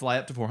they can fly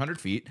up to 400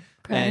 feet,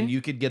 Okay. and you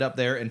could get up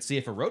there and see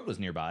if a road was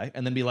nearby,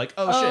 and then be like,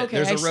 "Oh, Oh, shit, okay,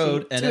 there's I a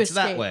road, see. and To it's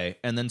that escape. way,"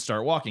 and then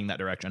start walking that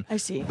direction. I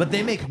see. But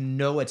they make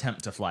no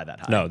attempt to fly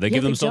that high. No, they Yeah,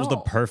 give they themselves the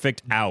don't.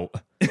 perfect out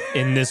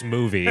in this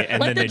movie, and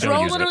Like then the they don't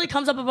drone use literally it.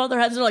 comes up above their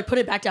heads and they're like, put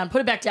it back down,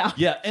 put it back down.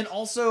 Yeah, and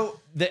also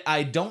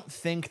I don't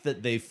think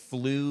that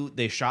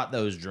they shot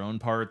those drone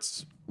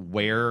parts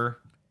where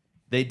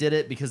they did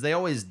it, because they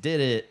always did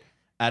it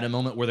at a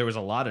moment where there was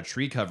a lot of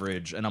tree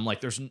coverage, and I'm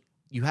like,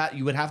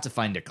 you would have to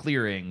find a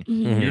clearing.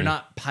 Mm-hmm. You're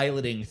not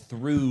piloting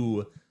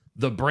through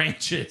the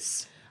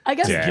branches I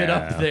guess, to Yeah. get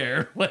up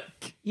there.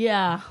 Like,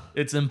 yeah.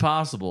 it's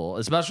impossible,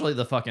 especially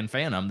the fucking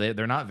Phantom.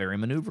 They're not very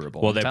maneuverable.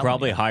 Well, I'm they telling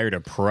probably you. hired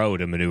a pro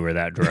to maneuver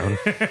that drone.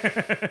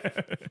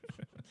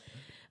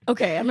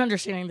 Okay, I'm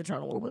understanding the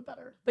drone a little bit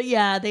better. But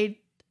yeah, they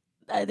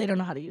don't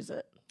know how to use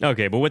it.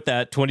 Okay, but with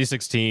that,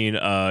 2016,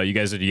 you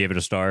guys said you gave it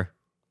a star?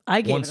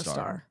 I gave One it a star.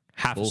 star.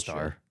 Half Bullshit. a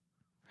star.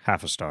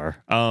 Half a star.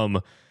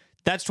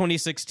 That's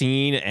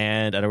 2016,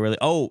 and I don't really.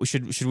 Oh,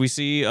 should we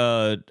see?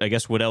 I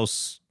guess what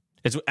else?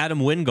 It's Adam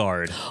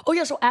Wingard. Oh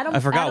yeah, so Adam I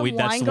forgot Adam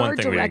that's the one Wingard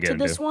thing we didn't get directed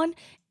this into. one,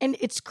 and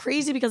it's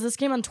crazy because this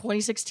came out in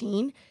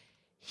 2016.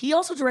 He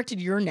also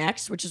directed You're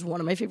Next, which is one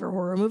of my favorite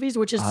horror movies,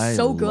 which is I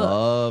so good.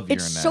 love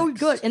It's You're so Next.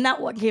 good, and that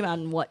one came out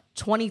in what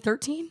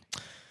 2013,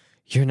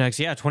 You're next.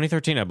 Yeah,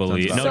 2013, I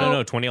believe. Sounds No, about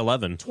no,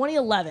 2011.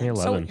 2011.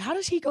 2011. So how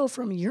does he go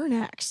from You're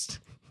Next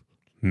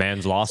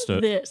Man's lost to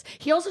it. this?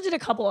 He also did a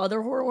couple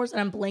other horror wars,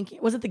 and I'm blanking.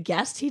 Was it The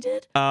Guest he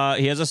did?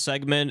 He has a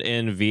segment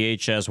in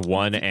VHS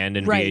 1 and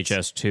in Right.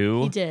 VHS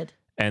 2. He did.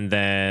 And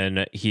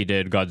then he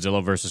did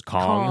Godzilla versus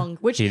Kong.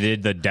 Which- he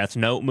did the Death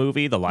Note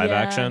movie, the live Yeah,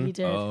 action. He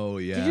did. Oh,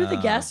 Did you do The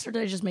Guest, or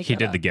did I just make He that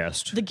did up? The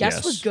Guest. The Guest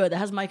yes. was good. That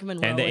has Micah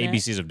Monroe And the in it.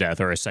 ABCs of Death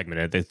are a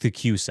segment, the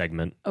Q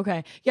segment.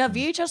 Okay. Yeah,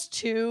 VHS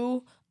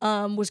 2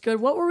 was good.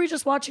 What were we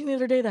just watching the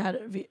other day that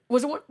had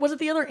was it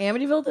the other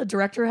Amityville? The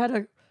director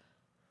had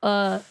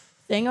a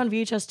thing on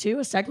VHS 2,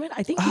 a segment?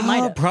 I think he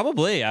might have.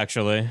 Probably,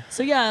 actually.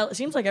 So yeah, it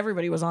seems like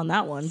everybody was on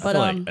that one. But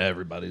I feel like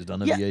everybody's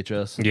done a yeah.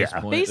 VHS at Yeah. this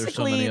point. There's so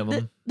basically, many of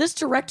them. this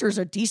director's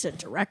a decent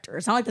director.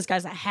 It's not like this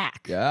guy's a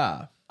hack.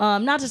 Yeah.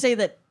 Not to say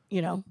that,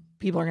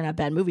 people are gonna have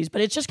bad movies, but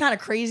it's just kind of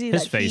crazy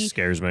His that face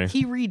scares me.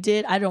 he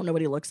redid. I don't know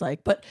what he looks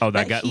like, but Oh,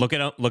 that guy! Look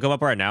him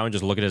up right now and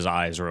just look at his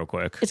eyes real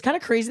quick. it's kind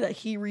of crazy that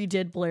he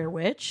redid Blair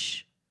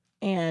Witch,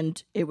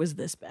 and it was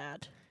this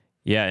bad.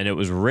 Yeah, and it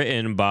was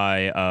written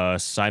by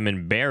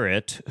Simon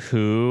Barrett,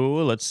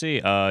 who, let's see,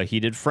 he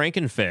did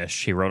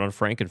Frankenfish. He wrote on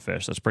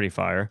Frankenfish. That's pretty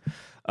fire.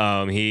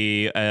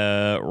 He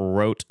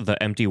wrote the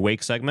Empty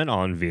Wake segment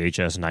on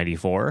VHS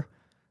 94.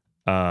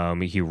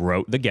 He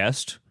wrote The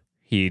Guest.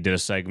 He did a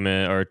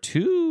segment or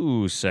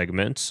 2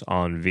 segments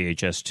on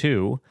VHS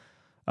 2.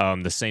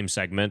 The same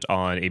segment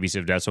on ABC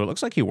of Death. So it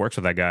looks like he works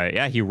with that guy.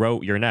 Yeah, he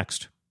wrote You're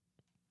Next.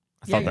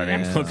 I thought that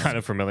name looked kind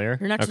of familiar.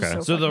 Your Next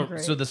is so fucking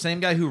great. So the same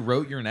guy who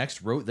wrote Your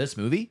Next wrote this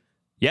movie?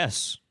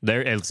 Yes,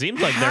 it seems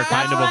like they're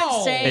kind That's of what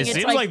I'm saying. It It's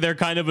seems like- like they're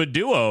kind of a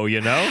duo,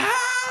 you know.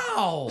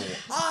 How?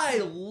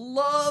 I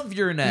love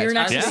Your Next. Your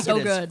Next I is think so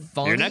it good.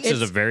 Funny. Your Next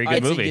is a very I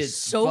good think movie. It's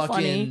So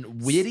fucking funny.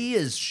 witty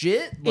as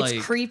shit.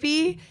 It's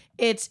creepy.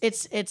 It's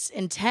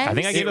intense. I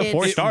think I gave it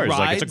 4 stars.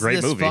 Like, it's a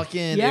great movie.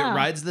 Yeah. It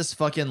rides this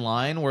fucking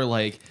line where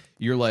like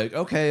you're like,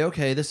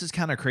 okay, this is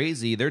kind of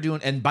crazy. They're doing,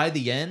 and by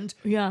the end,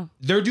 Yeah.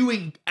 they're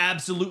doing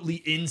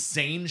absolutely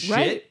insane shit,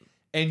 Right.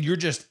 and you're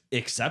just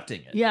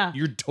accepting it. Yeah.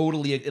 You're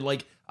totally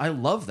like, I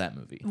love that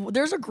movie.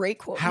 There's a great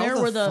quote in How there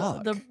the where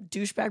fuck? the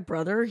douchebag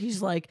brother,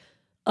 he's like,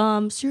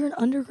 so you're an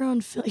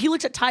underground film. He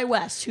looks at Ty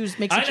West, who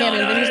makes a I know, cameo.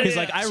 I know, and yeah, He's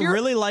like, I so you're-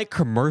 really like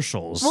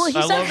commercials. Well, he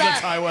I says love that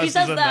that. Ty West He is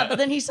says in that, that. but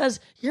then he says,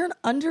 "You're an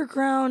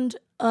underground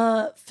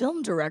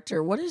film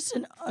director. What does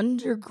an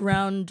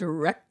underground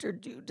director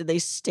do? Do they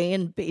stay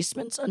in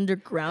basements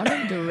underground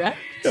and direct?"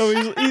 No,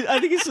 I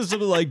think he says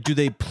something like, "Do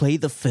they play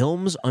the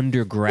films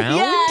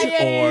underground?"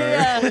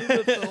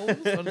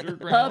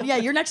 Yeah,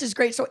 Your Next is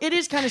great. So it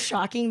is kind of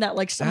shocking that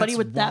like somebody That's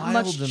with that wild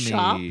much to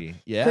chop me.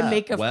 Yeah. could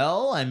make a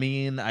well, I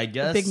mean, I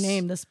guess big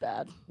name this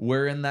bad.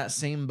 we're in that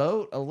same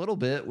boat a little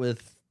bit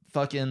with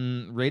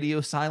fucking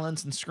Radio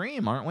Silence and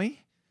Scream, aren't we?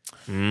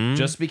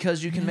 Just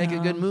because you can make a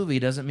good movie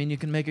doesn't mean you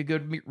can make a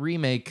good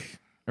remake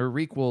or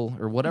requel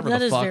or whatever That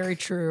the is fuck. very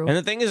true. And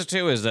the thing is,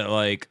 too, is that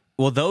like,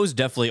 well, those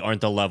definitely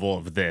aren't the level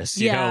of this.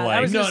 You Yeah, know, I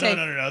like, was gonna say-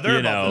 no.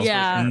 you know,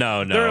 Yeah.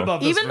 no. They're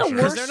above this Even for the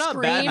sure. worst they're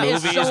not bad Scream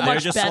is movies, so they're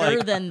much just better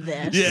like- than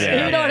this.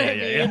 Yeah, You know what I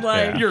yeah. mean?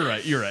 Like,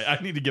 You're right.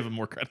 I need to give him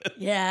more credit.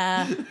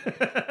 yeah,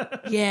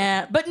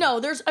 yeah. But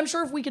no, I'm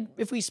sure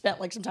if we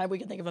spent like some time, we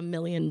could think of a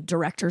million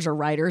directors or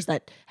writers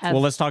that have.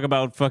 Well, let's talk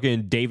about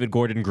fucking David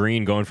Gordon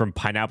Green going from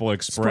Pineapple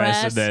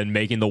Express and then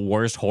making the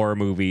worst horror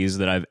movies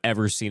that I've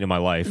ever seen in my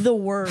life. the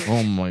worst.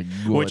 Oh my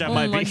god. Which I Oh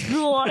might my be,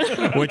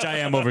 god. which I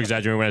am over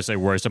exaggerating when I say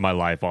worst in my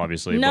life,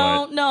 obviously. No,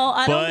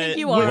 I don't but- think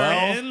you well, are.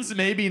 Ends,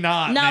 maybe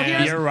not. Now man.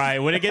 here's- You're right.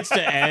 When it gets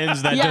to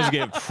ends, that Yeah. does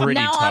get pretty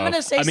Now tough. I'm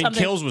gonna say I mean,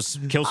 something.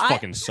 Kills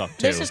fucking suck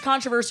too. This is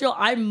controversial.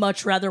 I'd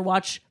much rather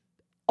watch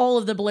all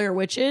of the Blair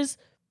Witches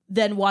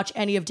than watch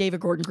any of David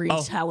Gordon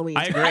Green's Halloween.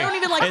 I agree. I don't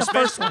even like the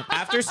first one.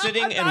 After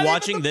sitting and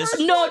watching this,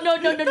 No.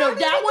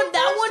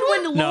 That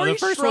one when no, Laurie the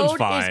first Strode one's is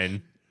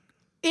fine.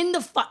 in the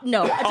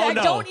no. Oh, I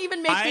no. don't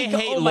even make I me go.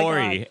 hate Oh my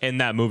Laurie God. in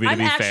that movie. To I'm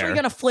be actually fair,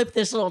 gonna flip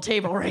this little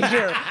table right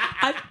here.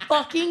 I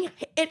fucking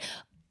it.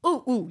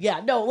 Ooh,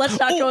 yeah. No, let's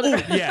not go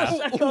there. yeah. Let's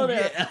not go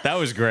there. that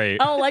was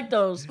great. I don't like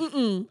those.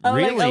 Mm-mm. I don't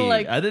Really?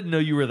 like. I didn't know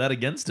you were that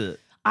against it.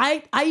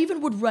 I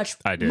even would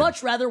I did.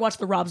 much rather watch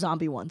the Rob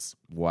Zombie ones.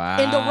 Wow.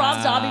 And the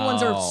Rob Zombie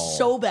ones are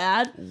so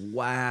bad.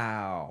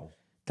 Wow.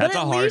 That's but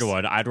a at hard least-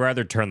 one. I'd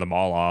rather turn them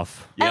all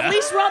off. At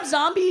least Rob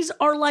Zombies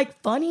are like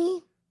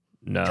funny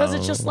No, because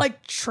it's just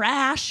like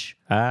trash.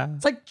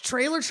 It's like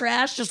trailer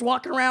trash, just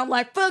walking around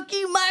like "fuck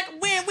you, Mike,"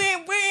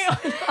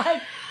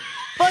 like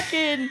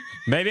fucking.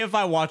 maybe if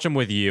I watch them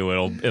with you,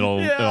 it'll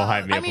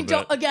hype me I up mean, a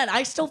bit. again,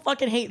 I still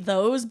fucking hate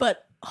those,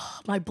 but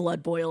my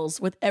blood boils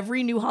with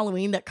every new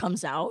Halloween that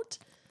comes out.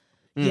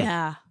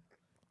 Yeah.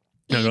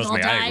 No, trust Evil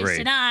me, I dies agree.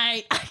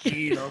 tonight.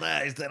 Evil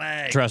dies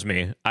tonight. Trust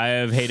me, I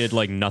have hated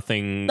like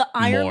nothing. The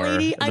Iron more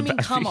Lady. I than mean,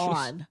 that. come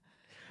on.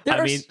 There I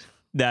are mean,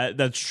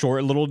 that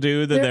short little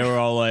dude that they were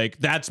all like,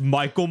 "That's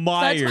Michael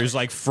Myers,"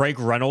 like Frank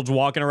Reynolds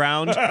walking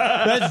around.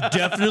 That's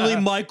definitely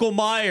Michael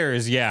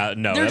Myers. Yeah,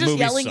 no, they're that just movie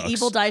yelling sucks.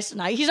 "Evil dies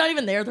tonight." He's not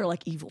even there. They're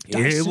like "Evil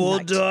dies Evil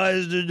tonight."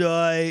 dies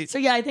tonight. So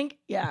yeah, I think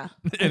I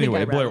think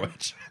Anyway, I'd Blair rather-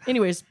 Witch.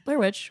 Anyways, Blair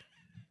Witch.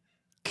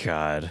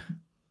 God,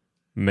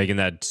 making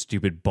that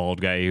stupid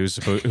bald guy. Who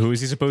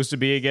is he supposed to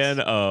be again?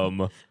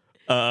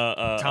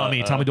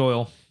 Tommy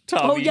Doyle.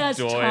 Oh yes,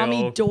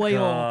 Tommy Doyle.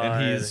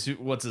 God. And he's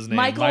what's his name?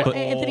 Michael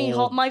Anthony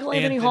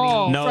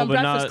Hall No, from but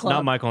Breakfast not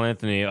Club. Michael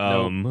Anthony.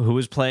 Who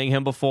was playing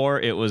him before?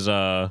 It was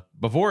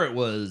Before it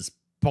was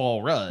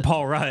Paul Rudd.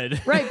 Paul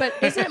Rudd. Right, but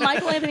isn't it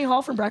Michael Anthony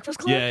Hall from Breakfast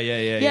Club? Yeah.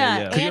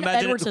 And Can you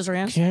imagine Edward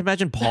Scissorhands. Can you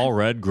imagine Paul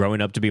Rudd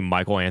growing up to be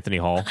Michael Anthony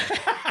Hall?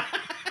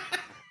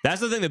 That's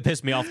the thing that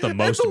pissed me off the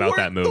most about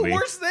that movie. The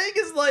worst thing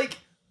is like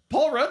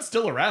Paul Rudd's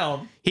still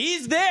around.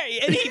 He's there,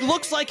 and he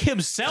looks like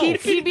himself.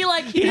 He'd be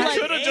like, He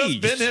should have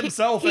just been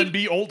himself and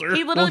be older.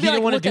 He Well, literally he be didn't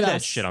like, want to look do at that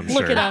us. shit, I'm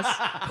Look sure. at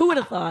us. Who would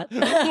have thought?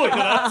 Look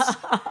at us.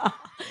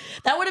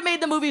 That would have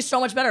made the movie so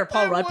much better.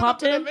 Paul Rudd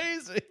popped in.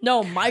 Amazing.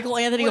 No, Michael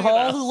Anthony Look at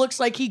Hall, us. who looks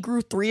like he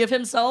grew 3 of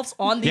himself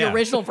on the Yeah.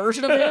 original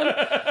version of him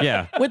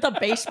Yeah. with a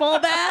baseball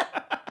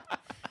bat.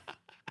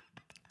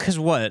 Because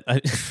what?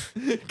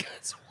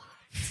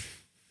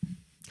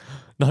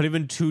 Not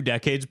even 2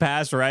 decades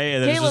passed, right?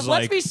 And then it's Caleb, just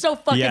let's like, be so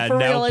fucking yeah, for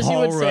now real, as you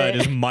Paul would Rudd say.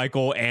 is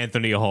Michael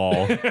Anthony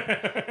Hall.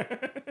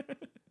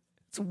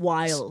 It's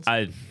wild.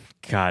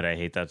 God, I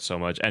hate that so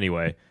much.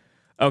 Anyway,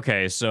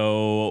 okay,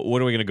 so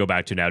what are we going to go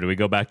back to now? Do we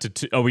go back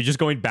to... are we just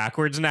going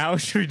backwards now?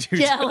 Should we do...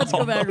 Yeah, let's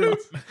go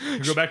backwards.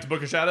 Go back to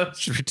Book of Shadows.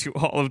 Should we do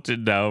all of it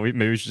now?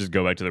 Maybe we should just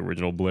go back to the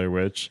original Blair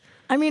Witch.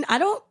 I mean, I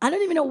don't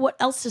even know what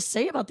else to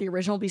say about the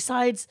original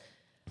besides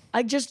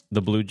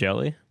The blue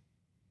jelly?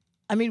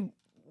 I mean,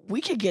 we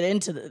could get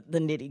into the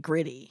nitty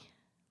gritty.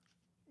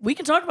 We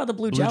can talk about the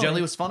blue Blue jelly.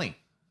 jelly was funny.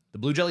 The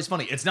blue jelly's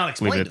funny. It's not Leave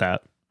explained. it at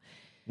that.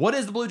 What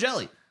is the blue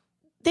jelly?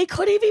 They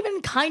could have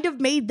even kind of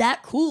made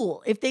that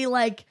cool if they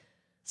like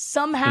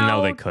somehow.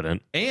 No, they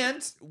couldn't.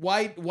 And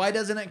why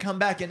doesn't it come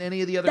back in any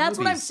of the other That's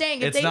movies? what I'm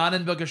saying. If It's they- not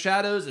in Book of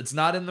Shadows. It's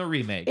not in the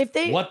remake. If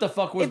they- what the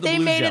fuck was If the they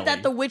blue made jelly? it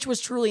that the witch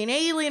was truly an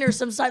alien or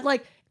some side,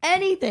 like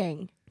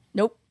anything.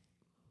 Nope.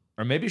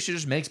 Or maybe she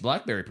just makes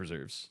blackberry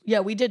preserves. Yeah,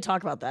 we did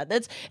talk about that.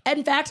 That's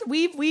in fact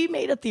we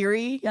made a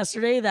theory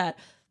yesterday that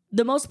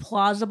the most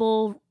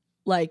plausible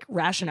like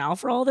rationale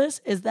for all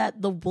this is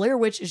that the Blair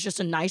Witch is just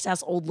a nice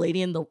ass old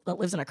lady that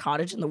lives in a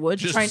cottage in the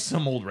woods, Just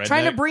some old redneck.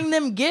 trying to bring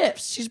them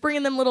gifts. She's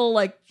bringing them little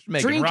like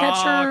Making dream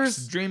rocks,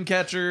 catchers, dream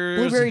catchers.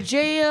 blueberry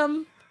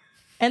jam,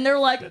 and they're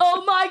like,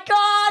 "Oh my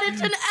god,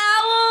 it's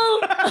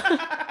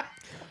an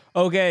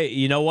owl!" Okay,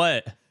 you know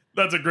what?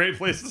 That's a great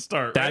place to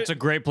start. That's a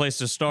great place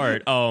to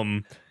start.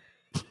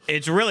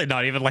 It's really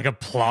not even like a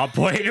plot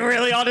point,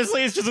 really,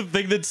 honestly. It's just a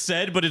thing that's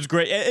said, but it's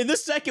great. In the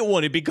second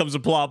one, it becomes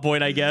a plot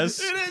point, I guess.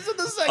 It is in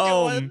the second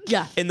one.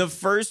 Yeah. In the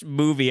first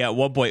movie, at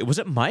one point, was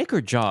it Mike or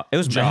Josh? It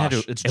was Josh.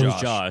 It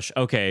was Josh.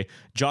 Okay.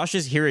 Josh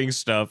is hearing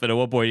stuff, and at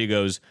one point he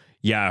goes,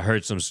 "Yeah, I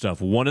heard some stuff.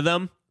 One of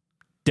them,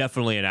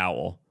 definitely an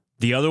owl.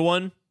 The other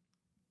one,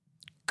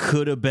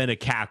 could have been a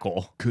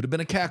cackle. Could have been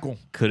a cackle.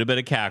 Could have been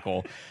a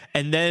cackle."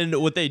 And then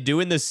what they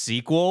do in the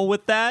sequel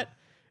with that,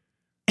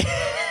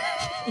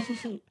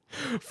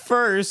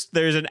 first,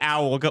 there's an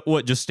owl,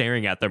 just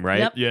staring at them, right?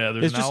 Yep. Yeah,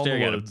 there's It's an just owl in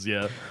staring the at him. woods.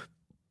 Yeah.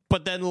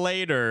 But then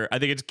later, I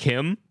think it's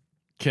Kim.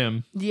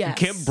 Kim. Yes.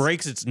 Kim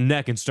breaks its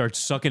neck and starts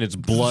sucking its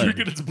blood.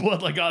 Drinking its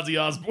blood like Ozzy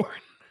Osbourne.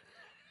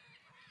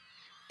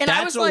 And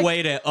I That's was like, a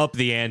way to up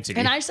the ante.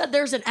 and I said,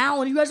 "There's an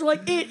owl," and you guys were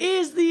like, "It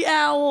is the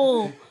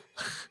owl."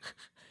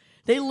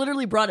 They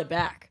literally brought it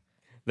back.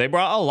 They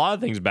brought a lot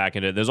of things back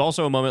into it. There's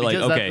also a moment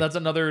Because like, okay, that's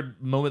another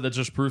moment that's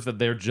just proof that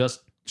they're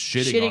just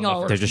shitting All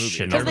on of the it. They're first just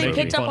movie. shitting Because on they the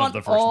picked movie. up Fun on of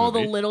the first all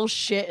movie. the little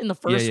shit in the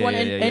first yeah, one yeah,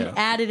 and, yeah, and yeah.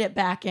 added it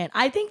back in.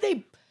 I think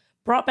they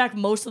brought back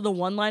most of the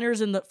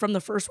one-liners from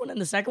the first one and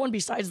the second one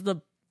besides the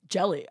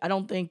jelly. I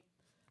don't think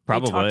they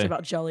talked probably.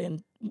 about jelly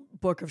in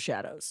Book of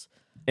Shadows.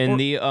 In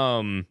the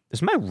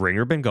has my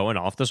ringer been going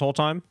off this whole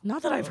time?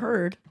 Not that I've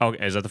heard.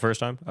 Okay, is that the first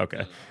time?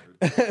 Okay.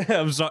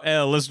 I'm sorry,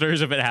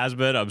 listeners, if it has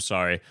been, I'm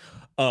sorry.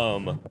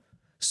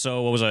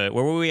 So what was I?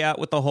 Where were we at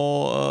with the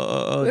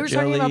whole We were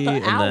talking about jelly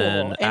the owl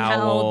then and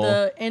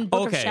how in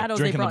Book Okay, of Shadows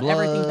they drinking brought the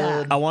everything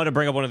blood. back. I wanted to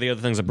bring up one of the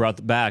other things that brought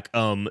it back.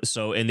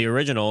 So in the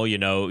original,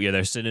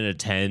 they're sitting in a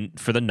tent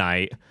for the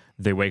night.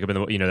 They wake up in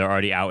they're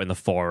already out in the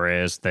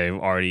forest. They've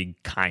already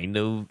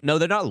no,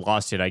 they're not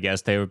lost yet, I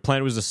guess. Their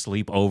plan was to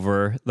sleep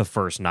over the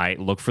first night,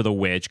 look for the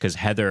witch, because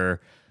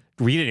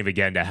we didn't even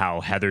get into how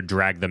Heather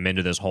dragged them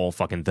into this whole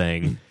fucking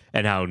thing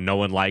and how no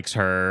one likes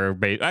her.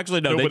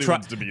 Actually, no, Nobody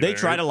wants to be they there.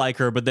 try to like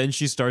her, but then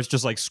she starts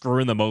just like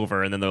screwing them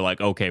over, and then they're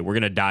like, okay, we're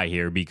going to die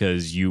here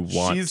because you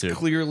want She's to.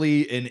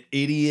 clearly an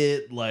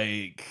idiot,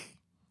 like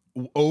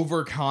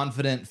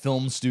overconfident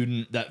film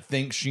student that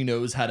thinks she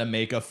knows how to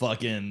make a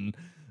fucking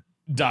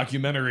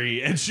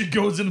documentary, and she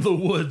goes into the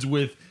woods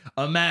with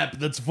a map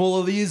that's full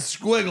of these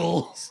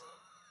squiggles.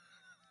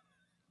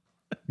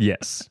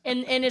 Yes.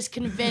 And is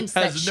convinced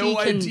that Has she no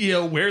can.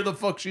 idea where the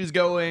fuck she's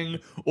going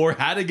or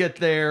how to get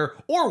there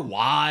or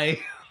why.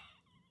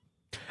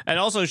 And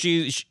also,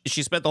 she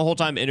spent the whole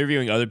time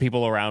interviewing other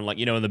people around, like,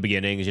 in the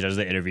beginning, she does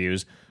the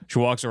interviews. She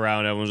walks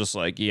around, everyone's just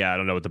like, yeah, I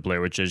don't know what the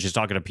Blair Witch is. She's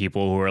talking to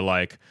people who are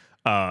like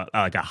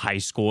a high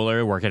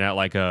schooler working at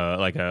like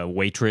a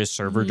waitress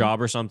server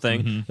job or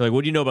something. They're like,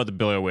 what do you know about the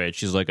Blair Witch?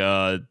 She's like,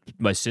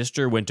 my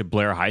sister went to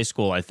Blair High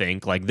School, I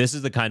think. Like, this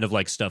is the kind of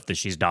like stuff that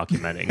she's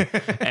documenting.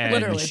 And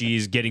Literally.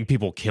 she's getting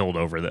people killed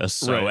over this.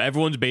 So Right.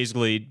 everyone's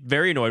basically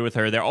very annoyed with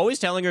her. They're always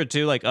telling her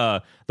to, like,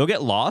 they'll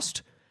get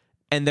lost.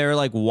 And they're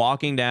like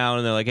walking down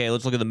and they're like, hey,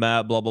 let's look at the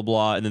map, blah, blah,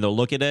 blah. And then they'll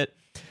look at it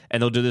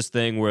and they'll do this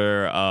thing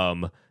where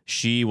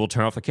she will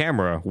turn off the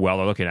camera while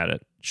they're looking at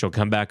it. She'll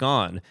come back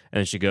on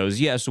and she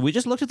goes, yeah, so we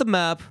just looked at the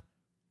map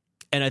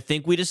and I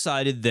think we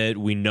decided that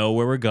we know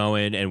where we're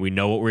going and we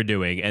know what we're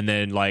doing. And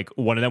then like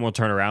one of them will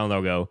turn around and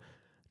they'll go,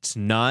 it's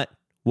not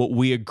what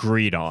we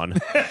agreed on.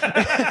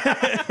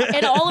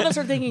 And all of us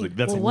are thinking, Like,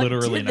 that's well, what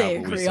literally did not they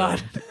what we agree on?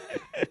 said.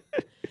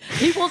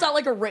 He pulls out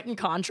like a written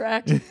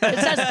contract.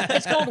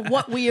 It's called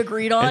What We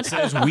Agreed On. It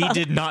says we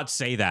did not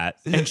say that,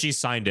 and she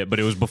signed it, but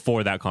it was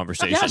before that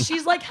conversation. Yeah,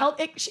 she's like,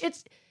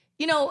 it's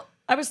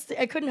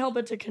I couldn't help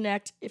but to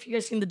connect. If you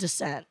guys seen The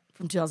Descent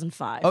from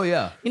 2005. Oh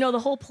yeah. The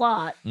whole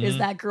plot is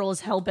that girl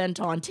is hell bent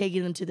on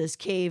taking them to this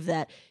cave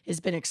that has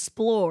been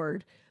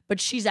explored, but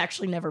she's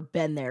actually never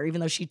been there, even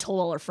though she told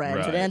all her friends.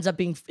 Right. It ends up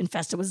being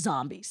infested with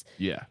zombies.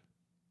 Yeah.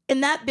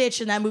 And that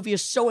bitch in that movie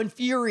is so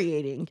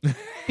infuriating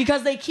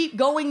because they keep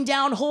going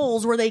down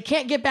holes where they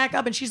can't get back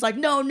up. And she's like,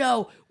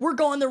 no, we're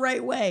going the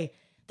right way.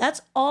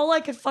 That's all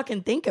I could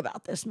fucking think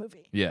about this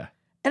movie. Yeah.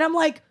 And I'm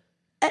like,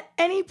 at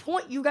any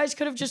point, you guys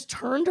could have just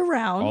turned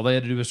around. All they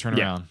had to do was turn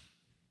Yeah. around.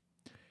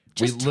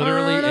 Just We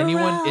literally turn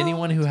around.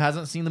 anyone who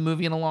hasn't seen the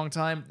movie in a long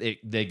time,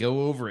 they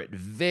go over it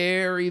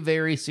very,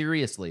 very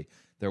seriously.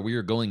 That we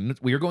are going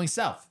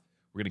south.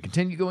 We're going to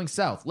continue going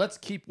south. Let's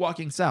keep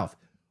walking south.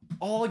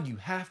 All you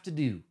have to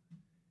do,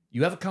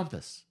 you have a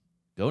compass.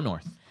 Go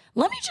north.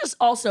 Let me just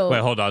also.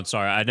 Wait, hold on.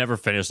 Sorry, I never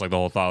finished like the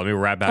whole thought. Let me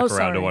wrap back Oh, around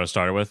sorry. to what I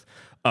started with.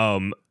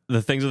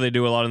 The things that they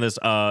do a lot in this,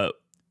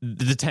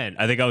 the tent.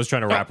 I think I was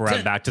trying to wrap around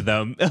tent. back to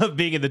them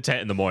being in the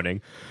tent in the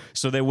morning.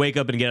 So they wake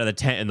up and get out of the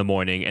tent in the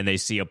morning, and they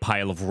see a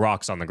pile of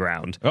rocks on the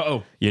ground.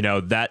 Uh-oh.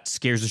 That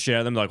scares the shit out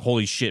of them. They're like,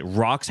 holy shit,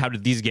 rocks? How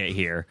did these get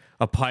here?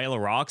 A pile of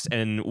rocks.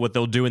 And what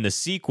they'll do in the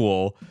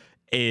sequel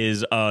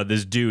is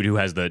this dude who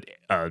has the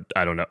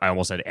I don't know, I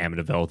almost said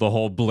Amityville, the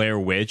whole Blair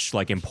Witch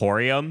like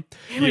emporium.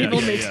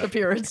 Evil makes an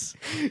appearance.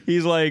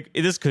 He's like,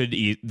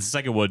 the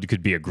second one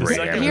could be a great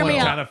second Hear one me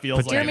out. kind of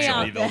feels Hear like me an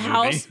out.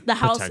 Amityville The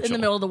house in Potential. the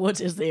middle of the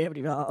woods is the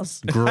Amityville house.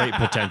 great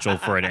potential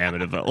for an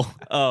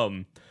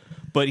Amityville.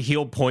 But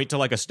he'll point to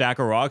like a stack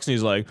of rocks and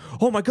he's like,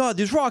 oh my god,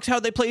 these rocks,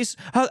 how'd they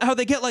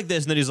get like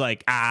this? And then he's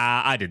like,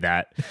 I did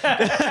that.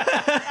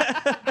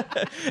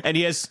 And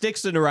he has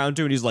sticks in around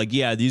too, and he's like,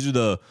 yeah, these are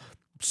the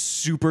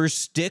super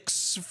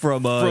sticks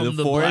from the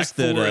forest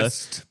Black that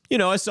Forest.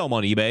 I sell them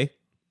on eBay.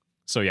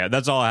 So yeah,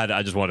 that's all I had.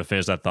 I just wanted to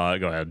finish that thought.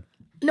 Go ahead.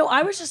 No,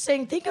 I was just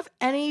saying, think of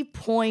any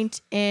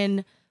point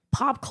in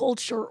pop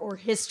culture or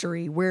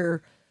history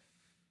where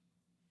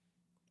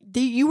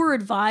you were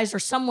advised, or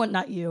someone,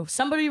 not you,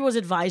 somebody was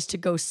advised to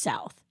go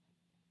south.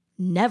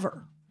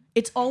 Never.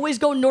 It's always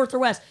go north or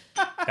west.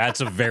 That's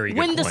a very good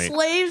When the point.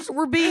 slaves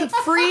were being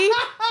freed,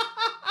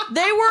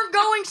 they weren't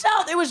going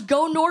south. It was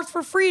go north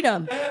for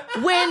freedom.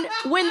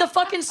 When the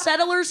fucking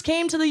settlers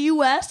came to the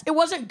U.S., it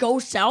wasn't go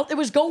south. It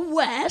was go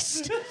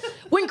west.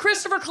 When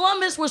Christopher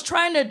Columbus was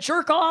trying to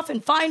jerk off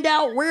and find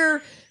out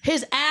where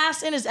his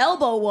ass and his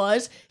elbow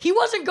was, he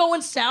wasn't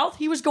going south.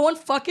 He was going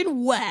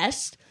fucking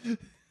west.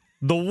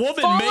 The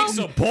woman makes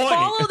a point.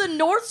 Follow the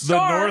North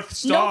Star. North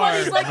Star.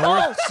 Nobody's like,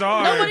 North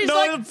Star. Nobody's No,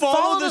 like,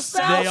 follow the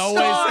South They always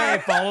Star.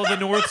 say follow the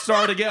North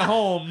Star to get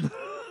home.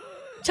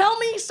 Tell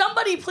me,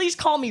 somebody please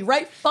call me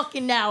right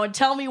fucking now and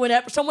tell me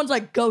whenever someone's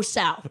like, go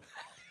south.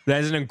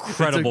 That is an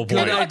incredible It's a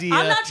good point. idea.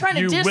 I'm not trying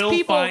to You diss will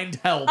people. find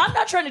help. I'm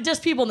not trying to diss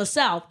people in the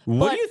South. What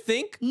but do you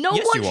think? No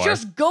Yes, you one's are.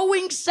 just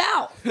going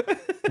south.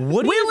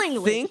 What do you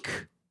willingly.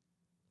 think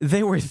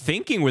they were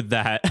thinking with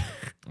that?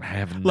 I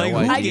have Like, who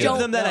I gave don't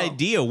them that know.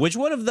 idea? Which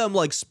one of them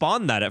like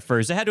spawned that at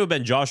first? It had to have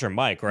been Josh or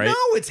Mike, right? No,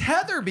 it's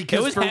Heather because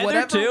It was for Heather,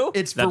 whatever too?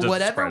 it's That for doesn't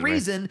whatever surprise me.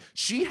 reason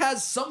she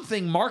has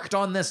something marked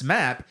on this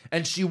map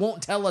and she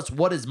won't tell us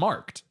what is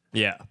marked.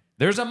 Yeah.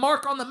 There's a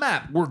mark on the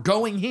map. We're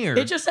going here.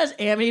 It just says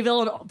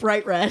Amityville in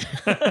bright red,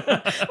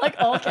 like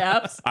all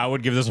caps. I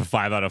would give this a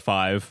 5 out of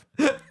 5.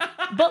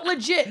 But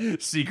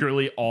legit,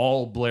 Secretly,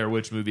 all Blair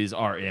Witch movies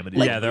are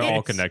Amityville. yeah, they're all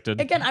it's-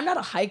 connected. again, I'm not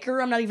a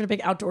hiker. I'm not even a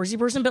big outdoorsy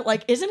person. But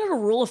like, isn't it a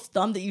rule of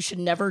thumb that you should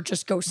never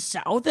just go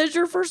south as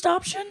your first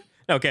option?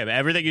 Okay, but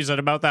everything you said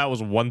about that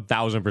was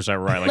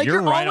 1,000% right. Like,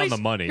 you're right always, on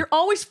the money. You're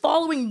always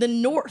following the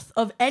north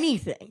of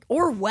anything,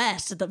 or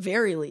west at the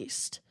very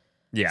least.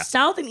 Yeah.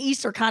 South and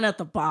east are kind of at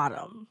the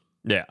bottom.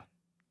 Yeah.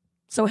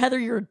 So Heather,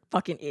 you're a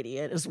fucking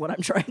idiot, is what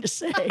I'm trying to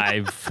say.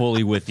 I'm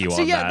fully with you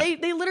So on yeah,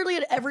 that. they literally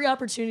had every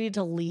opportunity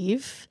to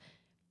leave.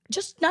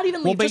 Just not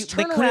even Well, leave, they just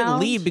turn couldn't around.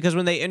 leave because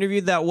when they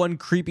interviewed that one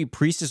creepy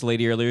priestess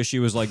lady earlier, she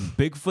was like,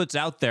 Bigfoot's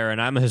out there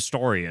and I'm a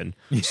historian.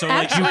 So,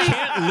 like, you Actually-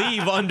 can't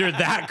leave under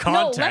that No,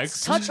 let's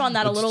context. touch on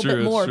that a It's little true, bit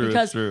it's more true, it's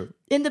because true.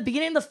 in the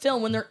beginning of the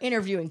film, when they're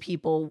interviewing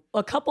people,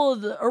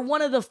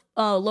 one of the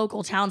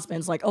local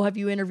townsmen's like, "Oh, have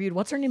you interviewed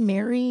what's her name,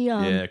 Mary?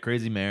 Yeah,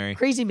 Crazy Mary.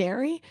 Crazy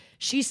Mary?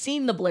 She's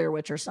seen the Blair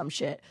Witch or some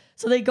shit."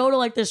 So they go to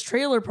like this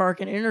trailer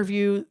park and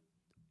interview.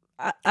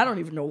 I don't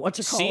even know what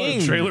to call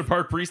Seeing- it. Trailer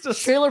Park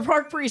Priestess. Trailer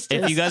park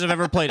priestess. If you guys have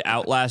ever played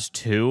Outlast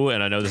 2,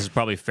 and I know this is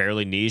probably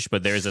fairly niche,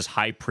 but there's this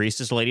high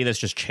priestess lady that's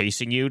just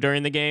chasing you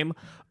during the game.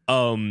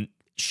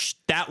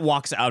 That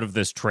walks out of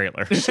this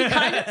trailer.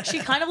 she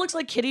kind of looks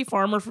like Kitty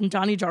Farmer from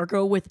Donnie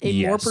Darko with a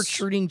more Yes.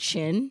 protruding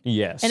chin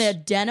Yes. and a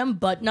denim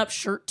button-up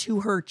shirt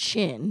to her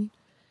chin.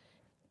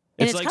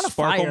 And It's like kind of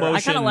Sparkle fire. I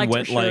Motion kind of liked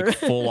went her like shirt.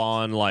 full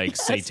on like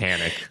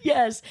satanic.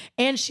 Yes,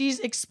 and she's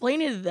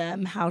explaining to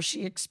them how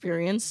she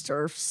experienced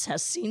or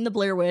has seen the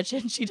Blair Witch,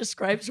 and she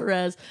describes her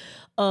as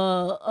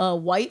a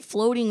white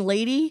floating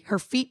lady. Her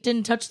feet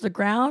didn't touch the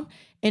ground,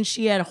 and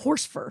she had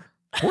horse fur.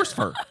 Horse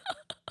fur.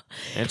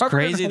 It's Covered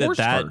in crazy that horse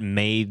that fur.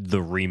 made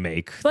the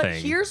remake But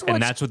thing. here's what's-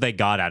 and that's what they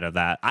got out of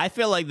that. I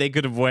feel like they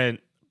could have went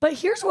But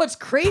here's what's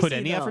crazy. put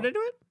any though. effort into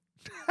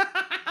it.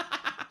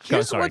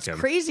 Here's sorry, what's Kim.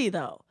 crazy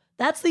though.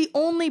 That's the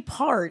only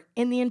part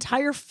in the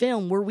entire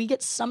film where we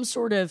get some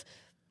sort of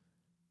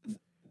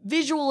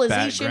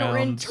visualization or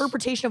Background,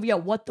 interpretation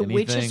of what the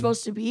witch is anything.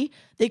 supposed to be.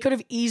 They could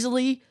have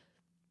easily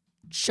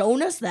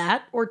shown us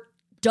that or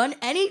done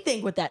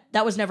anything with that.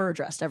 That was never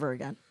addressed ever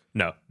again.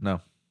 No.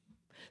 No.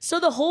 So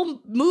the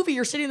whole movie,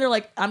 you're sitting there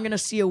like, I'm gonna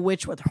see a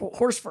witch with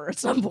horse fur at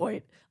some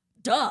point.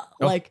 Duh.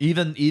 Like,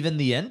 even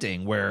the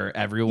ending where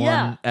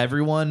Yeah.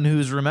 everyone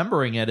who's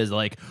remembering it is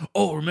like,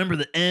 oh, remember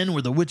the end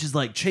where the witch is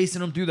like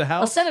chasing them through the a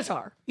house?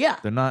 centaur. Yeah.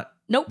 They're not.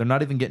 Nope. They're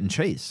not even getting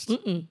chased.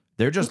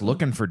 They're just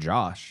looking for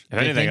Josh. If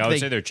anything, I would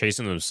say they're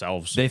chasing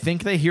themselves. they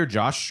think they hear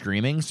Josh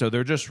screaming, so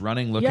they're just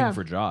running looking Yeah.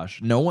 for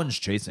Josh. No one's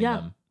chasing Yeah.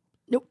 them.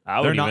 Nope.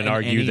 I they're would not even in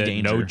argue any that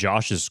no danger.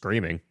 Josh is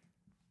screaming.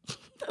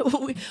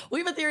 we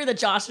have a theory that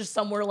Josh is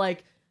somewhere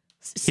like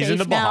He's in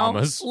the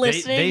Bahamas. They,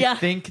 listening. they Yeah.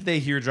 think they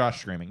hear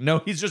Josh screaming. No,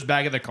 he's just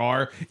back at the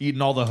car eating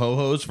all the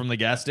ho-hos from the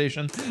gas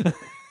station.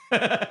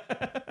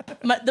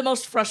 The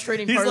most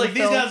frustrating He's part like, of the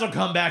these film. guys will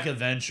come back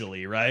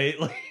eventually, right?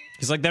 Like,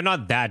 He's like, they're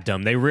not that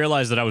dumb. They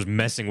realized that I was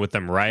messing with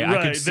them, right?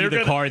 I could see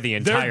the car the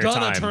entire They're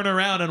gonna time. turn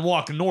around and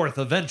walk north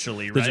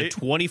eventually, There's a right?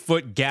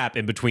 20-foot gap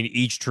in between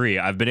each tree.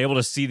 I've been able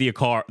to see the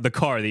car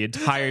the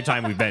entire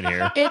time we've been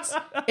here.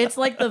 It's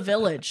like The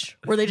Village,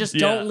 where they just Yeah.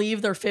 don't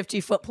leave their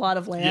 50-foot plot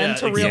of land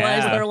Yeah, to realize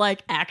exactly. they're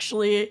like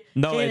actually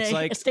No, in it's a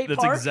like- state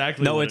That's park.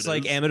 exactly No, what it's it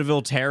like is.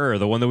 Amityville Terror,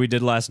 the one that we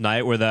did last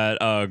night, where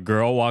that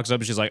girl walks up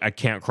and she's like, "I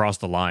can't cross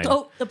the line."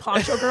 Oh, the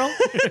poncho girl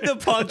The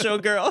poncho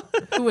girl.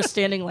 who was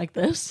standing like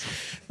this.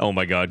 Oh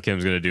my God,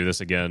 Kim's gonna do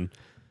this again.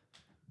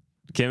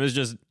 Kim is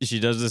she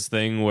does this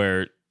thing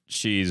where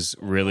she's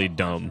really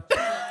dumb.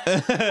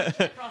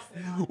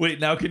 Wait,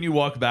 now can you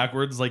walk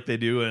backwards like they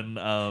do in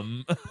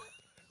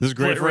This is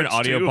great Blair for an Witch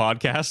audio 2.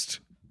 podcast.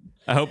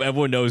 I hope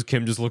everyone knows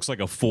Kim just looks like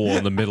a fool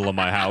in the middle of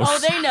my house. Oh,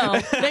 they know.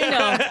 They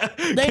know.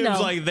 They Kim's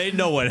know. like, they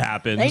know what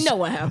happens. They know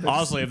what happens.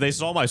 Honestly, if they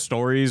saw my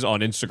stories on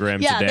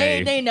Instagram Yeah,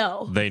 today, they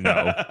know. They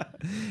know.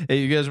 Hey,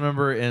 you guys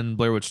remember in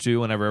Blair Witch 2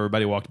 whenever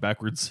everybody walked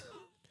backwards?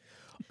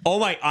 Oh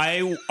my!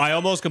 I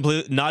almost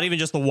completely. Not even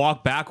just the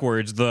walk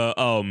backwards. The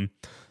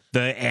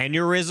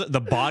aneurysm, the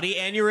body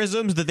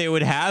aneurysms that they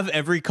would have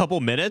every couple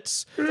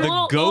minutes. The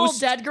little ghost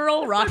dead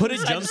girl rocking put a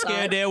side jump to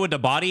scare side. there with the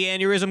body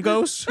aneurysm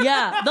ghost.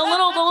 Yeah, the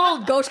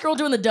little ghost girl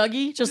doing the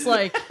Dougie, just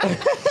like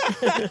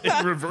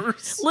In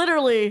reverse.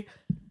 literally.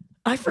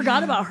 I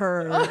forgot about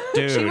her.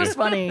 She Dude. was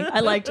funny. I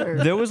liked her.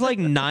 There was like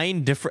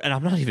 9 different, and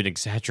I'm not even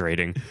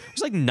exaggerating.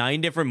 There's like 9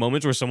 different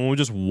moments where someone would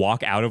just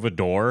walk out of a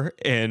door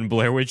in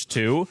Blair Witch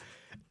 2,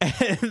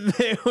 and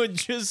they would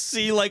just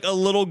see like a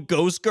little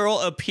ghost girl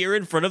appear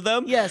in front of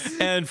them. Yes.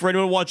 And for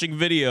anyone watching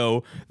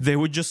video, they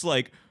would just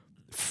like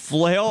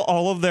flail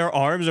all of their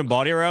arms and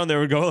body around. They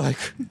would go like,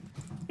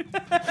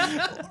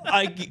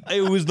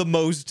 it was the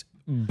most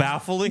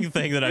baffling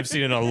thing that I've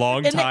seen in a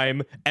long And they-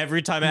 time.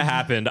 Every time it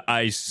happened,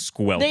 I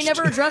squelched. They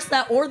never addressed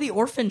that or the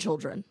orphan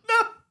children. No.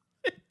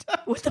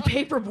 With the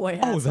paperboy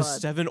hats Oh, the on.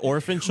 7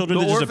 orphan children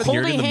The that just orphan-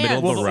 appeared in the Holding middle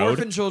of hands. the The road.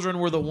 orphan children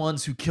were the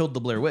ones who killed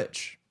the Blair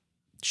Witch.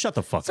 Shut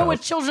the fuck So up.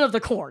 it's Children of the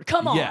Corn.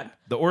 Come on. Yeah,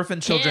 the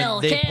orphan children. Kill,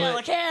 they kill,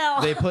 put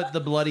kill. they put the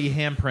bloody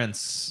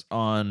handprints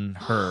on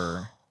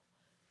her.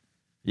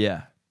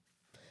 Yeah.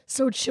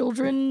 So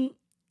children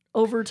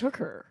overtook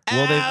her.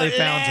 Well, they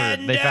found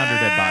her. They found her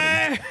dead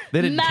body.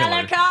 They didn't kill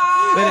her.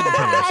 They didn't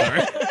kill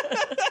her. Sorry.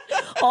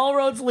 All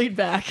roads lead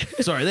back.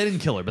 Sorry, they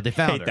didn't kill her, but they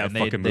found Hate her. that and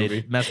fucking they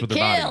movie. messed with her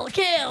Kill, body.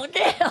 kill,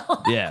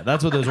 kill. Yeah,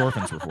 that's what those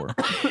orphans were for.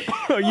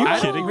 Are you I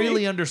kidding don't me?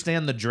 really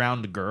understand the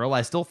drowned girl.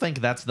 I still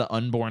think that's the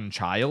unborn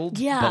child.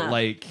 Yeah. But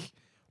like,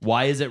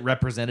 why is it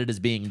represented as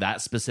being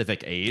that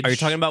specific age? Are you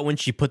talking about when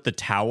she put the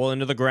towel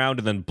into the ground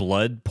and then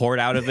blood poured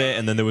out of it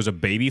and then there was a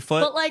baby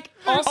foot? But like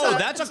also Oh,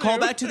 that's a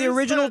callback to the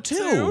original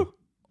too.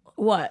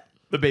 what?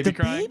 the baby The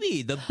crying?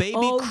 baby, the baby,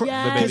 Oh,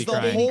 yes, the baby the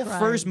crying. whole Crying.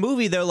 first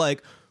movie, they're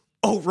like,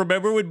 "Oh,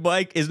 remember when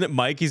Mike? Isn't it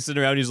Mike? He's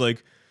sitting around. He's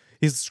like,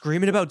 he's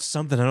screaming about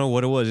something. I don't know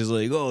what it was. He's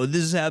like, "Oh,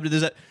 this is happening.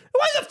 This, that.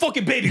 Why is that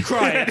fucking baby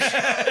crying?"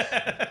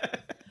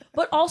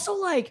 But also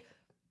like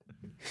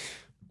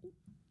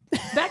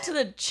back to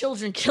the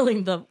children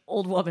killing the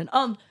old woman.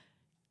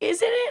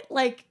 Isn't it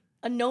like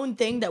a known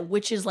thing that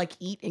witches like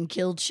eat and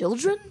kill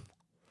children?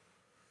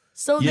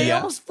 So they Yeah.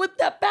 almost flipped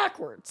that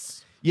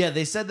backwards. Yeah,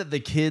 they said that the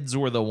kids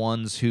were the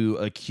ones who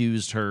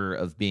accused her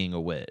of being a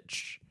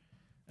witch.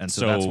 And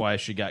so that's why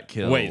she got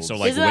killed. Wait, so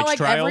like Isn't that witch like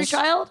trials? every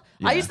child?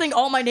 I Yeah. used to think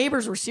all my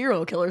neighbors were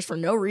serial killers for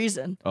no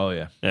reason. Oh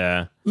yeah.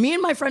 Yeah. Me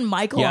and my friend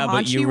Michael Yeah,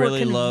 but Hanchi you were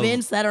really love-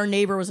 convinced that our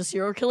neighbor was a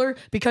serial killer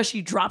because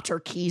she dropped her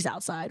keys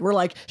outside. We're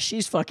like,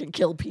 she's fucking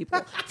killed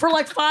people. For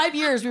like 5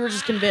 years, we were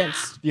just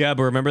convinced. Yeah,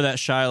 but remember that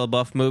Shia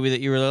LaBeouf movie that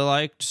you really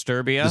liked,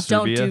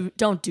 Disturbia?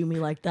 Don't do me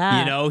like that.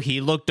 You know, he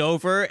looked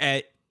over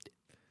at.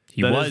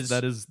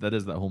 That is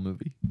that whole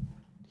movie.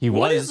 He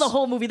What was is the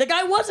whole movie? The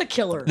guy was a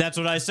killer. That's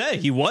what I say.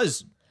 He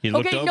was. He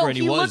looked Okay, over no, and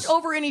he he was. looked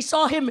over and he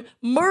saw him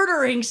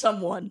murdering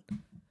someone.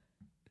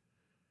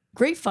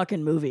 Great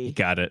fucking movie.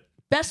 Got it.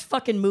 Best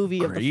fucking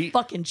movie of the Great-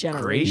 fucking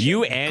generation.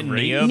 You and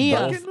Great Nia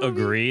fucking both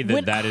agree that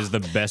When- that is the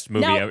best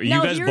movie Now- ever. You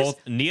now guys here's- both.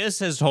 Nia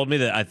has told me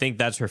that I think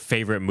that's her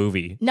favorite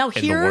movie Now in the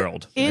here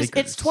world.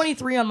 it's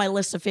 23 on my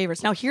list of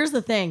favorites. Now here's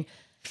the thing.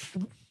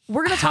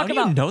 We're gonna How talk do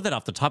about you know that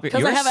off the top of your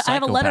because You're I have a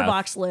psychopath.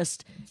 letterbox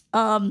list,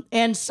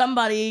 and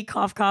somebody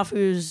cough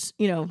who's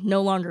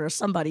no longer a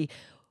somebody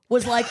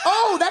was like,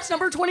 oh, that's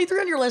number 23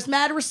 on your list.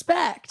 Mad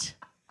respect.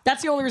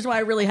 That's the only reason why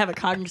I really have it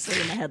cognizant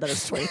in my head that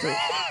it's 23.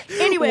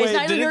 Anyways, Wait,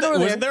 neither here nor there.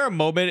 wasn't there a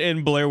moment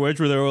in Blair Witch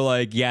where they were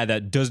like, "Yeah,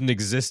 that doesn't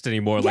exist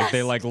anymore"? Like Yes.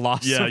 they like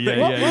lost. Yeah, something.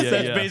 yeah, yeah,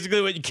 That's yeah.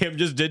 basically what Kim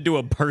just did to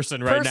a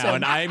person right now, Person.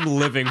 and I'm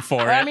living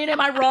for it. I mean, am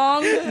I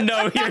wrong?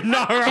 no, you're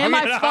not wrong. Am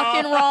I at all.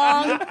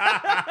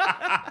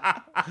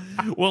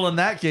 fucking wrong? Well, in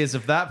that case,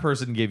 if that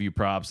person gave you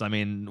props, I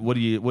mean, what do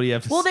you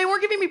have to Well, they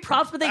weren't giving me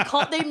props, but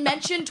they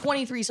mentioned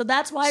 23, so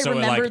that's why I So,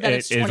 remember like, that it-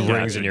 it's it 23.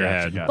 rings in your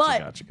head.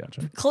 But-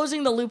 Gotcha.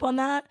 Closing the loop on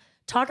that,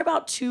 talk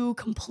about two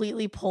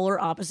completely polar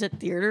opposite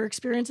theater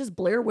experiences.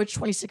 Blair Witch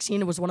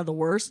 2016 was one of the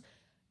worst.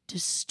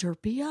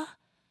 Disturbia?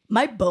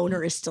 My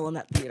boner is still in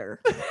that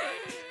theater.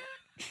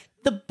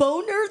 The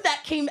boner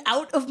that came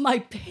out of my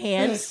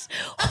pants.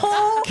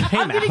 Oh,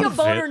 I'm getting a out of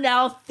boner it?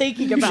 now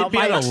thinking You should about be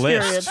my on a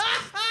experience. list.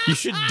 You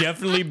should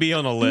definitely be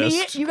on a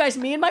list.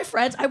 Me and my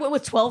friends, I went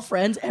with 12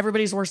 friends.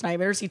 Everybody's worst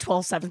nightmare to see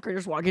 12 seventh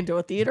graders walk into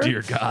a theater.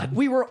 Dear God.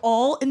 We were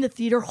all in the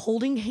theater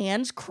holding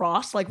hands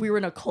crossed like we were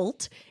in a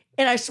cult.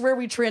 And I swear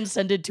we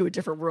transcended to a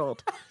different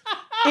world.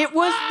 It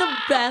was the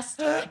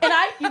best. And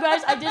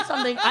I did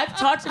something. I've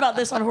talked about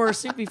this on Horror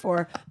Soup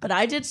before, but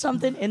I did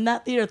something in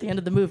that theater at the end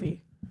of the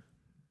movie.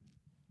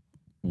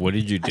 What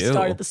did you I do?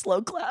 started the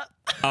slow clap.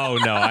 Oh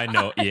no, I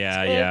know.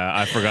 Yeah.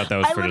 I forgot that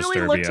was I for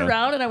literally looked Disturbia.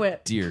 around and I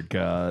went, Dear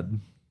God.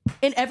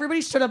 and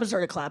everybody stood up and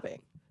started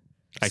clapping.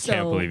 I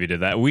can't believe you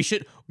did that. We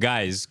should,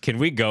 guys. Can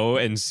we go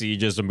and see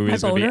just a movie My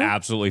that's gonna be boner?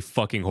 absolutely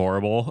fucking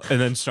horrible, and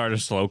then start a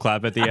slow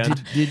clap at the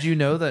end? Did you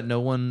know that no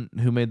one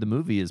who made the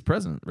movie is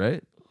present,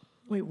 right?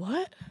 Wait,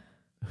 what?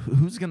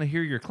 Who's going to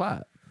hear your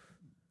clap?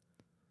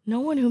 No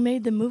one who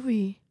made the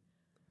movie.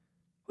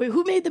 Wait,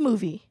 who made the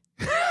movie?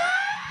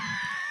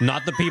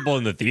 Not the people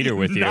in the theater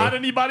with you.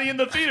 anybody in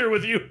the theater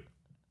with you.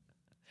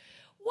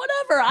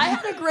 Whatever. I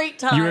had a great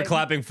time. You were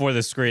clapping for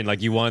the screen,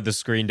 like you wanted the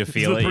screen to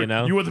feel it. You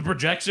know. You were the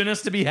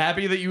projectionist to be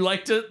happy that you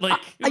liked it? Like,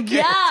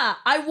 Yeah,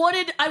 I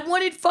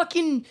wanted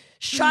fucking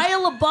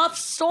Shia LaBeouf's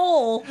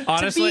soul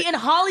Honestly- to be in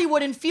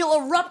Hollywood and feel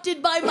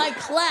erupted by my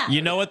clap.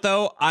 You know what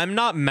though? I'm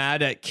not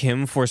mad at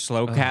Kim for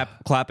slow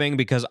clapping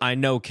because I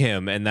know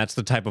Kim, and that's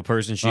the type of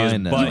person she is. I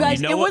know. But You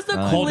guys, you know it what? was the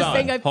Hold coolest on,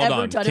 thing I've hold ever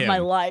on, done in my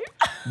Kim. life.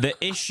 The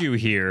issue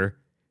here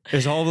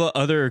is all the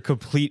other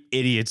complete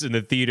idiots in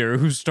the theater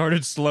who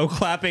started slow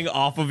clapping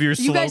off of your You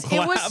slow guys,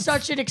 clap. it was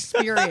such an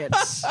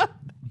experience.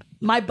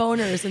 My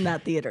boner is in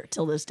that theater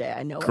till this day.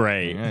 I know it.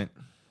 Great. Right.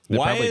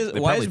 Why they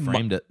probably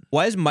framed it.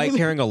 Why is Mike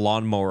carrying a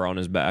lawnmower on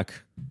his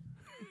back?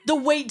 The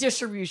weight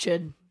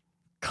distribution.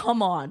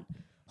 Come on.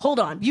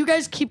 Hold on. You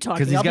guys keep talking.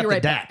 'Cause he's I'll be got the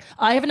right dat. back.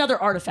 I have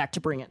another artifact to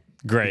bring in.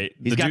 Great.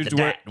 He's got the dude's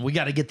wear- dat. We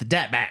got to get the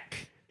dat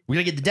back. We got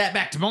to get the dat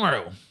back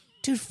tomorrow.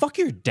 Dude, fuck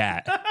your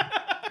dad.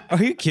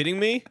 Are you kidding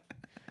me?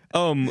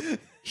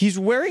 He's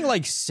wearing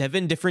like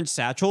 7 different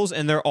satchels,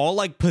 and they're all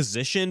like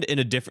positioned in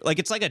a different. Like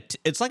it's like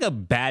a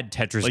bad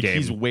Tetris Like game.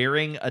 he's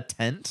wearing a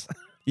tent.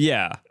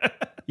 Yeah,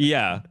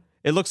 yeah.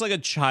 It looks like a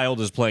child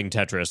is playing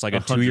Tetris, like a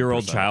 100%.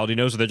 2-year-old child. You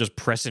know, so they're just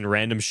pressing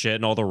random shit,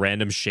 and all the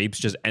random shapes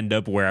just end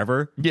up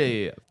wherever.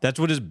 Yeah. That's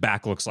what his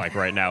back looks like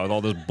right now, with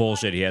all this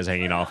bullshit he has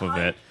hanging off of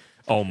it.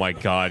 Oh my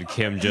God,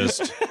 Kim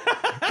just.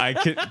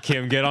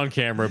 Kim, get on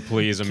camera,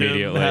 please,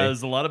 immediately. Kim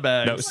has a lot of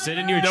bags. No, sit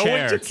in your No one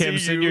chair. can Kim,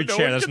 see sit in you. your No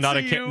chair. one That's can not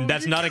a see you.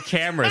 that's not a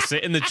camera.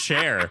 Sit in the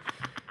chair.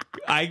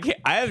 I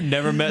have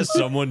never met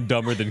someone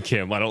dumber than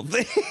Kim. I don't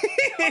think.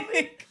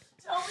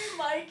 Tell me,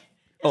 Mike.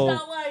 It's Oh.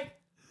 not like.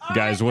 "All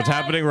Guys, right, what's guys,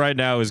 happening right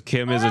now is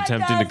Kim is All right,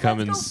 attempting guys, to come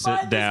let's and go sit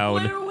find this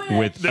down Blair Witch."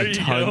 with There you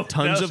go.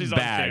 tons Now of she's on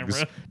bags,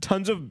 camera.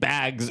 tons of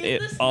bags Is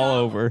this all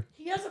not- over.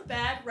 He has a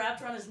bag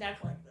wrapped around his neck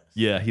like this.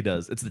 Yeah, he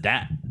does. It's the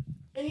dat.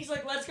 And he's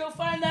like, let's go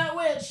find that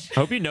witch. I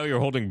hope you know you're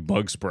holding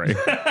bug spray.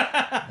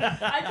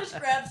 I just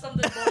grabbed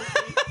something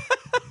bulky.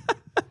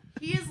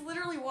 He is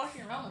literally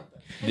walking around like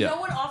this. And Yeah. no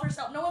one offers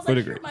help. No one's Would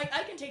like, agree. here, Mike,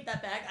 I can take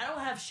that bag. I don't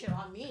have shit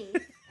on me.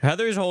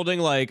 Heather's holding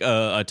like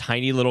a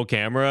tiny little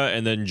camera,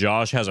 and then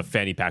Josh has a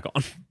fanny pack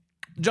on.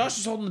 Josh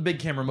is holding the big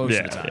camera most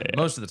of the time.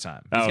 Most of the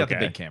time, he's got the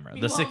big camera.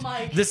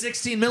 The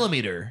 16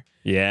 millimeter.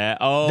 Yeah.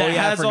 Oh,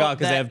 yeah. I forgot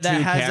because they have two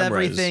that has cameras.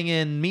 everything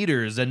in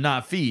meters and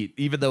not feet,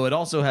 even though it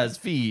also has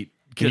feet.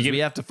 Because we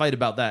have to fight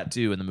about that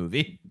too in the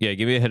movie. Yeah,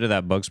 give me a hit of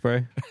that bug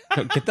spray.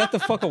 Get that the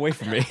fuck away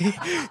from me.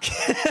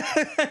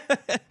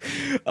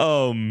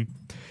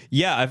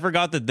 Yeah, I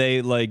forgot that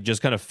they like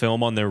just kind of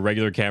film on their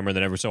regular camera.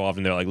 Then every so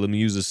often they're like, "Let me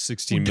use a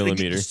 16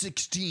 millimeter."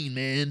 16,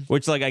 man.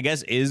 Which, like, I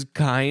guess is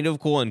kind of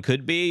cool and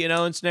could be,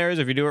 in scenarios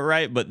if you do it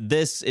right. But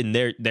this in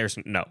there's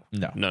no,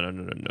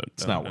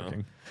 It's not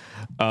working.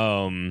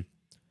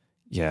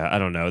 Yeah, I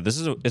don't know.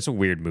 It's a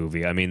weird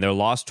movie. I mean, they're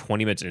lost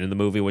 20 minutes into the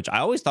movie, which I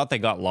always thought they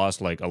got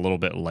lost like a little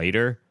bit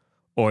later,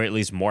 or at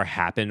least more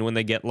happened when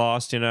they get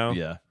lost.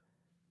 Yeah.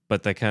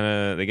 But they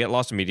get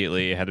lost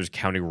immediately. Heather's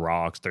counting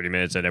rocks, 30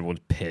 minutes, and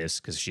everyone's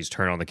pissed because she's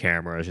turned on the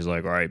camera. She's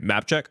like, all right,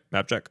 map check,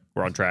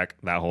 we're on track,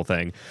 that whole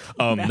thing.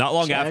 Not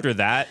long after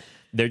that,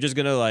 they're just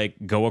going to like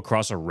go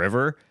across a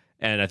river,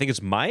 and I think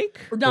it's Mike?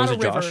 Or not was a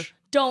it river. Josh?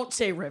 Don't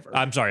say river.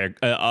 I'm sorry,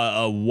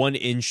 a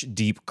 1-inch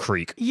deep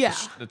creek. Yeah.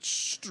 A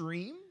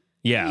stream?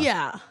 Yeah.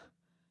 Yeah.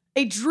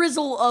 A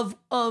drizzle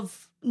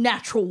of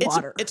natural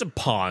water. It's a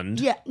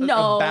pond. Yeah.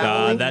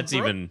 No. That's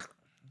even...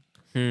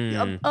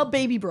 A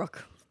baby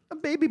brook. A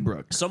baby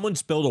brook. Someone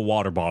spilled a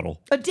water bottle.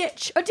 A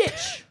ditch. A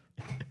ditch.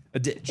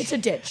 It's a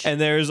ditch.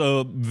 And there's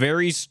a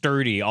very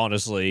sturdy,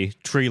 honestly,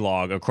 tree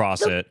log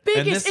across it.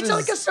 Biggest, it's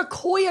like a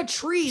sequoia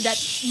tree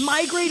that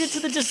migrated to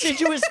the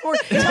deciduous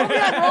forest. Tell me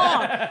I'm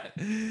wrong.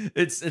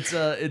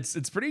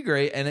 It's pretty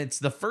great, and it's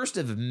the first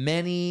of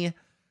many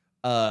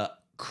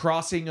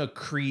crossing a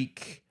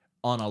creek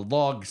on a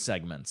log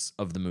segments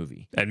of the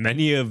movie. And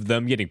many of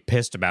them getting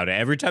pissed about it.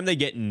 Every time they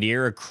get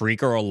near a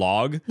creek or a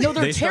log, no,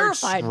 they're they start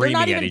terrified. They're screaming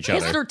not at even each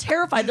pissed. other. They're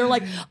terrified. They're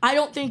like, I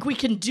don't think we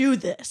can do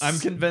this. I'm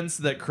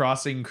convinced that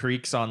crossing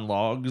creeks on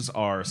logs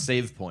are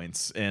save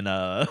points in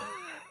the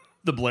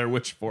Blair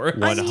Witch Forest.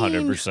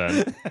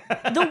 100%.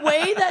 The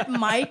way that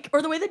Mike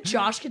or the way that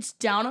Josh gets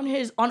down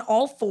on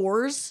all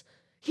fours.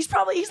 He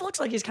looks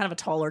like he's kind of a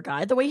taller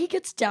guy. The way he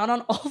gets down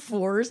on all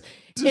fours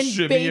and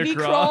shimmy baby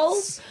across.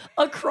 crawls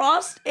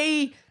across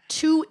a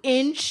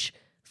 2-inch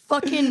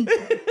fucking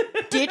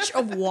ditch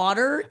of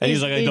water. And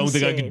he's like, I don't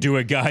think I insane. can do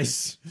it,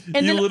 guys.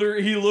 And then,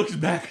 He looks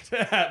back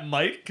at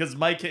Mike because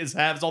Mike has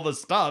all the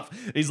stuff.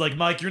 He's like,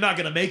 Mike, you're not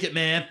gonna make it,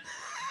 man.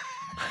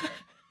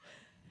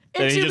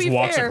 and he to just be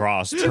walks fair,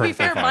 across To be perfectly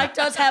fair, fine. Mike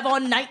does have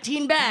on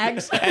 19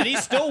 bags. And he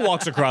still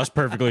walks across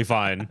perfectly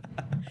fine.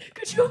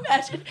 Could you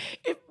imagine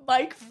if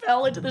Mike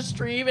fell into the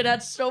stream and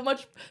had so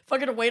much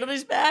fucking weight on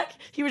his back,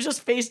 he was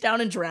just face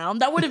down and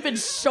drowned? That would have been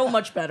so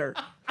much better.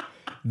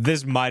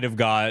 This might have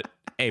got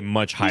a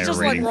much He's higher just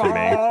rating like, for me.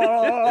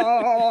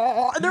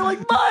 and they're like,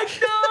 Mike,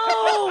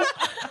 no!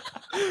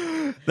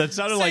 That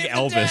sounded like Save the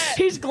Elvis.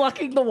 day. He's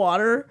glucking the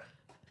water.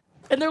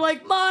 And they're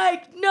like,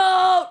 Mike,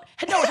 no!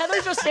 No,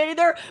 Heather's just standing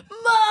there,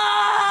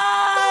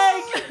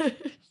 Mike!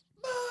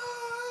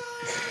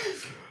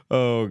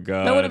 Oh,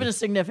 God. That would have been a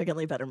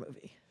significantly better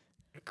movie.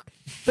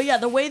 But yeah,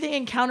 the way they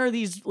encounter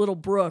these little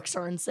brooks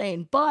are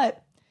insane.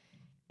 But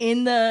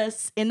in the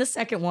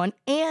second one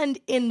and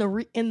in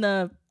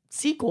the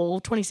sequel,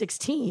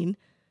 2016,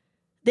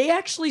 they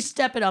actually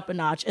step it up a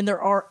notch, and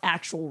there are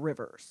actual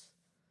rivers.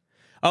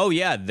 Oh,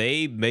 yeah.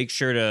 They make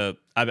sure to...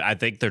 I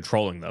think they're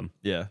trolling them.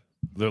 Yeah,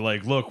 they're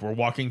like, look, we're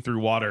walking through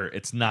water.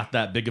 It's not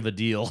that big of a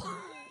deal.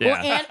 Yeah.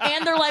 Well,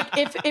 and they're like,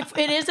 if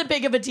it is a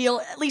big of a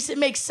deal, at least it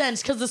makes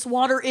sense because this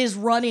water is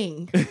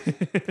running.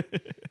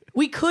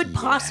 We could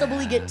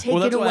possibly get taken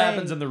Well, that's away. what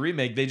happens in the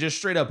remake. They just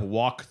straight up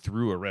walk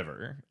through a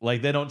river.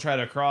 Like, they don't try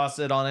to cross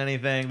it on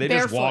anything. They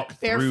just walk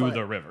through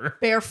the river.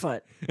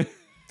 Barefoot.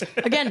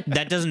 Again,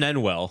 That doesn't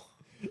end well.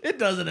 It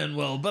doesn't end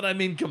well, but I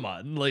mean, come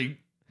on. Like,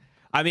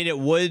 I mean,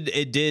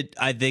 it did.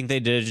 I think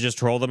they did just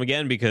troll them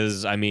again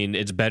because, I mean,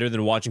 it's better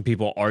than watching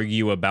people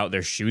argue about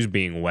their shoes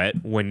being wet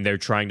when they're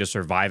trying to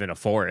survive in a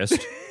forest.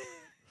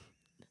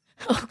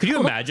 Could you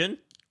imagine?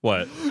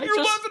 What?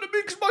 you're laughing at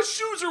me because my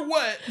shoes are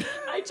wet.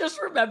 I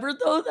just remembered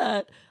though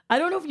that I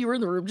don't know if you were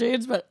in the room,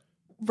 James, but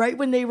right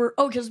when they were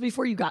because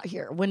before you got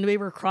here, when they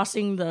were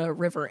crossing the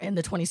river in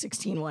the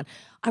 2016 one,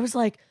 I was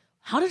like,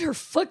 how did her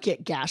foot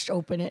get gashed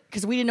open it?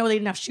 Because we didn't know they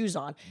didn't have shoes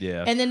on.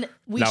 Yeah. And then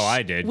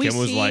I did. Kim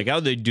was like,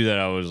 how'd they do that?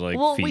 I was like,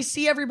 well, feet. we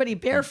see everybody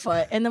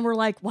barefoot, and then we're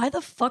like, why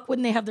the fuck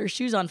wouldn't they have their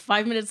shoes on?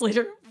 5 minutes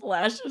later,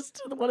 flashes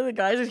to one of the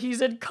guys, and he's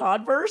in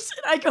Converse,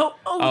 and I go,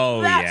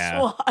 Oh, that's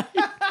yeah. why.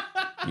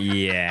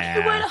 Yeah.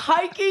 You went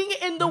hiking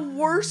in the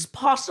worst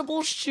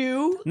possible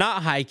shoe.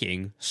 Not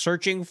hiking,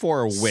 searching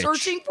for a witch.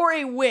 Searching for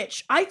a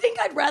witch. I think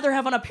I'd rather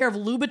have on a pair of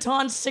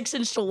Louboutin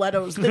 6-inch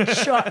stilettos than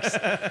Chucks.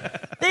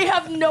 They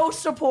have no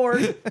support.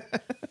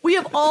 We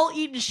have all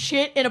eaten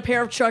shit in a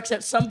pair of Chucks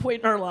at some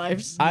point in our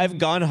lives. I've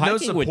gone No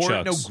hiking with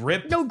support, no Chucks.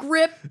 grip. No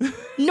grip,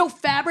 no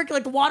fabric.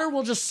 Like the water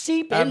will just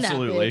seep in that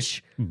Absolutely.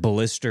 bitch.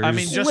 Blisters. I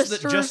mean,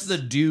 Blisters. just the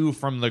dew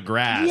from the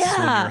grass when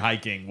Yeah. you're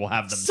hiking will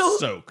have them So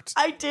soaked.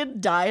 I did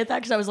die at that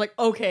because I was like,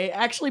 okay,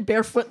 actually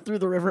barefoot through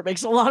the river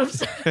makes a lot of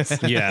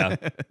sense. yeah.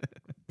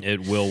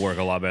 It will work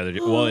a lot better.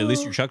 Well, at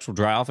least your chucks will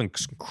dry off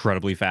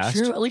incredibly fast.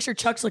 True. At least your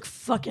chucks look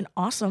fucking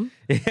awesome.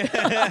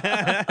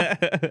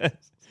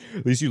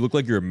 At least you look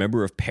like you're a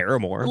member of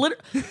Paramore.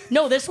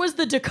 No, this was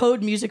the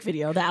Decode music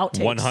video, the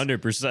outtakes.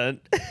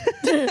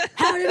 100%.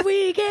 How did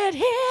we get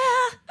here?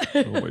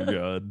 Oh my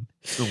god.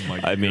 Oh my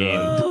god. I mean,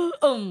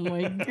 Oh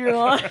my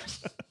god.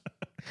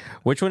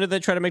 which one did they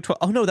try to make?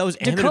 Oh no, that was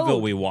Decode.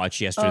 Amityville we watched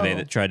yesterday Oh.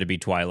 that tried to be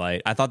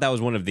Twilight. I thought that was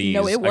one of these.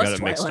 No, it I was got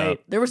it mixed Twilight.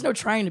 up. There was no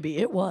trying to be.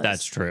 It was.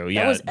 That's true. That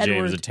Yeah, was James,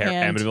 Edward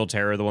and- Amityville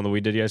Terror, the one that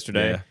we did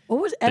yesterday. Yeah.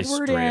 What was They Edward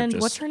straight up and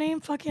just- what's her name?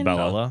 Fucking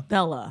Bella.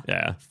 Bella.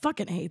 Yeah.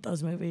 Fucking hate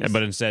those movies.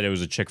 But instead, it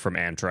was a chick from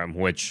Antrim,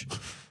 which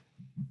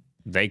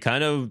they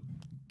kind of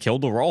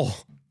killed the role.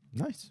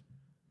 Nice.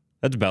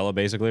 That's Bella,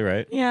 basically,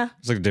 right? yeah.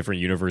 It's like a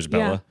different universe,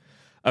 Bella.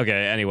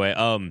 Okay. Anyway,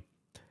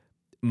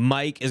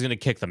 Mike is gonna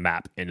kick the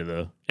map into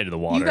the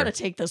water. You got to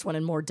take this one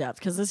in more depth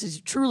because this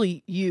is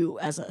truly you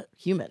as a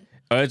human.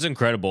 It's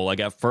incredible. Like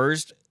at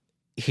first,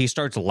 he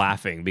starts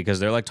laughing because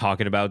they're like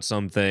talking about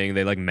something.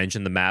 They like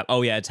mention the map.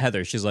 Oh yeah, it's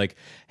Heather. She's like,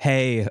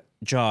 "Hey,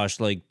 Josh,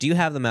 like, do you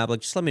have the map?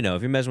 Like, just let me know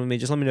if you're messing with me.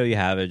 Just let me know you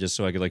have it, just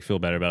so I could like feel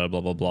better about it."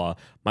 Blah blah blah.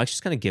 Mike's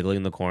just kind of giggling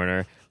in the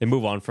corner. They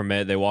move on from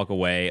it. They walk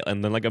away,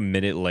 and then like a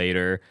minute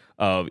later,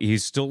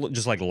 he's still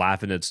just like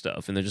laughing at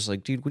stuff. And they're just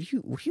like, "Dude, what are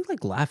you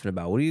like laughing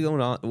about? What are you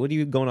going on? What are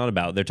you going on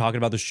about?" They're talking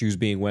about the shoes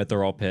being wet.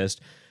 They're all pissed,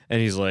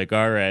 and he's like,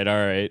 all right,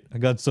 I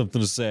got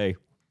something to say.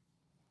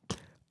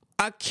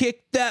 I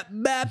kicked that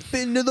map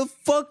into the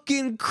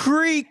fucking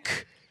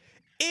creek.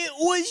 It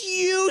was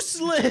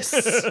useless.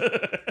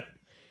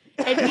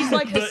 And he's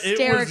like But it was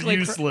hysterically.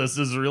 useless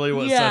is really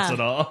what Yeah. sets it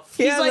off.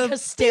 He's Yeah, like he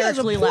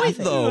hysterically has a point,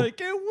 laughing. though.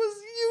 Like it was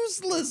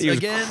useless. He was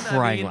Again,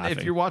 crying if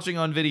laughing. you're watching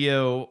on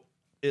video,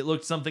 it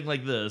looked something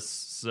like this.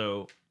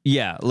 So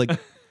Yeah, like the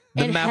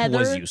And map Heather,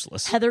 was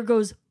useless. Heather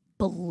goes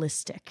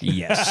ballistic.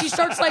 Yes. She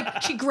starts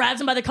like, she grabs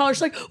him by the collar.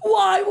 She's like,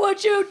 why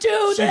would you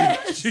do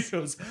this? she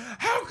goes,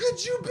 "How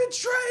could you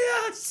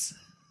betray us?"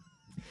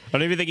 I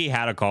don't even think he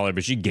had a collar,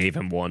 but she gave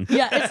him one.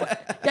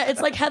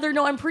 It's like, Heather,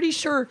 no, I'm pretty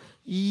sure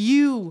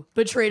you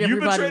betrayed You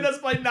everybody. betrayed us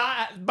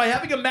by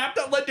having a map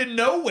that led to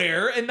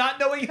nowhere and not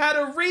knowing how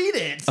to read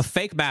it. A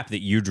fake map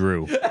that you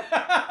drew.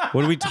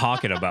 What are we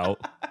talking about?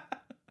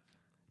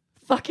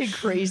 Fucking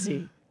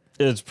crazy.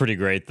 It's pretty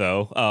great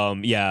though.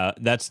 Yeah,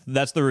 that's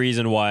the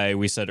reason why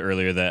we said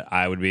earlier that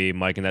I would be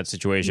Mike in that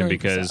situation 100%.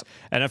 because,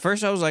 and at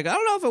first I was like, I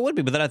don't know if it would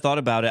be, but then I thought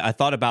about it. I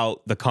thought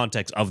about the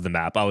context of the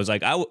map. I was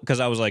like,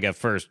 because I was like, at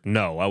first,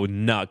 no, I would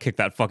not kick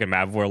that fucking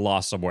map if we're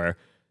lost somewhere.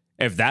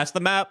 If that's the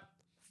map,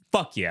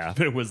 fuck yeah.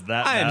 It was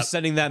that I am map.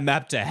 sending that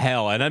map to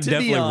hell, and I'm To be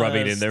definitely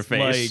rubbing it in their honest,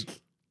 face. Like,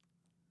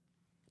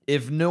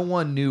 if no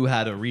one knew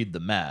how to read the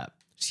map,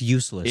 It's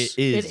useless.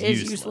 It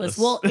is useless.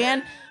 Well,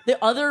 and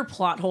the other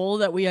plot hole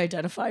that we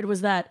identified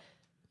was that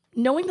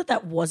knowing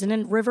that wasn't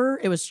a river,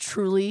 it was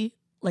truly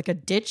like a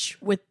ditch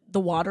with the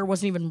water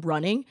wasn't even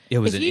running. It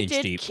was if an he inch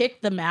did deep.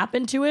 kick the map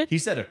into it, he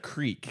said a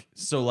creek.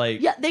 So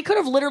like, yeah, they could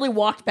have literally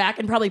walked back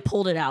and probably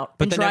pulled it out.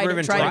 But and they dried never it,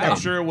 even dried it tried. I'm out.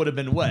 sure it would have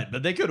been wet,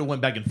 but they could have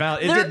went back and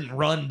found it. They're- Didn't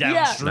run Yeah,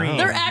 downstream.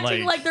 they're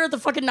acting like they're at the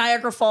fucking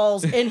Niagara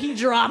Falls and he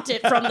dropped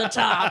it from the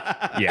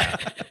top. Yeah.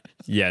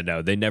 Yeah,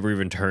 no, they never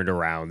even turned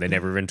around. They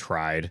never even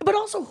tried. But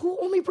also, who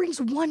only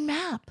brings one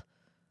map?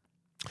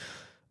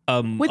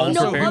 With Also,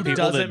 no preparing other-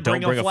 people that Doesn't don't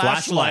bring a bring a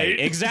flashlight. flashlight.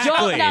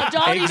 Exactly.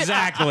 Don't even-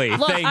 Exactly.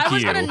 Look, Thank I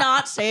was you. gonna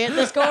not say it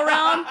this go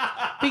around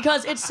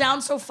because it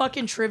sounds so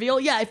fucking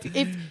trivial. Yeah,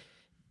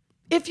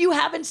 if you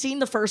haven't seen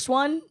the first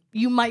one,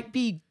 you might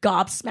be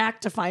gobsmacked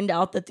to find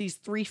out that these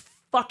three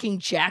fucking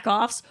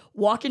jackoffs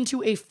walk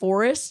into a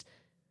forest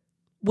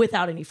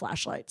without any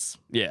flashlights.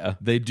 Yeah.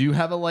 They do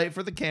have a light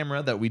for the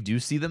camera that we do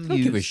see them I don't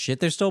use, give a shit.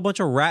 There's still a bunch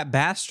of rat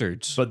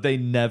bastards. but they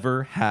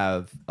never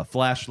have a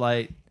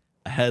flashlight,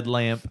 a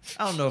headlamp.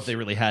 I don't know if they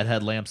really had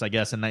headlamps, I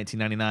guess, in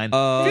 1999.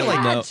 I feel like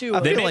had to.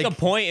 They feel make a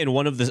point in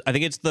one of the. I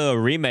think it's the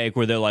remake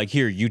where they're like,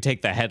 "Here, you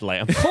take the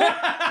headlamp."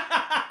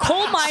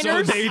 Coal So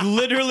miners, they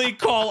literally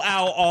call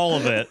out all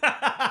of it.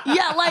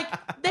 yeah,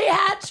 like they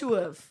had to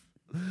have.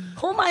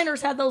 Coal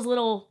miners had those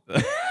little.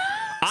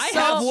 I So-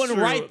 have one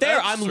True, right there.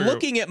 that's I'm true.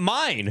 looking at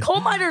mine. Coal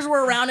miners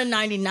were around in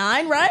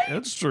 '99, right?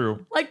 That's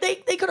true. Like they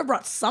could have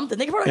brought something.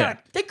 They could have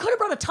Yeah.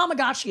 brought a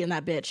Tamagotchi in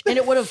that bitch, and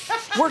it would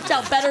have worked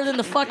out better than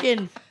the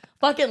fucking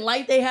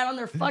light they had on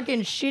their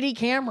fucking shitty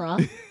camera.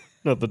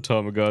 Not the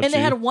Tamagotchi. And they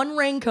had one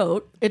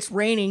raincoat. It's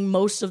raining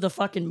most of the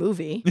fucking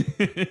movie,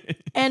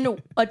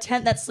 and a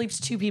tent that sleeps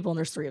two people, and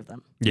there's three of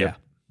them, yeah.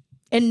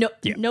 and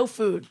no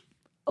food.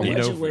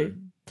 Allegedly,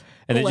 food.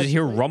 And they just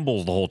hear Allegedly.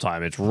 rumbles the whole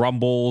time. It's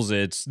rumbles.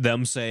 It's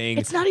them saying.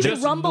 it's not even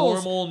Just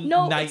rumbles. normal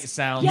No, night it's-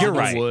 sounds. yeah, You're in the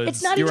right. woods.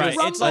 It's not You're even right.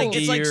 rumbles.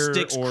 It's like Deer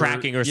sticks or-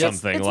 cracking or Yep.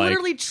 something. It's like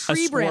literally a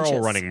tree squirrel branches.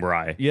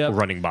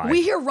 running by.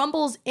 We hear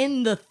rumbles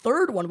in the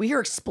third one. We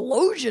hear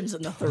explosions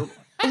in the third one.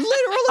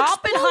 literal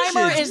Oppenheimer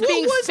explosions. is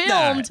being What was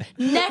filmed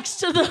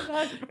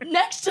that?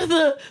 next to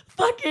the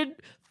fucking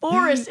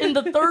forest in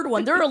the third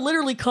one. There are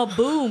literally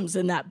kabooms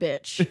in that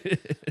bitch.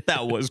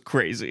 That was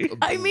crazy.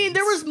 I mean,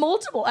 there was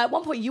multiple. At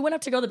one point, you went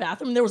up to go to the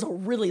bathroom, and there was a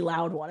really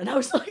loud one, and I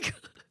was like,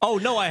 Oh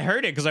no, I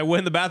heard it because I went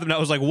in the bathroom and I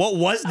was like, "What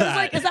was that?" I was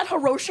like, is that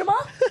Hiroshima?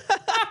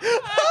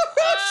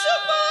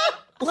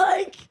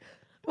 Like,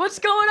 what's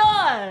going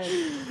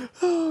on?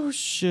 oh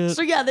shit!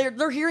 So yeah,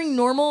 they're hearing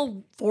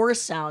normal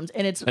forest sounds,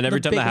 and it's And every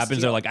the time that biggest happens,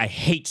 deal. they're like, "I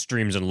hate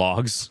streams and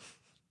logs."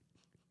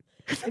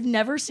 I've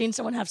never seen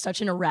someone have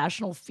such an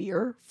irrational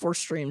fear for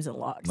streams and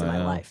logs in my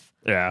Wow. life.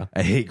 Yeah.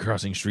 I hate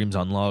crossing streams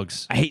on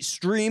logs. I hate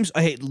streams.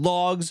 I hate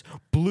logs.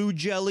 Blue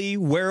jelly.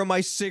 Where are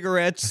my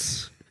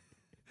cigarettes?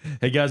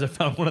 Hey guys, I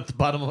found one at the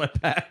bottom of my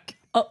pack.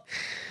 And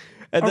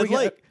Are then we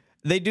gonna- like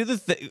they do the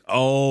thing.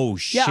 Oh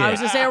shit! Yeah, I was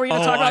gonna say, are we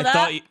gonna talk about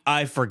that?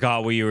 I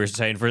forgot what you were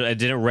saying. For I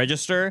didn't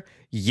register.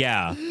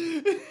 Yeah.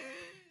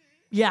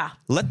 Yeah,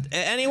 Let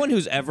anyone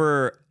who's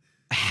ever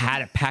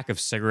had a pack of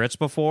cigarettes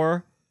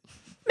before,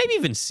 maybe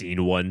even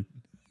seen one,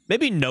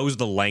 maybe knows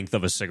the length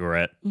of a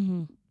cigarette.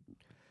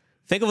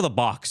 Think of the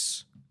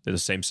box. They're the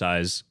same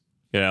size.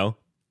 You know,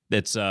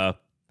 it's not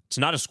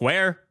a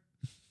square.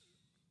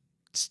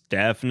 It's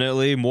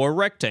definitely more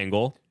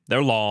rectangle.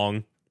 They're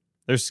long.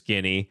 They're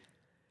skinny.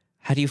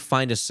 How do you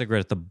find a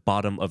cigarette at the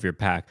bottom of your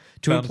pack?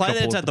 To Found a imply that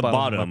couple it's at at the the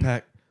bottom of bottom my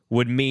pack.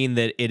 would mean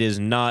that it is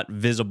not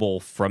visible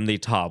from the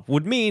top.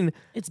 Would mean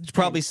It's it's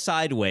probably bent.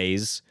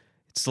 sideways.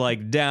 It's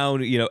like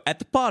down, at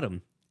the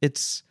bottom.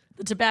 It's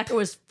the tobacco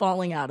is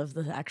falling out of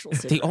the actual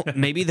cigarette.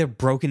 maybe they're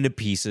broken to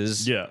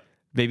pieces. Yeah.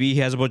 Maybe he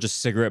has a bunch of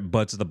cigarette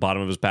butts at the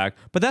bottom of his pack,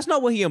 but that's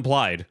not what he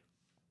implied.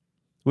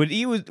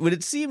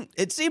 It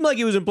seemed like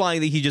he was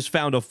implying that he just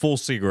found a full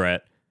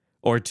cigarette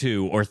or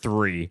two or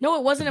three. No,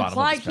 it wasn't The bottom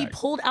of implied. his He pack.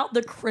 pulled out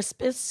the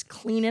crispest,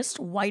 cleanest,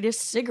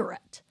 whitest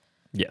cigarette.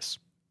 Yes.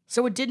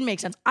 So it didn't make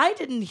sense. I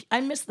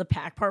missed the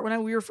pack part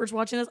when we were first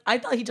watching this. I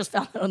thought he just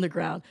found it on the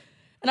ground.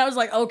 And I was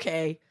like,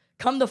 okay,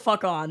 come the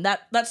fuck on.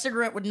 That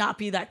cigarette would not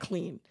be that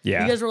clean.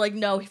 Yeah. You guys were like,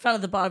 no, he found it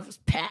at the bottom of his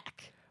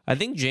pack. I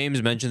think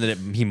James mentioned that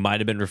he might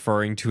have been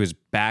referring to his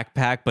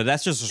backpack, but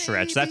that's just a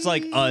stretch. That's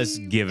like us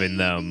giving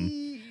them.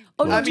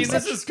 Oh, no, I mean, he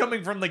this said- is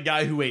coming from the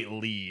guy who ate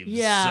leaves.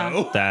 Yeah.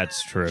 So.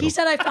 That's true. He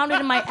said I found it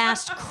in my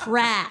ass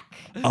crack.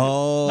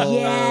 oh.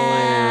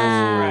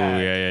 Yeah.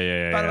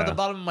 Yeah. Found him at the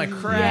bottom of my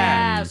crack.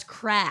 Yeah, it was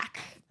crack.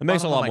 It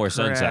makes a Bottom of lot my more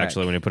sense crack.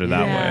 actually when you put it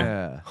that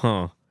Yeah. way.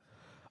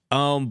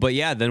 Huh. But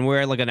yeah, then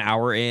we're like an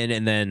hour in,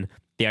 and then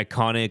the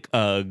iconic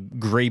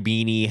gray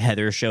beanie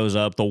Heather shows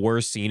up. The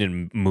worst scene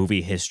in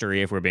movie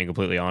history, if we're being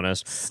completely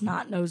honest.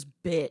 Snot-nosed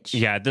bitch.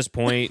 Yeah, at this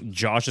point,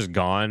 Josh is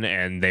gone,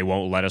 and they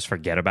won't let us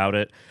forget about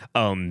it.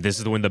 This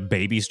is when the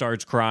baby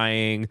starts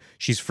crying.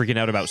 She's freaking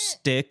out about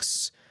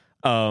sticks.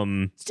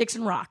 Sticks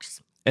and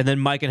rocks. And then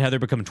Mike and Heather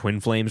become twin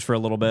flames for a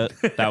little bit.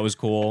 That was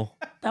cool,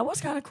 That was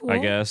kind of cool. I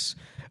guess.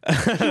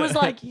 He was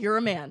like, you're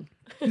a man.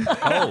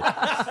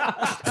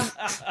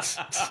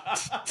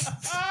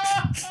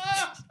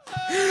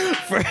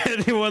 For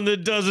anyone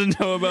that doesn't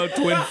know about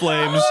twin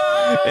flames,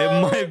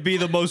 it might be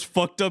the most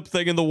fucked up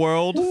thing in the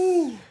world.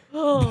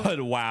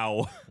 But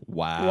wow.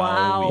 Wow.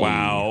 Wow.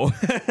 Wow.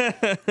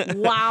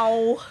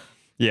 Wow.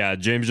 Yeah,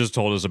 James just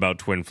told us about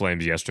twin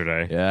flames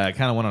yesterday. Yeah, I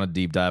kind of went on a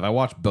deep dive. I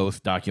watched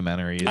both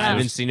documentaries. I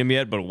haven't seen him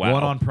yet, but wow.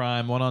 One on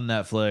Prime, one on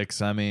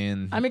Netflix. I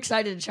mean, I'm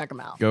excited to check them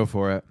out. go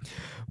for it.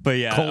 But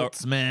yeah,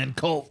 Colts, man.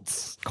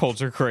 Colts.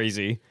 Colts are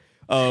crazy.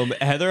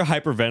 Heather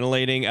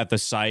hyperventilating at the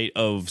sight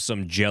of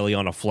some jelly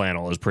on a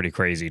flannel is pretty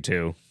crazy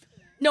too.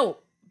 No,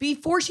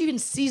 before she even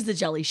sees the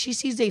jelly, she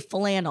sees a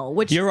flannel,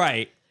 which You're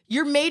right.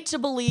 you're made to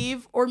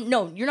believe, or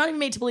no, you're not even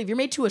made to believe. You're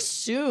made to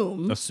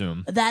assume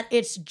that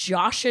it's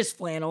Josh's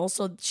flannel.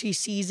 So she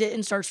sees it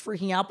and starts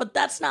freaking out. But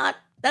that's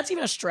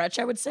even a stretch,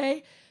 I would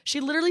say. She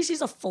literally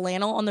sees a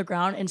flannel on the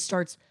ground and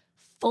starts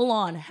full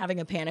on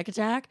having a panic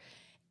attack.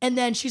 And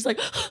then she's like,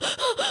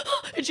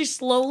 and she's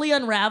slowly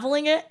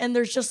unraveling it. And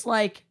there's just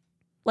like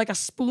a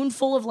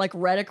spoonful of like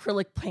red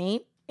acrylic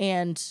paint.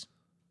 And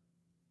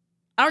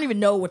I don't even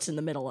know what's in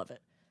the middle of it.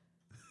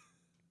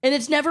 And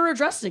it's never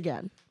addressed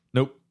again.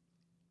 Nope.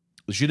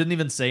 She didn't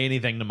even say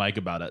anything to Mike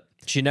about it.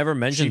 She never She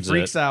mentions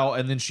freaks it. out,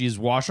 and then she's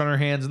washing her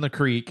hands in the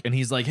creek, and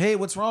he's like, "Hey,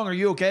 what's wrong? Are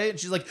you okay?" And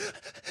she's like,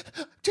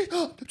 "Just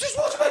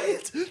wash my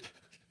hands."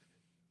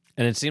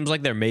 And it seems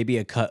like there may be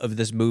a cut of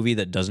this movie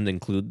that doesn't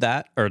include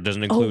that, or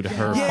doesn't include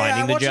her Yeah,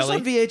 finding I the watched jelly.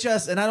 this on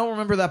VHS, and I don't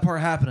remember that part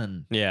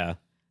happening. Yeah.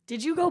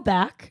 Did you go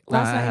back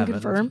last I night and haven't.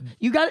 confirm?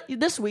 You got it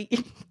this week.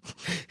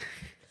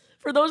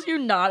 For those of you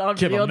not on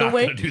Kim, video, I'm the not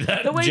way gonna do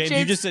that. the way James,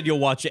 you just said you'll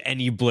watch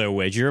any Blair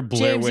Witch. You're a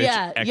Blair James, Witch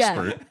yeah,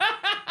 expert.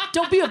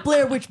 don't be a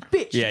Blair Witch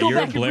bitch. Yeah, go you're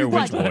a back Blair and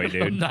Witch rewatch boy, it.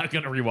 dude. I'm not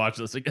gonna rewatch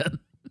this again.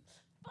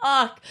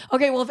 Fuck.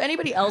 Okay, well, if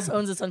anybody else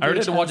owns this on VHS, I already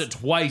had to watch it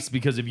twice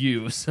because of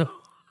you. So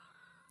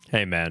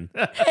Hey, man.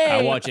 Hey,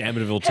 I watched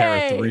Amityville Terror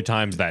hey. 3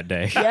 times that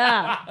day.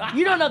 Yeah,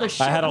 you don't know the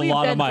shit. I had a we've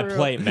lot been on my through.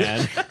 plate,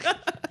 man.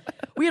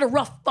 We had a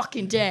rough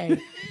fucking day.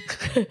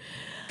 Can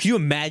you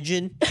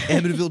imagine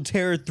Amityville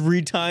Terror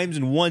 3 times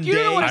in one You day?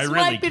 don't know what I it's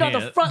really like being on the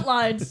can't. front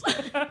lines.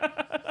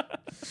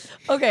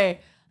 Okay,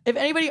 If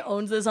anybody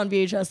owns this on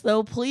VHS,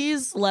 though,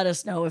 please let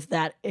us know if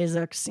that is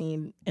a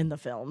scene in the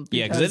film.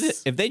 Yeah,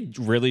 because if they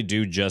really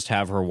do just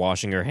have her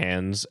washing her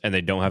hands and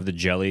they don't have the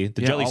jelly,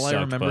 jelly all sucked,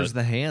 I remember but- is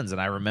the hands,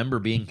 and I remember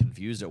being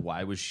confused at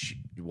why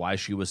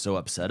she was so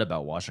upset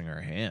about washing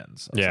her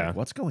hands. I was Yeah. like,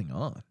 what's going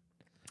on?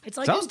 it's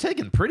like So I was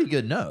taking pretty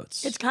good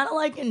notes. it's kind of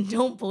like in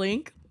Don't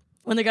Blink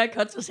when the guy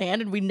cuts his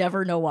hand and we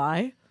never know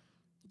why.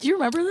 Do you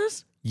remember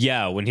this?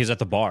 Yeah, when he's at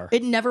the bar.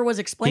 It never was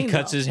He explained.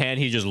 cuts though. his hand,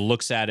 he just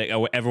looks at it.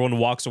 Everyone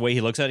walks away,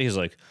 he looks at it, he's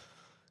like,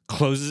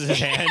 closes his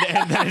hand,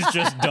 and then it's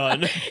just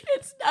done.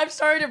 I'm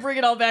sorry to bring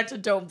it all back to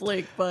Don't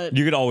Blink, but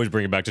You could always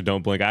bring it back to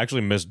Don't Blink. I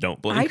actually miss Don't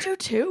I Blink. do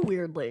too,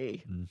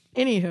 weirdly.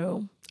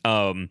 Anywho.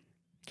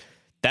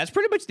 That's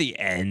pretty much the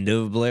end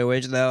of Blair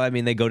Witch, though. I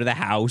mean, they go to the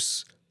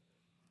house.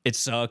 It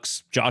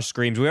sucks. Josh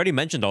screams. We already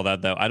mentioned all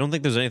that, though. I don't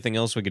think there's anything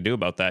else we could do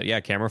about that. Yeah,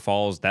 camera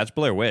falls. That's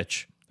Blair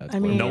Witch. I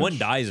mean, No one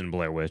dies in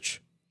Blair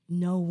Witch.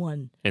 No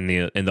one. In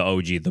the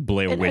OG, the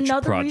Blair And Witch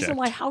another Project. reason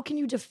why, how can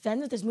you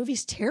defend that this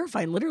movie's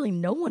terrifying? Literally,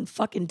 no one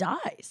fucking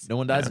dies. No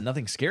one dies and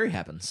nothing scary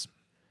happens.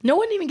 No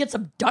one even gets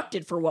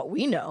abducted for what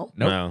we know.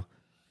 Nope. No.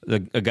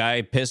 A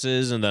guy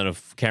pisses and then a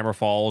camera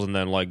falls and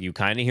then like you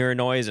kind of hear a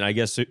noise and I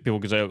guess people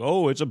could say,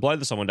 oh, it's implied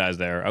that someone dies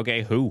there.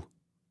 Okay, who?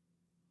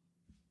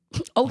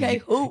 Okay,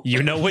 who?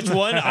 You know which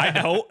one? I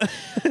don't.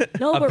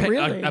 No, but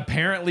really.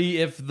 Apparently,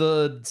 if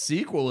the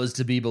sequel is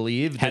to be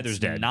believed, Heather's it's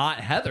dead. not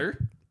Heather.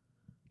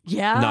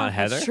 Yeah, Not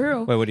Heather? That's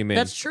true. Wait, what do you mean?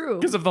 That's true.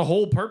 Because if the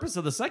whole purpose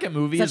of the second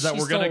movie That is that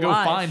she's we're going to still go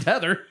alive. find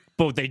Heather.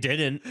 But they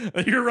didn't.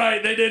 You're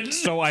right, they didn't.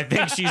 So I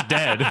think she's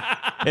dead.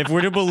 If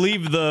we're to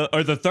believe the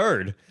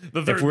third.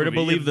 The third If we're to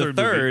movie, believe the the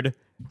third third,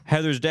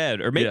 Heather's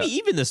dead. Or maybe Yeah.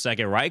 even the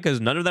second, right? Because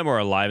none of them are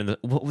alive.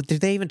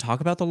 Did they even talk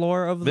about the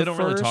lore of They the don't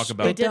first? really talk They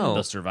about didn't.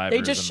 the survivors.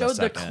 They just in showed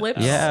the second.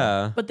 clips.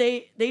 Yeah. But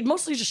they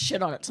mostly just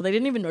shit on it, so they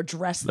didn't even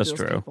address That's those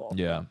true. people.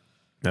 Yeah.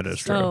 That is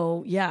true.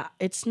 So yeah,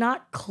 it's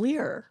not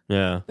clear.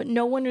 Yeah. But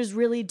no one is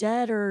really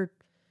dead or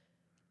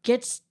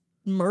gets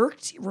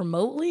murked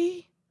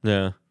remotely.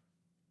 Yeah.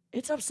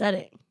 It's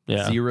upsetting.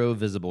 Yeah. 0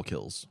 visible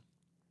kills.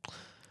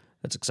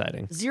 That's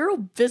exciting.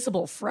 Zero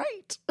visible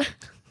fright or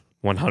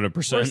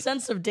 100%.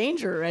 sense of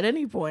danger at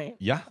any point.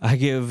 Yeah. I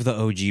give the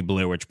OG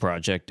Blair Witch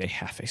Project a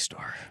half a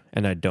star,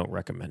 and I don't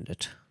recommend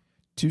it.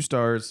 2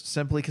 stars,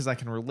 simply because I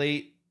can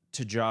relate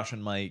to Josh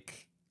and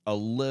Mike a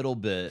little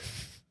bit,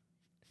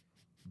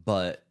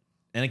 but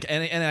and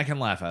I can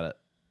laugh at it.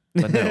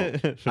 But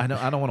no,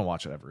 I don't want to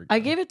watch it ever again. I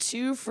gave it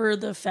 2 for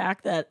the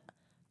fact that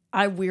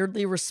I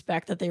weirdly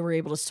respect that they were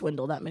able to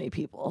swindle that many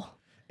people.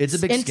 It's a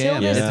big Until scam.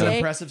 this It's an day-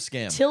 impressive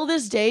scam. Till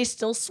this day,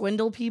 still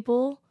swindle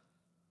people.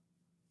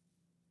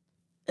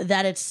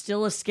 That it's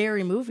still a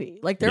scary movie.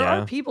 Like there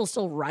Yeah. are people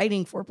still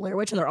writing for Blair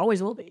Witch, and there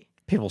always will be.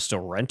 People still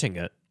renting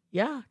it.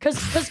 Yeah,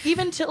 because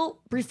even till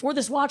before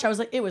this watch, I was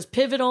like, it was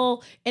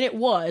pivotal, and it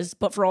was,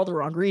 but for all the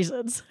wrong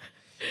reasons.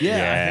 Yeah, I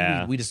Yeah.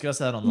 think we discussed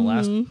that on the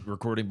last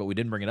recording, but we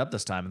didn't bring it up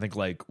this time. I think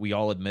like we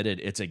all admitted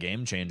it's a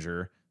game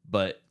changer,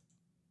 but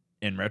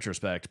in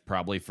retrospect,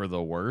 probably for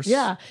the worse.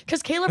 Yeah,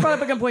 because Caleb brought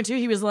up a good point too.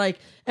 He was like,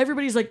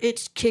 everybody's like,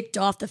 it's kicked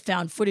off the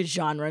found footage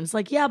genre, and it's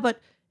like, yeah,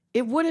 but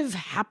it would have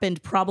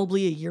happened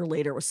probably a year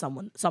later with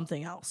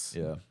something else.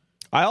 Yeah.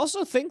 I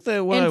also think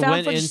that when And I found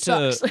went footage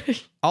into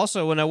sucks.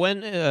 also when I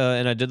went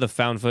and I did the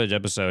found footage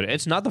episode,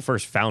 it's not the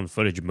first found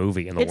footage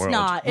movie in the It's world.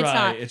 not. It's right.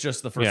 not. It's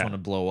just the first Yeah. one to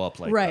blow up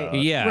like Right. that.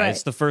 Yeah, Right.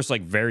 it's the first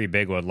like very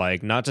big one.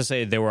 Like, not to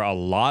say there were a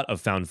lot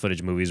of found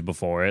footage movies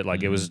before it.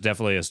 Like, it was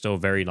definitely a still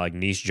very like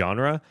niche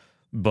genre,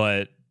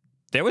 but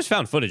there was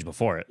found footage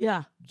before it.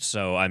 Yeah.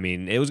 So I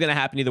mean, it was gonna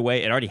happen either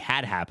way. It already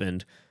had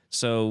happened.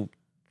 So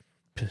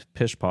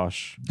pish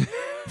posh.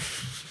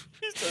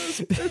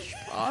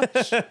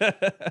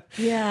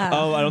 Yeah.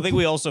 Oh, I don't think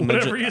we also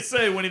Whatever mentioned. you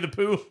say, Winnie the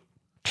Pooh.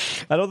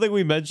 I don't think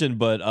we mentioned,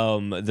 but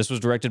this was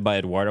directed by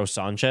Eduardo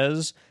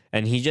Sanchez,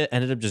 and he just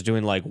ended up just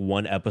doing like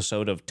one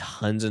episode of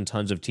tons and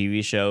tons of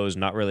TV shows.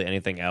 Not really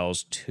anything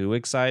else too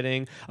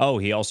exciting. Oh,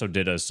 he also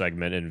did a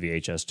segment in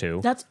VHS too.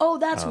 That's what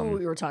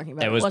we were talking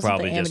about. It was wasn't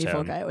probably the just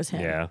Amityville him. guy. It was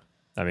him. Yeah,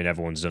 I mean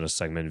everyone's done a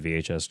segment in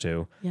VHS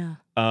too. Yeah.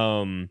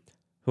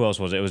 Who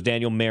else was it? It was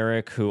Daniel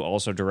Merrick who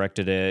also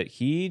directed it.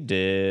 He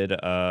did leave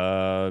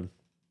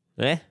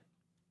it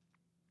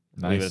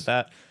at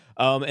that.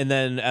 And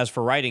then as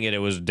for writing it, it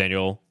was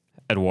Daniel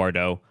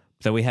Eduardo.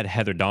 Then we had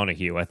Heather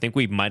Donahue. I think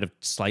we might have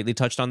slightly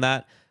touched on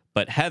that,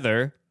 but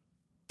Heather,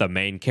 the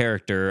main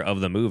character of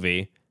the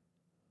movie,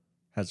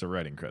 Has a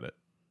writing credit.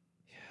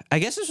 I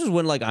guess this was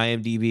when like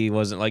IMDb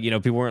wasn't like,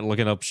 people weren't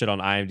looking up shit on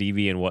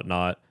IMDb and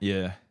whatnot.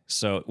 Yeah.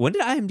 So when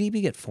did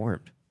IMDb get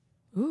formed?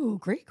 Ooh,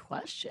 great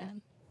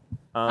question.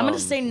 I'm gonna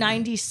say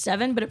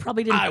 97, but it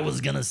probably didn't. I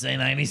was going to say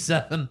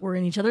 97. We're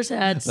in each other's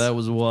heads. That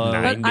was what?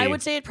 Nice. But I 90.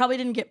 would say it probably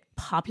didn't get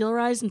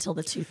popularized until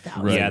the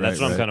 2000s. Right, Yeah, that's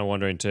what I'm right. kind of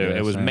wondering too. Yeah,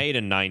 it was same. made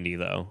in 90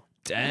 though.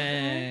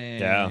 Dang.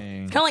 Yeah.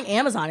 It's kind of like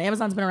Amazon.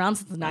 Amazon's been around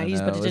since the 90s,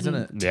 but it know, isn't didn't.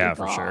 it? take Yeah,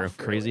 for off, sure. really.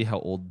 Crazy how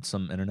old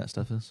some internet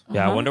stuff is.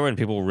 Yeah, I wonder when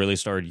people really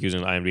started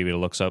using IMDb to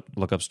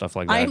look up stuff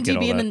like that. get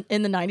all IMDb that.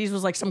 in the 90s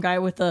was like some guy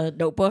with a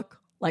notebook.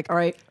 Like, all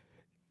right,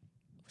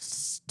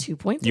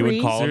 2.3. You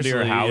would call him to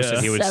your Seriously, house yeah.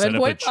 and he would set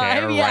up a 7.5,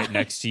 chair yeah. right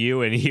next to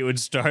you and he would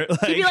start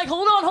like He'd be like,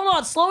 hold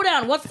on, slow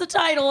down. What's the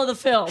title of the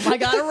film? I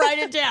gotta write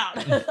it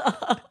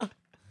down.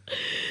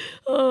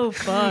 Oh,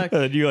 fuck.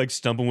 and then you like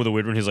stump him with a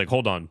weird one. He's like,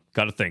 hold on,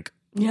 gotta think.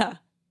 Yeah.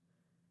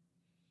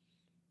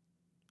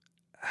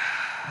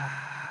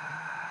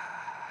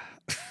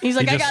 He's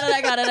like, I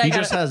got it. He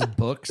just has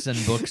books and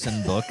books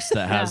and books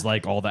that has Yeah.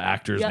 like all the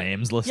actors' Yep.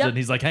 names listed. Yep. And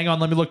he's like, hang on,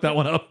 let me look that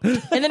one up.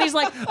 And then he's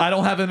like, I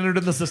don't have it entered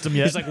in the system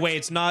yet. He's like, wait,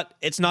 it's not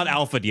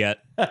alpha yet.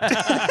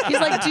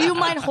 do you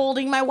mind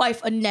holding my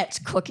wife Annette's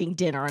cooking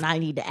dinner and I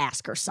need to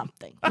ask her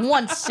something?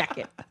 1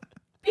 second.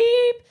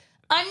 Beep.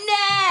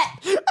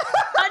 Annette!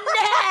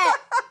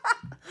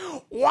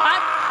 Annette!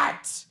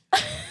 What?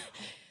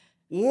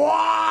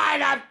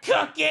 What? I'm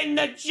cooking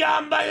the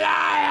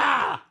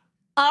jambalaya.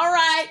 All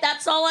right,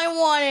 that's all I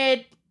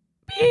wanted.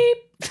 Beep.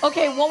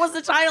 Okay, what was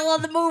the title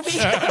of the movie?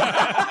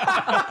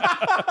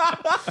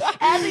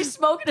 As he's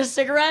smoking a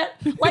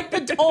cigarette, like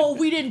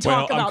we didn't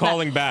talk I'm about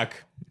calling that.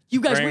 back.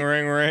 You guys,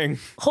 Ring.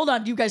 hold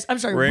on, you guys. I'm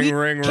sorry.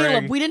 Ring.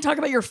 Caleb, we didn't talk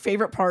about your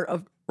favorite part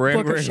of Ring,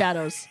 Book of ring.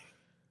 Shadows.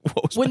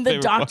 What was When my the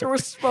favorite doctor part?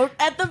 was smoking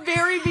at the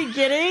very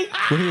beginning.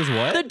 When he was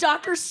what? The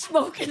doctor's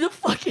smoking the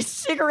fucking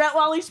cigarette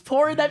while he's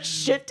pouring that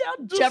shit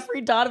down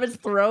Jeffrey Donovan's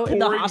throat in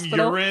the pouring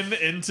hospital. urine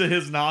into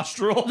his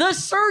nostril. The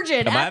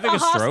surgeon Am I at the having a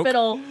stroke?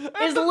 hospital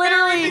is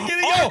literally.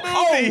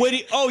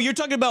 You're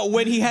talking about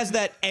when he has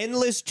that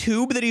endless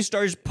tube that he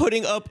starts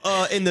putting up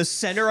in the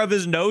center of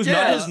his nose, not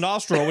Yeah. his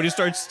nostril, when he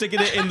starts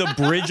sticking it in the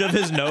bridge of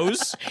his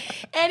nose.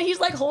 And he's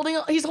like holding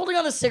on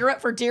the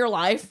cigarette for dear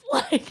life,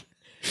 like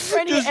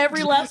trying to get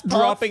every last puff.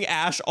 Dropping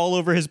ash all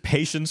over his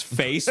patient's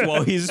face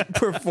while he's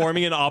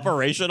performing an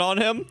operation on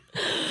him.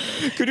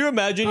 Could you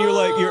imagine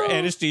your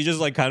anesthesia's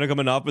like kind of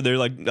coming up and they're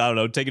like, I don't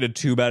know, taking a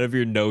tube out of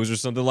your nose or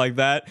something like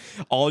that.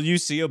 All you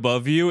see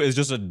above you is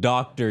just a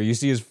doctor. You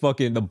see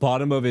the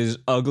bottom of his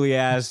ugly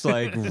ass,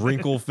 like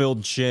wrinkle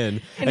filled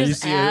chin. And you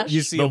his see ash.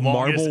 you see The a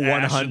marble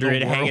longest ash in the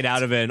 100 hanging world.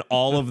 out of it and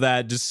all of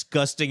that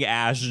disgusting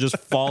ash just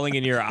falling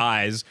in your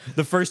eyes.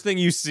 The first thing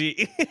you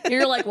see.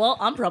 You're like, well,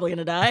 I'm probably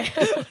gonna die.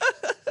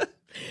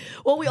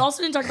 Well, we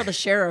also didn't talk about the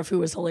sheriff, who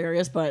was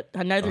hilarious, but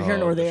neither here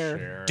nor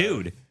there.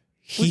 Dude,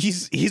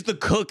 he's the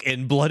cook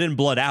in Blood In,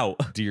 Blood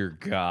Out. Dear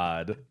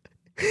God.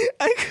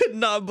 I could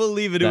not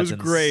believe it. It That's was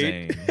great.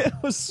 insane. It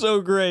was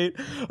so great.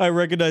 I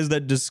recognized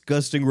that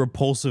disgusting,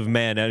 repulsive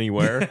man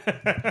anywhere.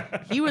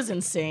 He was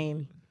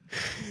insane.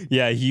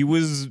 Yeah, he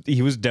was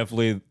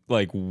definitely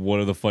like one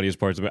of the funniest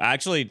parts of it.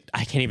 Actually,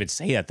 I can't even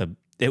say that.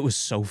 It was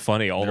so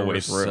funny all There the way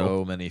were through.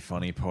 so many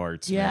funny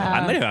parts. Yeah. man.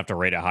 I might even have to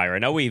rate it higher. I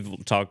know we've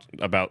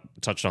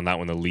touched on that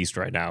one the least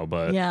right now,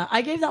 but Yeah,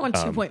 I gave that one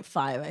 2.5,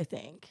 I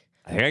think.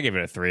 I think I gave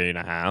it a 3.5.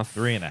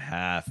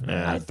 3.5, man.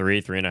 Yeah,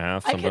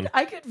 3.5, something.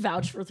 I could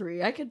vouch for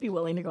 3. I could be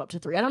willing to go up to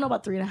 3. I don't know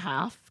about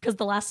 3.5 because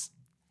the last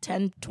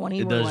 10, 20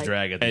 It were does like,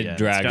 drag at the It end.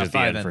 drags It's got at the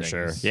 5 end for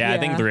endings. sure. Yeah, I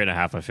think Yeah.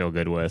 3.5 I feel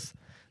good with.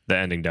 The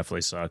ending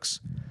definitely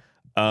sucks.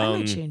 I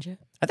might change it.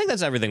 I think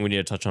that's everything we need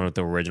to touch on with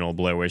the original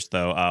Blair Witch,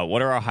 though.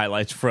 What are our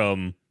highlights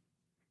from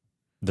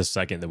the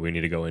second that we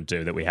need to go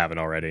into that we haven't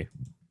already?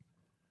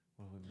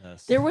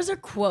 There was a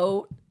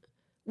quote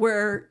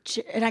where,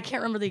 and I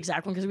can't remember the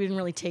exact one because we didn't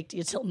really take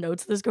detailed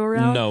notes this go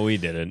around. No, we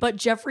didn't. But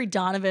Jeffrey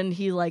Donovan,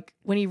 he like,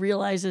 when he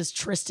realizes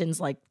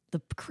Tristan's like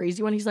the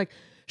crazy one, he's like,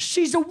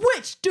 she's a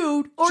witch,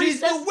 dude. Or he She's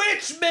says, the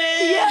witch,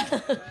 man! yeah.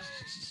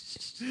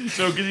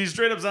 So, because he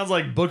straight up sounds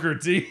like Booker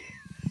T.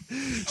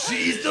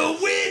 She's the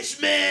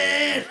witch,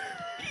 man!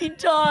 He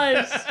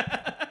does.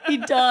 He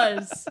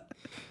does.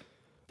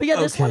 But yeah,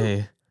 this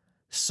one.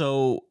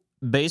 So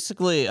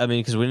basically, I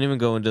mean, because we didn't even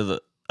go into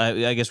the.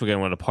 I guess we're going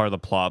to want to part of the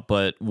plot,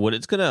 but what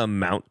it's going to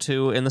amount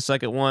to in the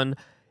second one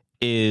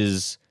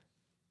is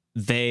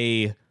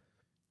they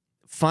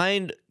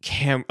find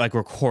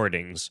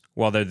recordings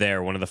while they're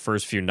there one of the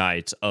first few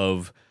nights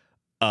of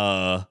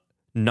a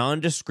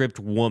nondescript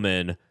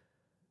woman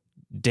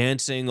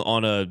dancing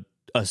on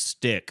a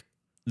stick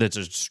that's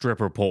a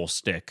stripper pole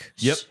stick.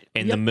 Yep.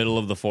 In the middle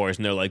of the forest.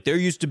 And they're like, there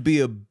used to be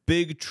a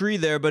big tree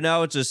there, but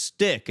now it's a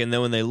stick. And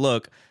then when they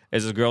look,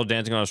 there's a girl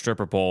dancing on a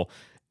stripper pole.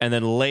 And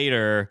then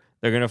later,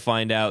 they're going to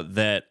find out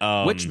that...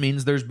 Which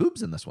means there's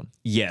boobs in this one.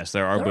 yes,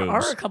 there are There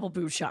boobs. are a couple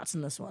boob shots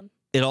in this one.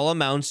 It all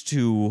amounts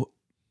to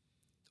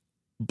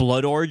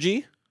blood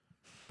orgy.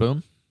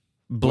 Boom.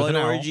 Blood With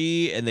an L.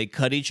 orgy, and they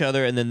cut each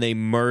other, and then they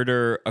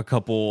murder a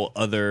couple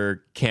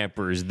other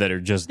campers that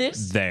are just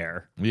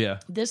there. Yeah.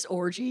 This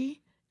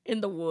orgy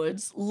in the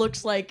woods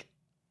looks like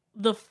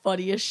the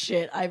funniest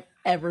shit I've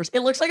ever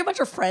seen. It looks like a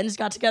bunch of friends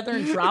got together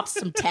and dropped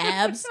some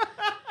tabs.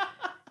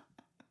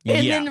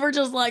 And Yeah. then we're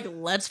just like,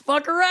 let's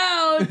fuck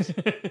around.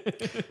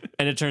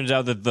 And it turns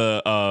out that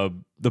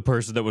the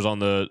person that was on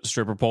the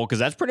stripper pole, because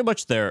that's pretty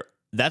much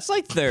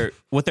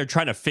what they're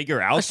trying to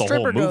figure out A the whole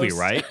stripper movie, ghost.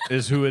 right?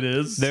 Is who it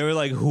is. They were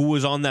like, who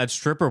was on that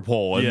stripper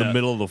pole in the Yeah.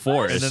 middle of the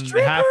forest? and then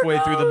Stripper halfway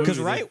through the movie, Because,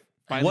 they right,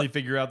 finally what-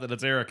 figure out that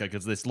it's Erica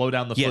because they slow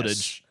down the Yes.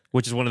 footage.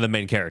 which is one of the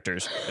main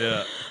characters.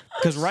 Yeah.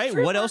 Because, right,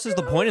 what else is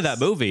the point of that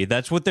movie?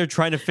 That's what they're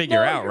trying to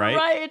figure out, you're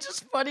right? It's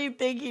just funny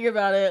thinking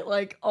about it,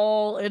 like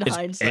all in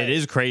hindsight. It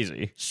is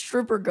crazy.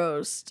 Stripper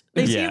ghost.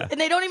 They see, Yeah. and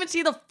they don't even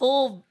see the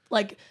full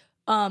like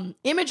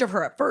image of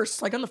her at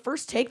first. Like on the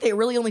first take, they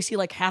really only see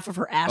like half of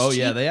her ass. Oh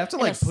yeah, cheek they have to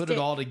and like a put it stick.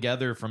 all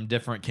together from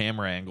different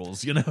camera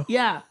angles, you know?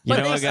 Yeah, You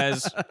but know what,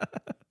 guys?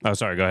 Oh,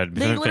 sorry, go ahead.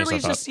 they Finish literally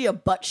that thought. just see a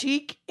butt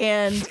cheek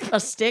and a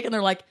stick, and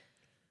they're like,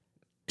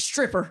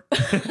 stripper.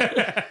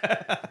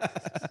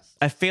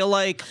 I feel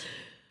like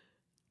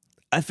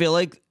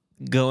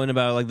going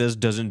about it like this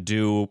doesn't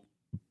do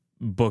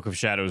Book of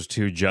Shadows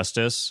 2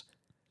 justice.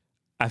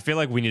 I feel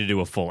like we need to do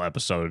a full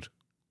episode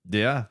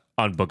Yeah.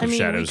 on Book of I mean,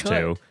 Shadows we could.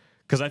 2.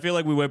 Because I feel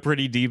like we went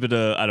pretty deep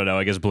into, I don't know,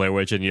 I guess Blair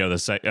Witch and, you know,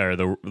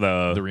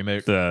 the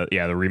remake.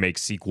 the remake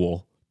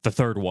sequel, the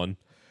third one,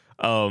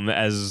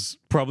 as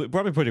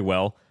probably pretty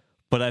well.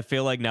 But I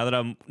feel like now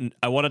that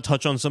I want to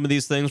touch on some of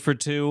these things for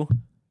 2.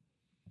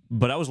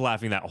 But I was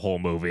laughing that whole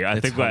movie. I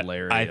It's think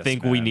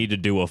hilarious, we man. need to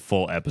do a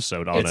full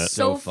episode on It's it.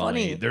 so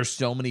funny. There's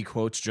so many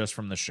quotes just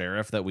from the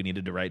sheriff that we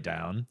needed to write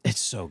down. It's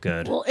so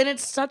good. Well, and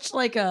it's such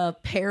like a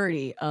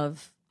parody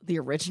of the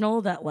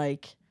original that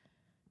like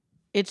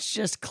it's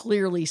just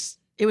clearly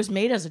it was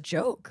made as a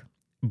joke.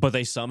 But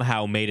they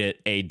somehow made it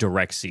a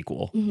direct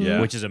sequel, Yeah.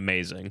 which is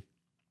amazing.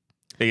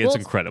 It's Well,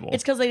 incredible.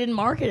 It's because they didn't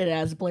market it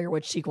as Blair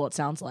Witch sequel. It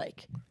sounds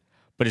like.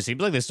 But it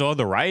seems like they still have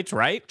the rights,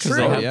 right? Because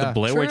they True. have Yeah. the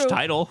Blair Witch True.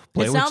 title.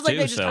 Blair It Witch sounds like 2,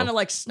 they just so kind of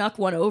like snuck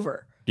one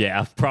over.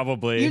 yeah,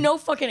 probably. You know,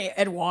 fucking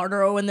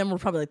Eduardo and them were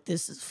probably like,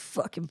 "This is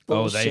fucking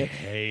Oh, they bullshit."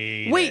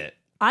 hate Wait, it.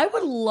 I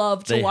would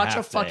love to They watch a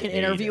have to fucking hate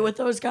interview it. with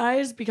those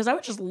guys because I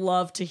would just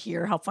love to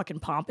hear how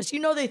fucking pompous. You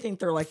know, they think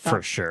they're like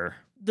for sure.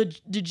 the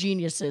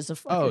geniuses of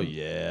fucking Oh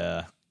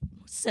yeah.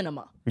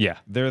 cinema. Yeah,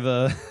 They're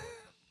the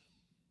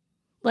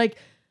Like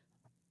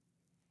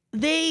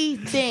they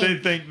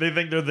think. they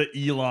think they're the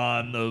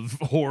Elon of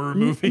horror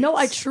movies. No,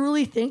 I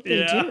truly think they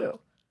Yeah. do.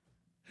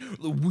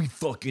 we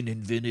fucking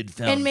invented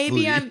found And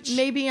maybe footage.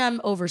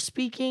 I'm over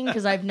speaking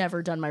because I've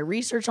never done my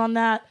research on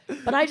that,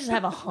 but I just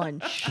have a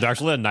hunch. they're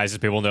actually the nicest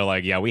people, and they're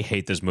like, "Yeah, we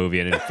hate this movie,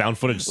 and found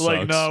footage sucks."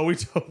 Like no,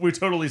 we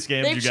totally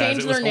scammed They've you guys.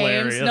 changed It was their names.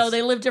 hilarious. No,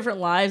 they live different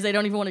lives. They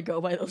don't even want to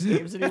go by those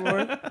names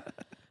anymore.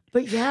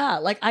 But yeah,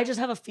 like I just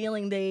have a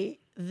feeling they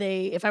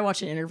if I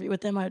watch an interview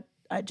with them,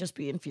 I'd just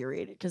be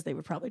infuriated because they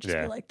would probably just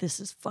Yeah. be like, "This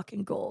is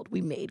fucking gold.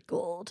 We made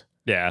gold."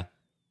 Yeah.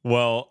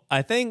 Well,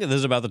 I think this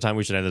is about the time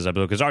we should end this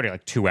episode because it's already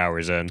like 2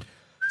 hours in.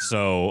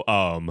 So,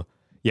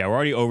 yeah, we're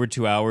already over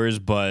 2 hours,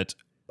 but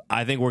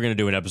I think we're going to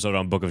do an episode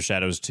on Book of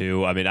Shadows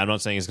 2. I mean, I'm not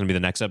saying it's going to be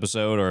the next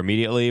episode or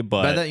immediately,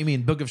 but By that you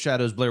mean Book of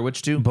Shadows, Blair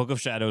Witch 2? Book of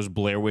Shadows,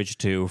 Blair Witch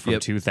 2 from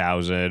Yep.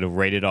 2000,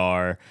 rated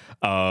R,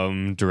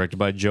 directed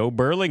by Joe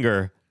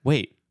Berlinger.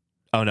 Wait.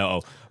 Oh, no.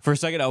 Oh, for a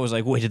second, I was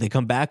like, wait, did they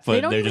come back? But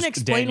They don't they're even just,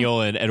 explain-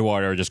 Daniel and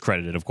Eduardo are just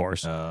credited, of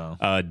course.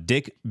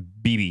 Dick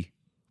Beebe.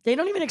 They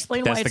don't even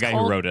explain That's why the it's guy who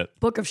called wrote it.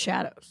 Book of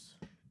Shadows.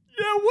 Yeah,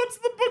 what's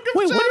the Book of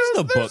Wait, Shadows? what is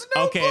the There's book?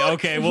 no Okay, book.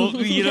 okay. Well,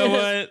 you know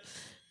what?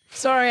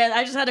 Sorry,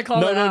 I just had to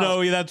call No, it out.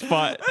 no, that's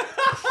fine.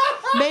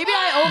 Maybe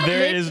I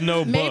There is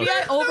no Maybe book.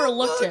 I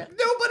overlooked it.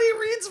 Nobody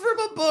reads from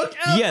a book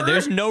ever. Yeah,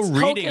 there's no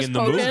reading Hocus in the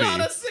pocus. movie.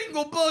 Not a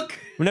single book.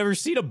 We've never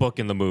seen a book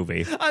in the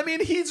movie. I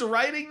mean, he's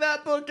writing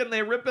that book and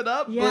they rip it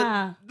up,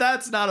 Yeah. but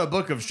that's not a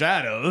Book of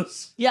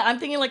Shadows. Yeah, I'm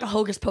thinking like a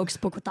Hocus Pocus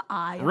book with the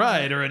eye. on it.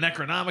 Right, or a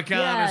Necronomicon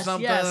Yes, or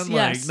something. yes, Like,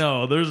 yes.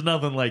 no, there's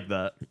nothing like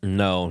that.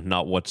 No,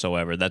 not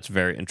whatsoever. That's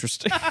very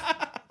interesting.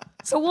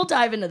 So we'll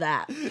dive into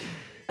that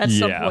at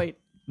some point.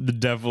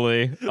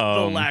 Definitely.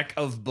 The lack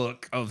of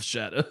Book of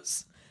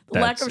Shadows. The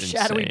lack That's of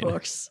shadowy insane.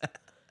 books.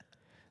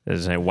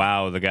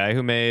 Wow, the guy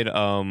who made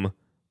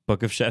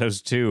Book of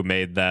Shadows 2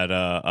 made that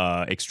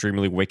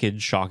extremely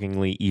wicked,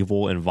 shockingly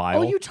evil, and vile.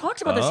 Oh, you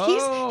talked about this.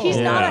 He's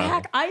Oh. not a Yeah.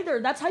 hack either.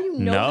 That's how you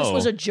know this No.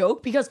 was a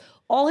joke because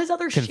all his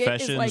other shit is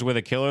Confessions like with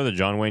a Killer, the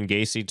John Wayne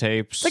Gacy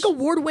tapes. it's like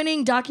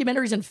award-winning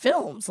documentaries and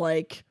films.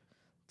 Like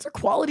they're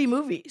quality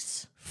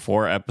movies.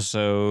 4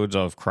 episodes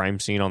of Crime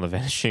Scene on the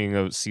Vanishing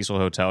of Cecil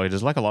Hotel. He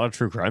does like a lot of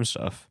true crime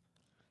stuff.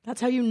 That's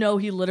how you know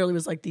he literally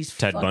was like these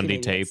Ted fucking Bundy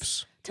idiots.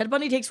 tapes. Ted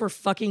Bundy tapes were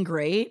fucking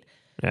great.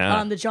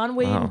 Yeah. The John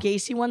Wayne Wow.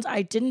 Gacy ones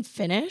I didn't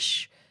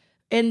finish.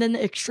 And then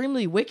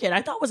Extremely Wicked,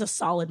 I thought was a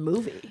solid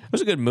movie. It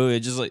was a good movie.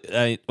 Just like,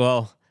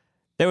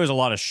 there was a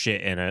lot of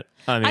shit in it.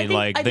 I mean, think-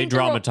 like I they think there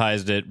were-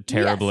 dramatized it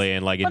terribly, Yes,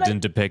 and like it but I-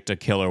 didn't depict a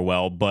killer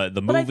well. But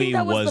the But I movie think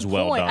that was the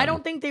well point. done. I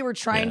don't think they were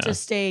trying Yeah. to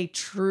stay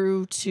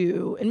true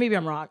to, and maybe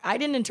I'm wrong. I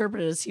didn't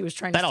interpret it as he was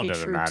trying that to all stay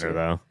doesn't true matter to.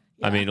 though.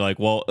 Yeah. I mean, like,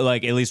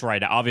 at least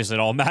right now, obviously, it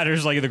all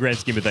matters, like in the grand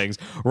scheme of things.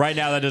 Right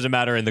now, that doesn't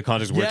matter in the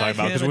context we're Yeah, talking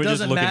about because Kim, it we're just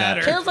doesn't looking matter.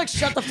 at. Caleb's like,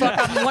 shut the fuck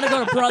up. You want to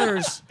go to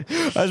Brothers.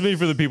 That's me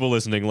for the people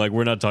listening. Like,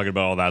 we're not talking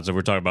about all that stuff.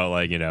 We're talking about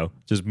like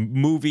just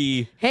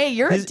movie. Hey,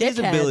 you're a His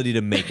dickhead. ability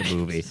to make a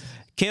movie.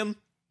 Kim,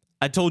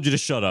 I told you to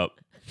shut up.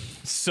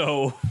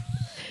 So.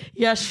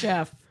 Yes,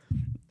 chef.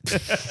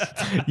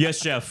 Yes,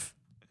 chef.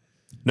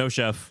 No,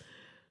 chef.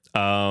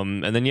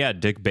 And then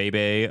Dick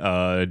Bebe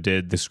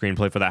did the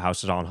screenplay for That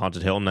House on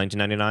Haunted Hill in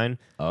 1999.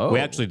 Oh. We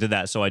actually did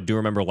that, so I do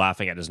remember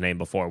laughing at his name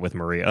before with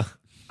Maria.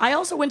 I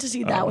also went to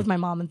see that with my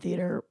mom in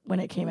theater when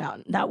it came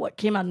out. That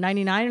came out in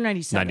 99 or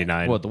 97?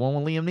 99. What, the one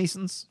with Liam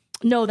Neeson's?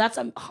 No, that's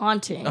a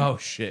Haunting. Oh,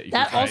 shit.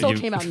 That also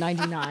came out in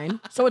 99.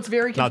 So it's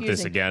very confusing. Not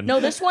this again. No,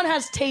 this one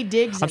has Tay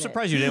Diggs in I'm it.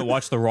 surprised you didn't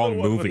watch the wrong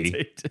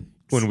movie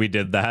when we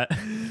did that.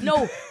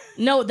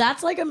 No,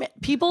 that's like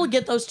people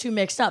get those two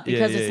mixed up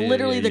because it's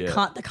literally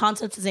the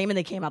concept's the same and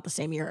they came out the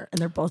same year and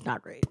they're both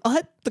not great.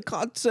 But the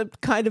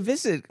concept kind of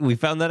isn't. We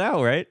found that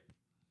out, right?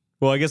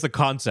 Well, I guess the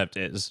concept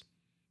is.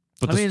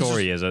 But the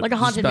story isn't. Like a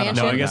haunted about a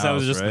mansion. No, I guess that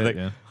was just right? the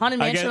Yeah. Haunted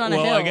mansion on a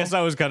hill. I guess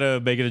I was kind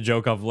of making a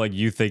joke of like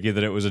you thinking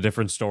that it was a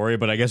different story,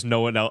 but I guess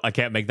no one else. I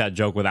can't make that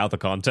joke without the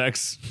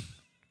context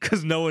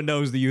because no one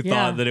knows that you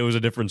thought that it was a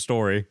different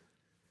story.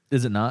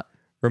 Is it not?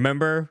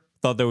 Remember?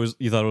 You thought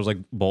it was like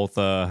both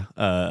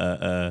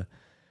 13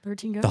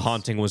 Ghosts? The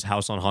Haunting was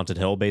House on Haunted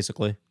Hill,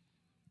 basically.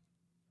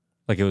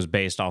 Like it was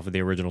based off of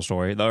the original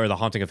story, or The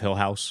Haunting of Hill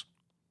House.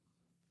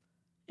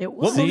 It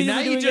was. See, now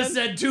you just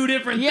said two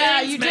different Yeah,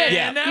 things, you man. did.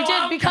 Yeah. Now You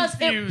did I'm because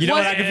confused. You know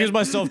what? I What? confused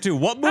myself too.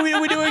 What movie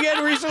did we do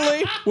again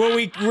recently when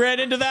we ran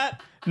into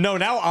that? No,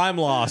 now I'm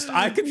lost.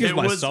 I confused It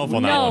was myself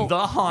on that No. one.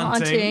 The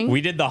Haunting.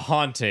 We did The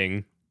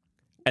Haunting,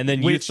 and then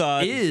you Which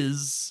thought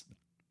is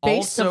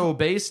Based also of-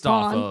 based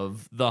off on-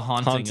 of The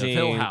Haunting of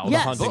Hill House.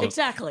 Yes, Haunting.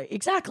 exactly.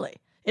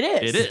 It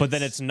is. It is. but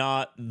then it's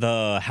not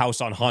the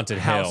House on Haunted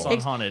House Hill. on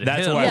Haunted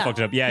That's Hill. why I Yeah. fucked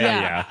it up. Yeah.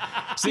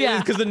 Yeah. See, Yeah.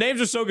 because the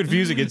names are so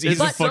confusing, it's easy to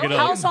But fuck it up.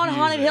 House on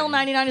Haunted Hill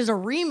 99 is a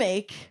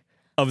remake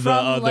Of the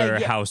from, other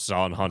like, House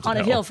on Haunted on a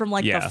Hill. hill from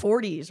like yeah. the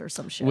 40s or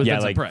some shit. With Yeah,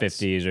 Vincent like Price.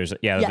 50s or so.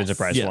 Yeah, the Yes. Vincent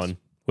Price Yes. one,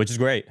 which is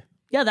great.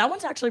 Yeah, that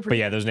one's actually But pretty.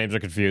 yeah, those names are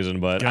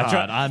confusing. But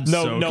God, I'm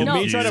no, so no, me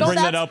confused. trying to So bring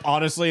that that's- up.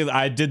 Honestly,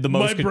 I did the My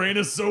most. brain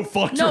is so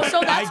fucked No, right so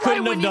now. that's I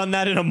couldn't why have when done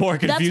that in a more why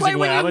confusing when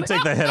way. you- I'm gonna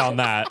take the hit on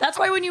that. That's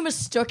why when you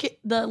mistook it,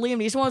 the Liam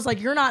Neeson one was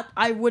like, you're not.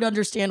 I would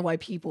understand why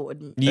people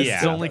would. Yeah.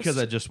 It's only because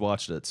I just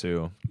watched it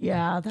too.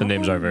 Yeah, The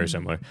names are very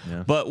similar.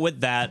 Yeah. But with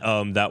that,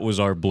 that was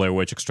our Blair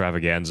Witch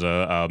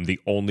extravaganza. The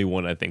only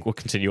one I think we'll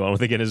continue on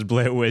with again is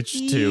Blair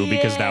Witch 2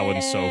 because that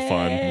one's so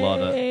fun.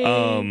 Love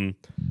it.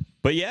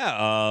 But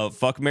yeah,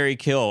 fuck, marry,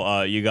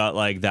 kill. You got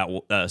like that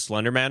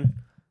Slender Man,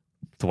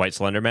 the white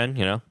Slender Man.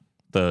 You know,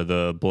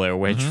 the Blair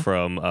Witch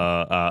from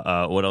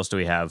what else do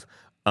we have?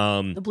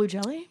 The blue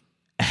jelly.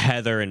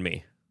 Heather and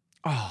me.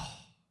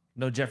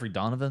 No Jeffrey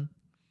Donovan?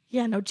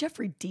 Yeah, no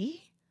Jeffrey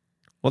D.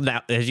 Well,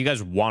 now as you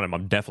guys want him,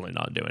 I'm definitely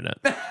not doing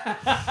it.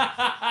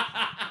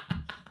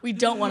 We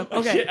don't want to.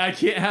 Okay. I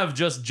can't have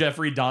just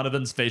Jeffrey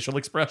Donovan's facial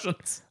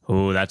expressions.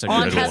 Ooh, that's a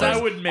On good Heather's, one.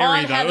 I would marry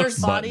on Heather's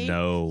those. But body.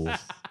 no.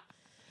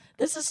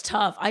 This is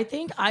tough. I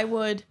think I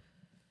would.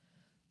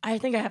 I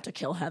think I have to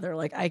kill Heather.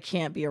 Like I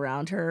can't be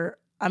around her.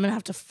 I'm gonna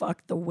have to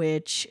fuck the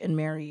witch and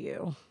marry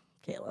you,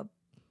 Caleb.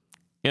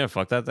 Yeah,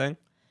 fuck that thing.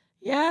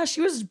 Yeah, she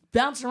was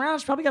bouncing around.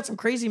 She probably got some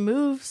crazy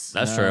moves.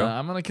 That's true.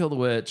 I'm gonna kill the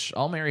witch.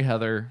 I'll marry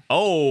Heather.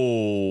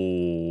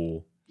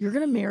 Oh. You're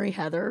gonna marry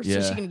Heather so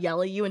Yeah. she can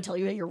yell at you and tell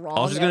you that you're wrong.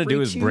 All she's gonna every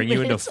do is 2 bring you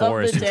into minutes of the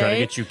forest and try to day.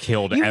 get you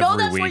killed You every know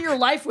that's week. what your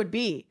life would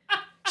be.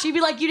 She'd be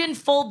like, "You didn't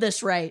fold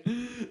this right."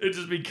 It'd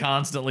just be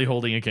constantly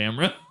holding a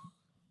camera.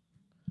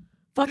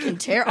 Fucking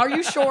tear. Are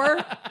you sure?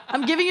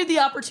 I'm giving you the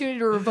opportunity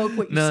to revoke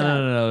what you said.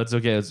 No. It's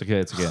okay. It's okay.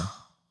 It's okay.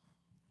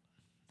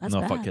 That's No,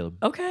 bad. fuck Caleb.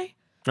 Okay,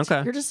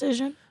 Okay. your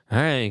decision. All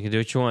right, you can do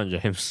what you want,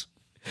 James.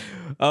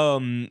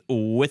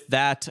 With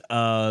that,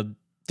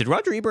 did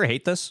Roger Ebert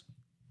hate this?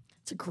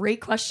 It's a great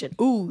question.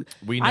 Ooh,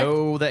 We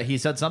know that he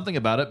said something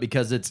about it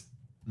because it's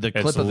the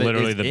clip of it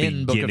literally is the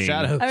in Book of beginning.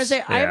 Shadows. I would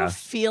say I have Yeah. a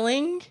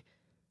feeling.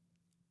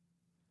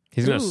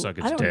 He's gonna Ooh, suck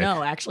his I don't dick.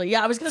 know. Actually,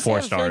 yeah, I was gonna say 4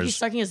 I have a feeling he's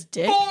stars. sucking his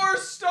dick. 4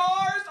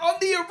 stars on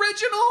the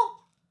original.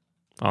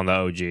 On the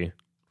OG.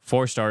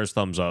 4 stars,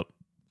 thumbs up.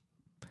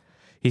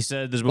 He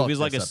said this movie is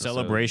like a this episode.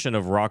 celebration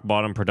of rock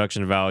bottom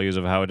production values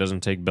of how it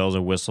doesn't take bells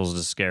and whistles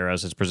to scare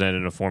us. It's presented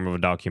in the form of a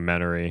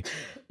documentary.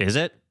 Is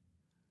it?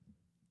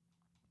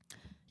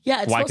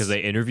 Yeah, it's Why? supposed Because to-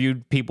 they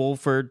interviewed people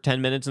for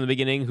 10 minutes in the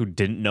beginning who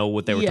didn't know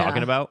what they were Yeah.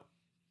 talking about?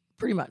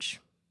 pretty much.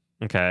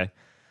 Okay.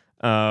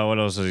 What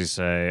else does he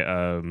say?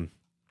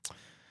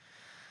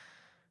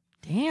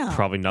 Damn.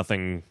 Probably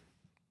nothing.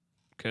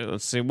 Okay,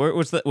 let's see.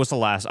 What's the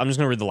last? I'm just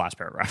going to read the last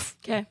paragraph.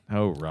 Okay.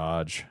 Oh,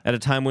 Raj. At a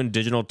time when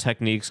digital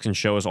techniques can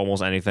show us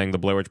almost anything, the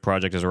Blair Witch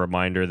Project is a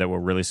reminder that what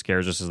really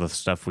scares us is the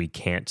stuff we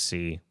can't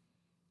see.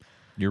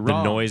 You're The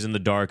wrong. noise in the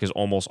dark is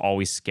almost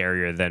always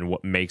scarier than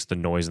what makes the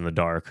noise in the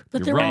dark. But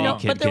You're there were wrong. no. Any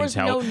kid But there can was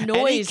tell. no Any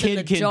noise kid in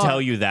the can dark.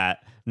 tell you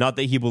that. Not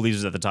that he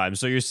believes it at the time.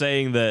 So you're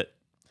saying that.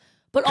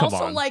 But Come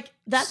also, on. like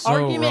that So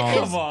argument wrong. is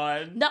Come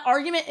on. that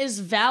argument is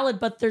valid,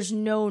 but there's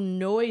no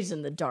noise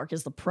in the dark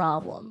is the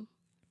problem.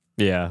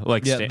 Yeah,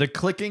 like Yeah, the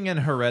clicking in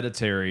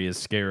Hereditary is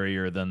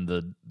scarier than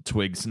the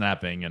twig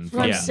snapping and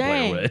What I'm fucking Blair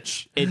saying.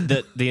 Witch.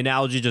 the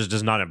analogy just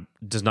does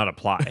not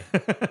apply.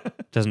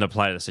 Doesn't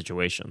apply to the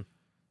situation.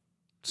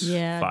 It's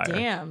Yeah, fire.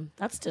 damn,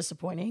 that's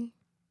disappointing.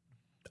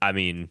 I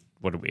mean,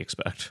 what did we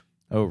expect?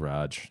 Oh,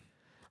 Raj.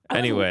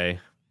 Anyway,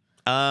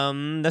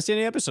 that's the end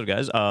of the episode,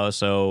 guys.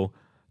 So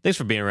thanks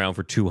for being around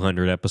for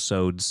 200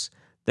 episodes.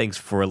 Thanks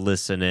for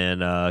listening.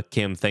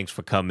 Kim, thanks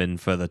for coming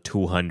for the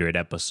 200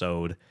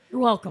 episode.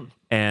 You're welcome.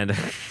 And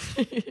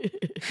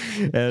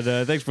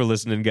thanks for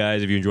listening,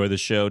 guys. If you enjoy the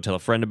show, tell a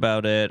friend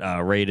about it,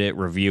 rate it,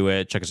 review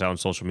it. Check us out on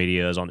social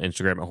medias on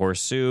Instagram at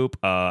Horse Soup.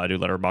 I do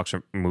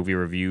Letterboxd movie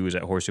reviews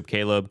at Horse Soup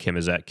Caleb. Kim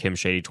is at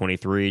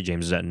KimShady23.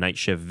 James is at Night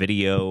Shift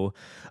Video.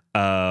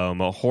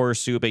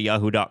 Horrorsoup at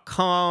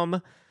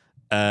yahoo.com.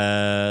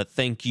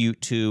 Thank you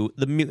to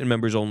the Mutant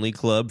Members Only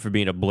Club for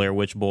being a Blair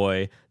Witch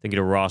boy. Thank you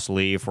to Ross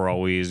Lee for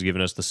always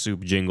giving us the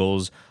soup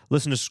jingles.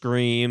 Listen to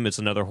Scream. It's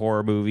another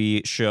horror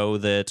movie show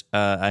that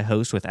I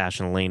host with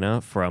Ash and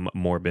Elena from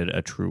Morbid,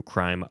 a true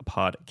crime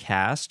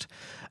podcast.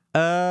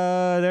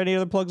 Are there any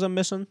other plugs I'm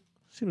missing?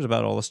 Seems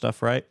about all the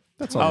stuff, right?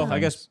 That's all. I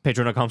guess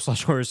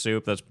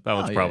patreon.com/horrorsoup. That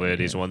one's probably a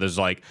decent one. There's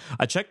like,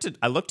 I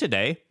looked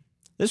today.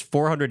 There's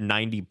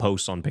 490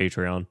 posts on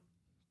Patreon.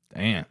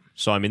 Damn.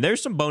 So, I mean,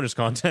 there's some bonus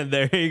content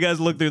there. You guys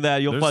look through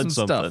that. You'll find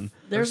some something.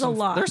 stuff. There's a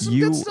lot. There's some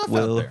You good stuff out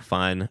will there.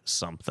 find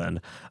something.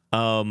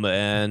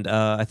 And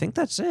I think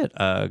that's it,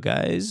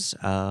 guys.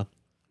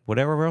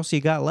 Whatever else you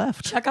got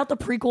left. Check out the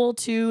prequel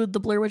to the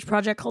Blair Witch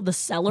Project called The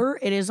Cellar.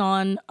 It is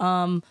on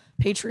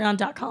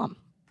patreon.com.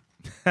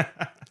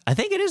 I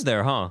think it is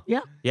there, huh?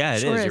 Yeah. Yeah,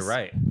 it Sure is. is. You're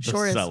right.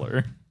 Sure is.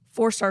 Cellar.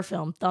 4-star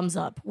film. Thumbs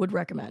up. Would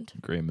recommend.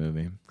 Great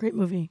movie. Great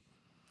movie.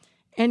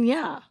 And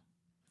yeah.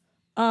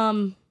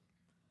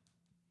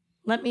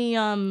 Let me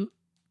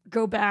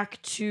go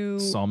back to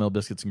Sawmill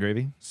Biscuits and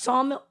Gravy.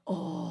 Sawmill.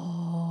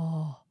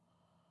 Oh.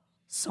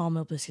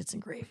 Sawmill Biscuits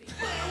and Gravy.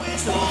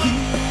 So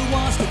who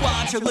wants to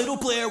watch a little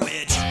Blair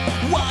Witch?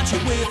 Watch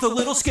it with a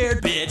little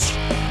scared bitch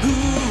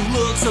who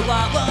looks a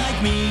lot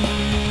like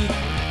me.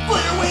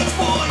 Blair Witch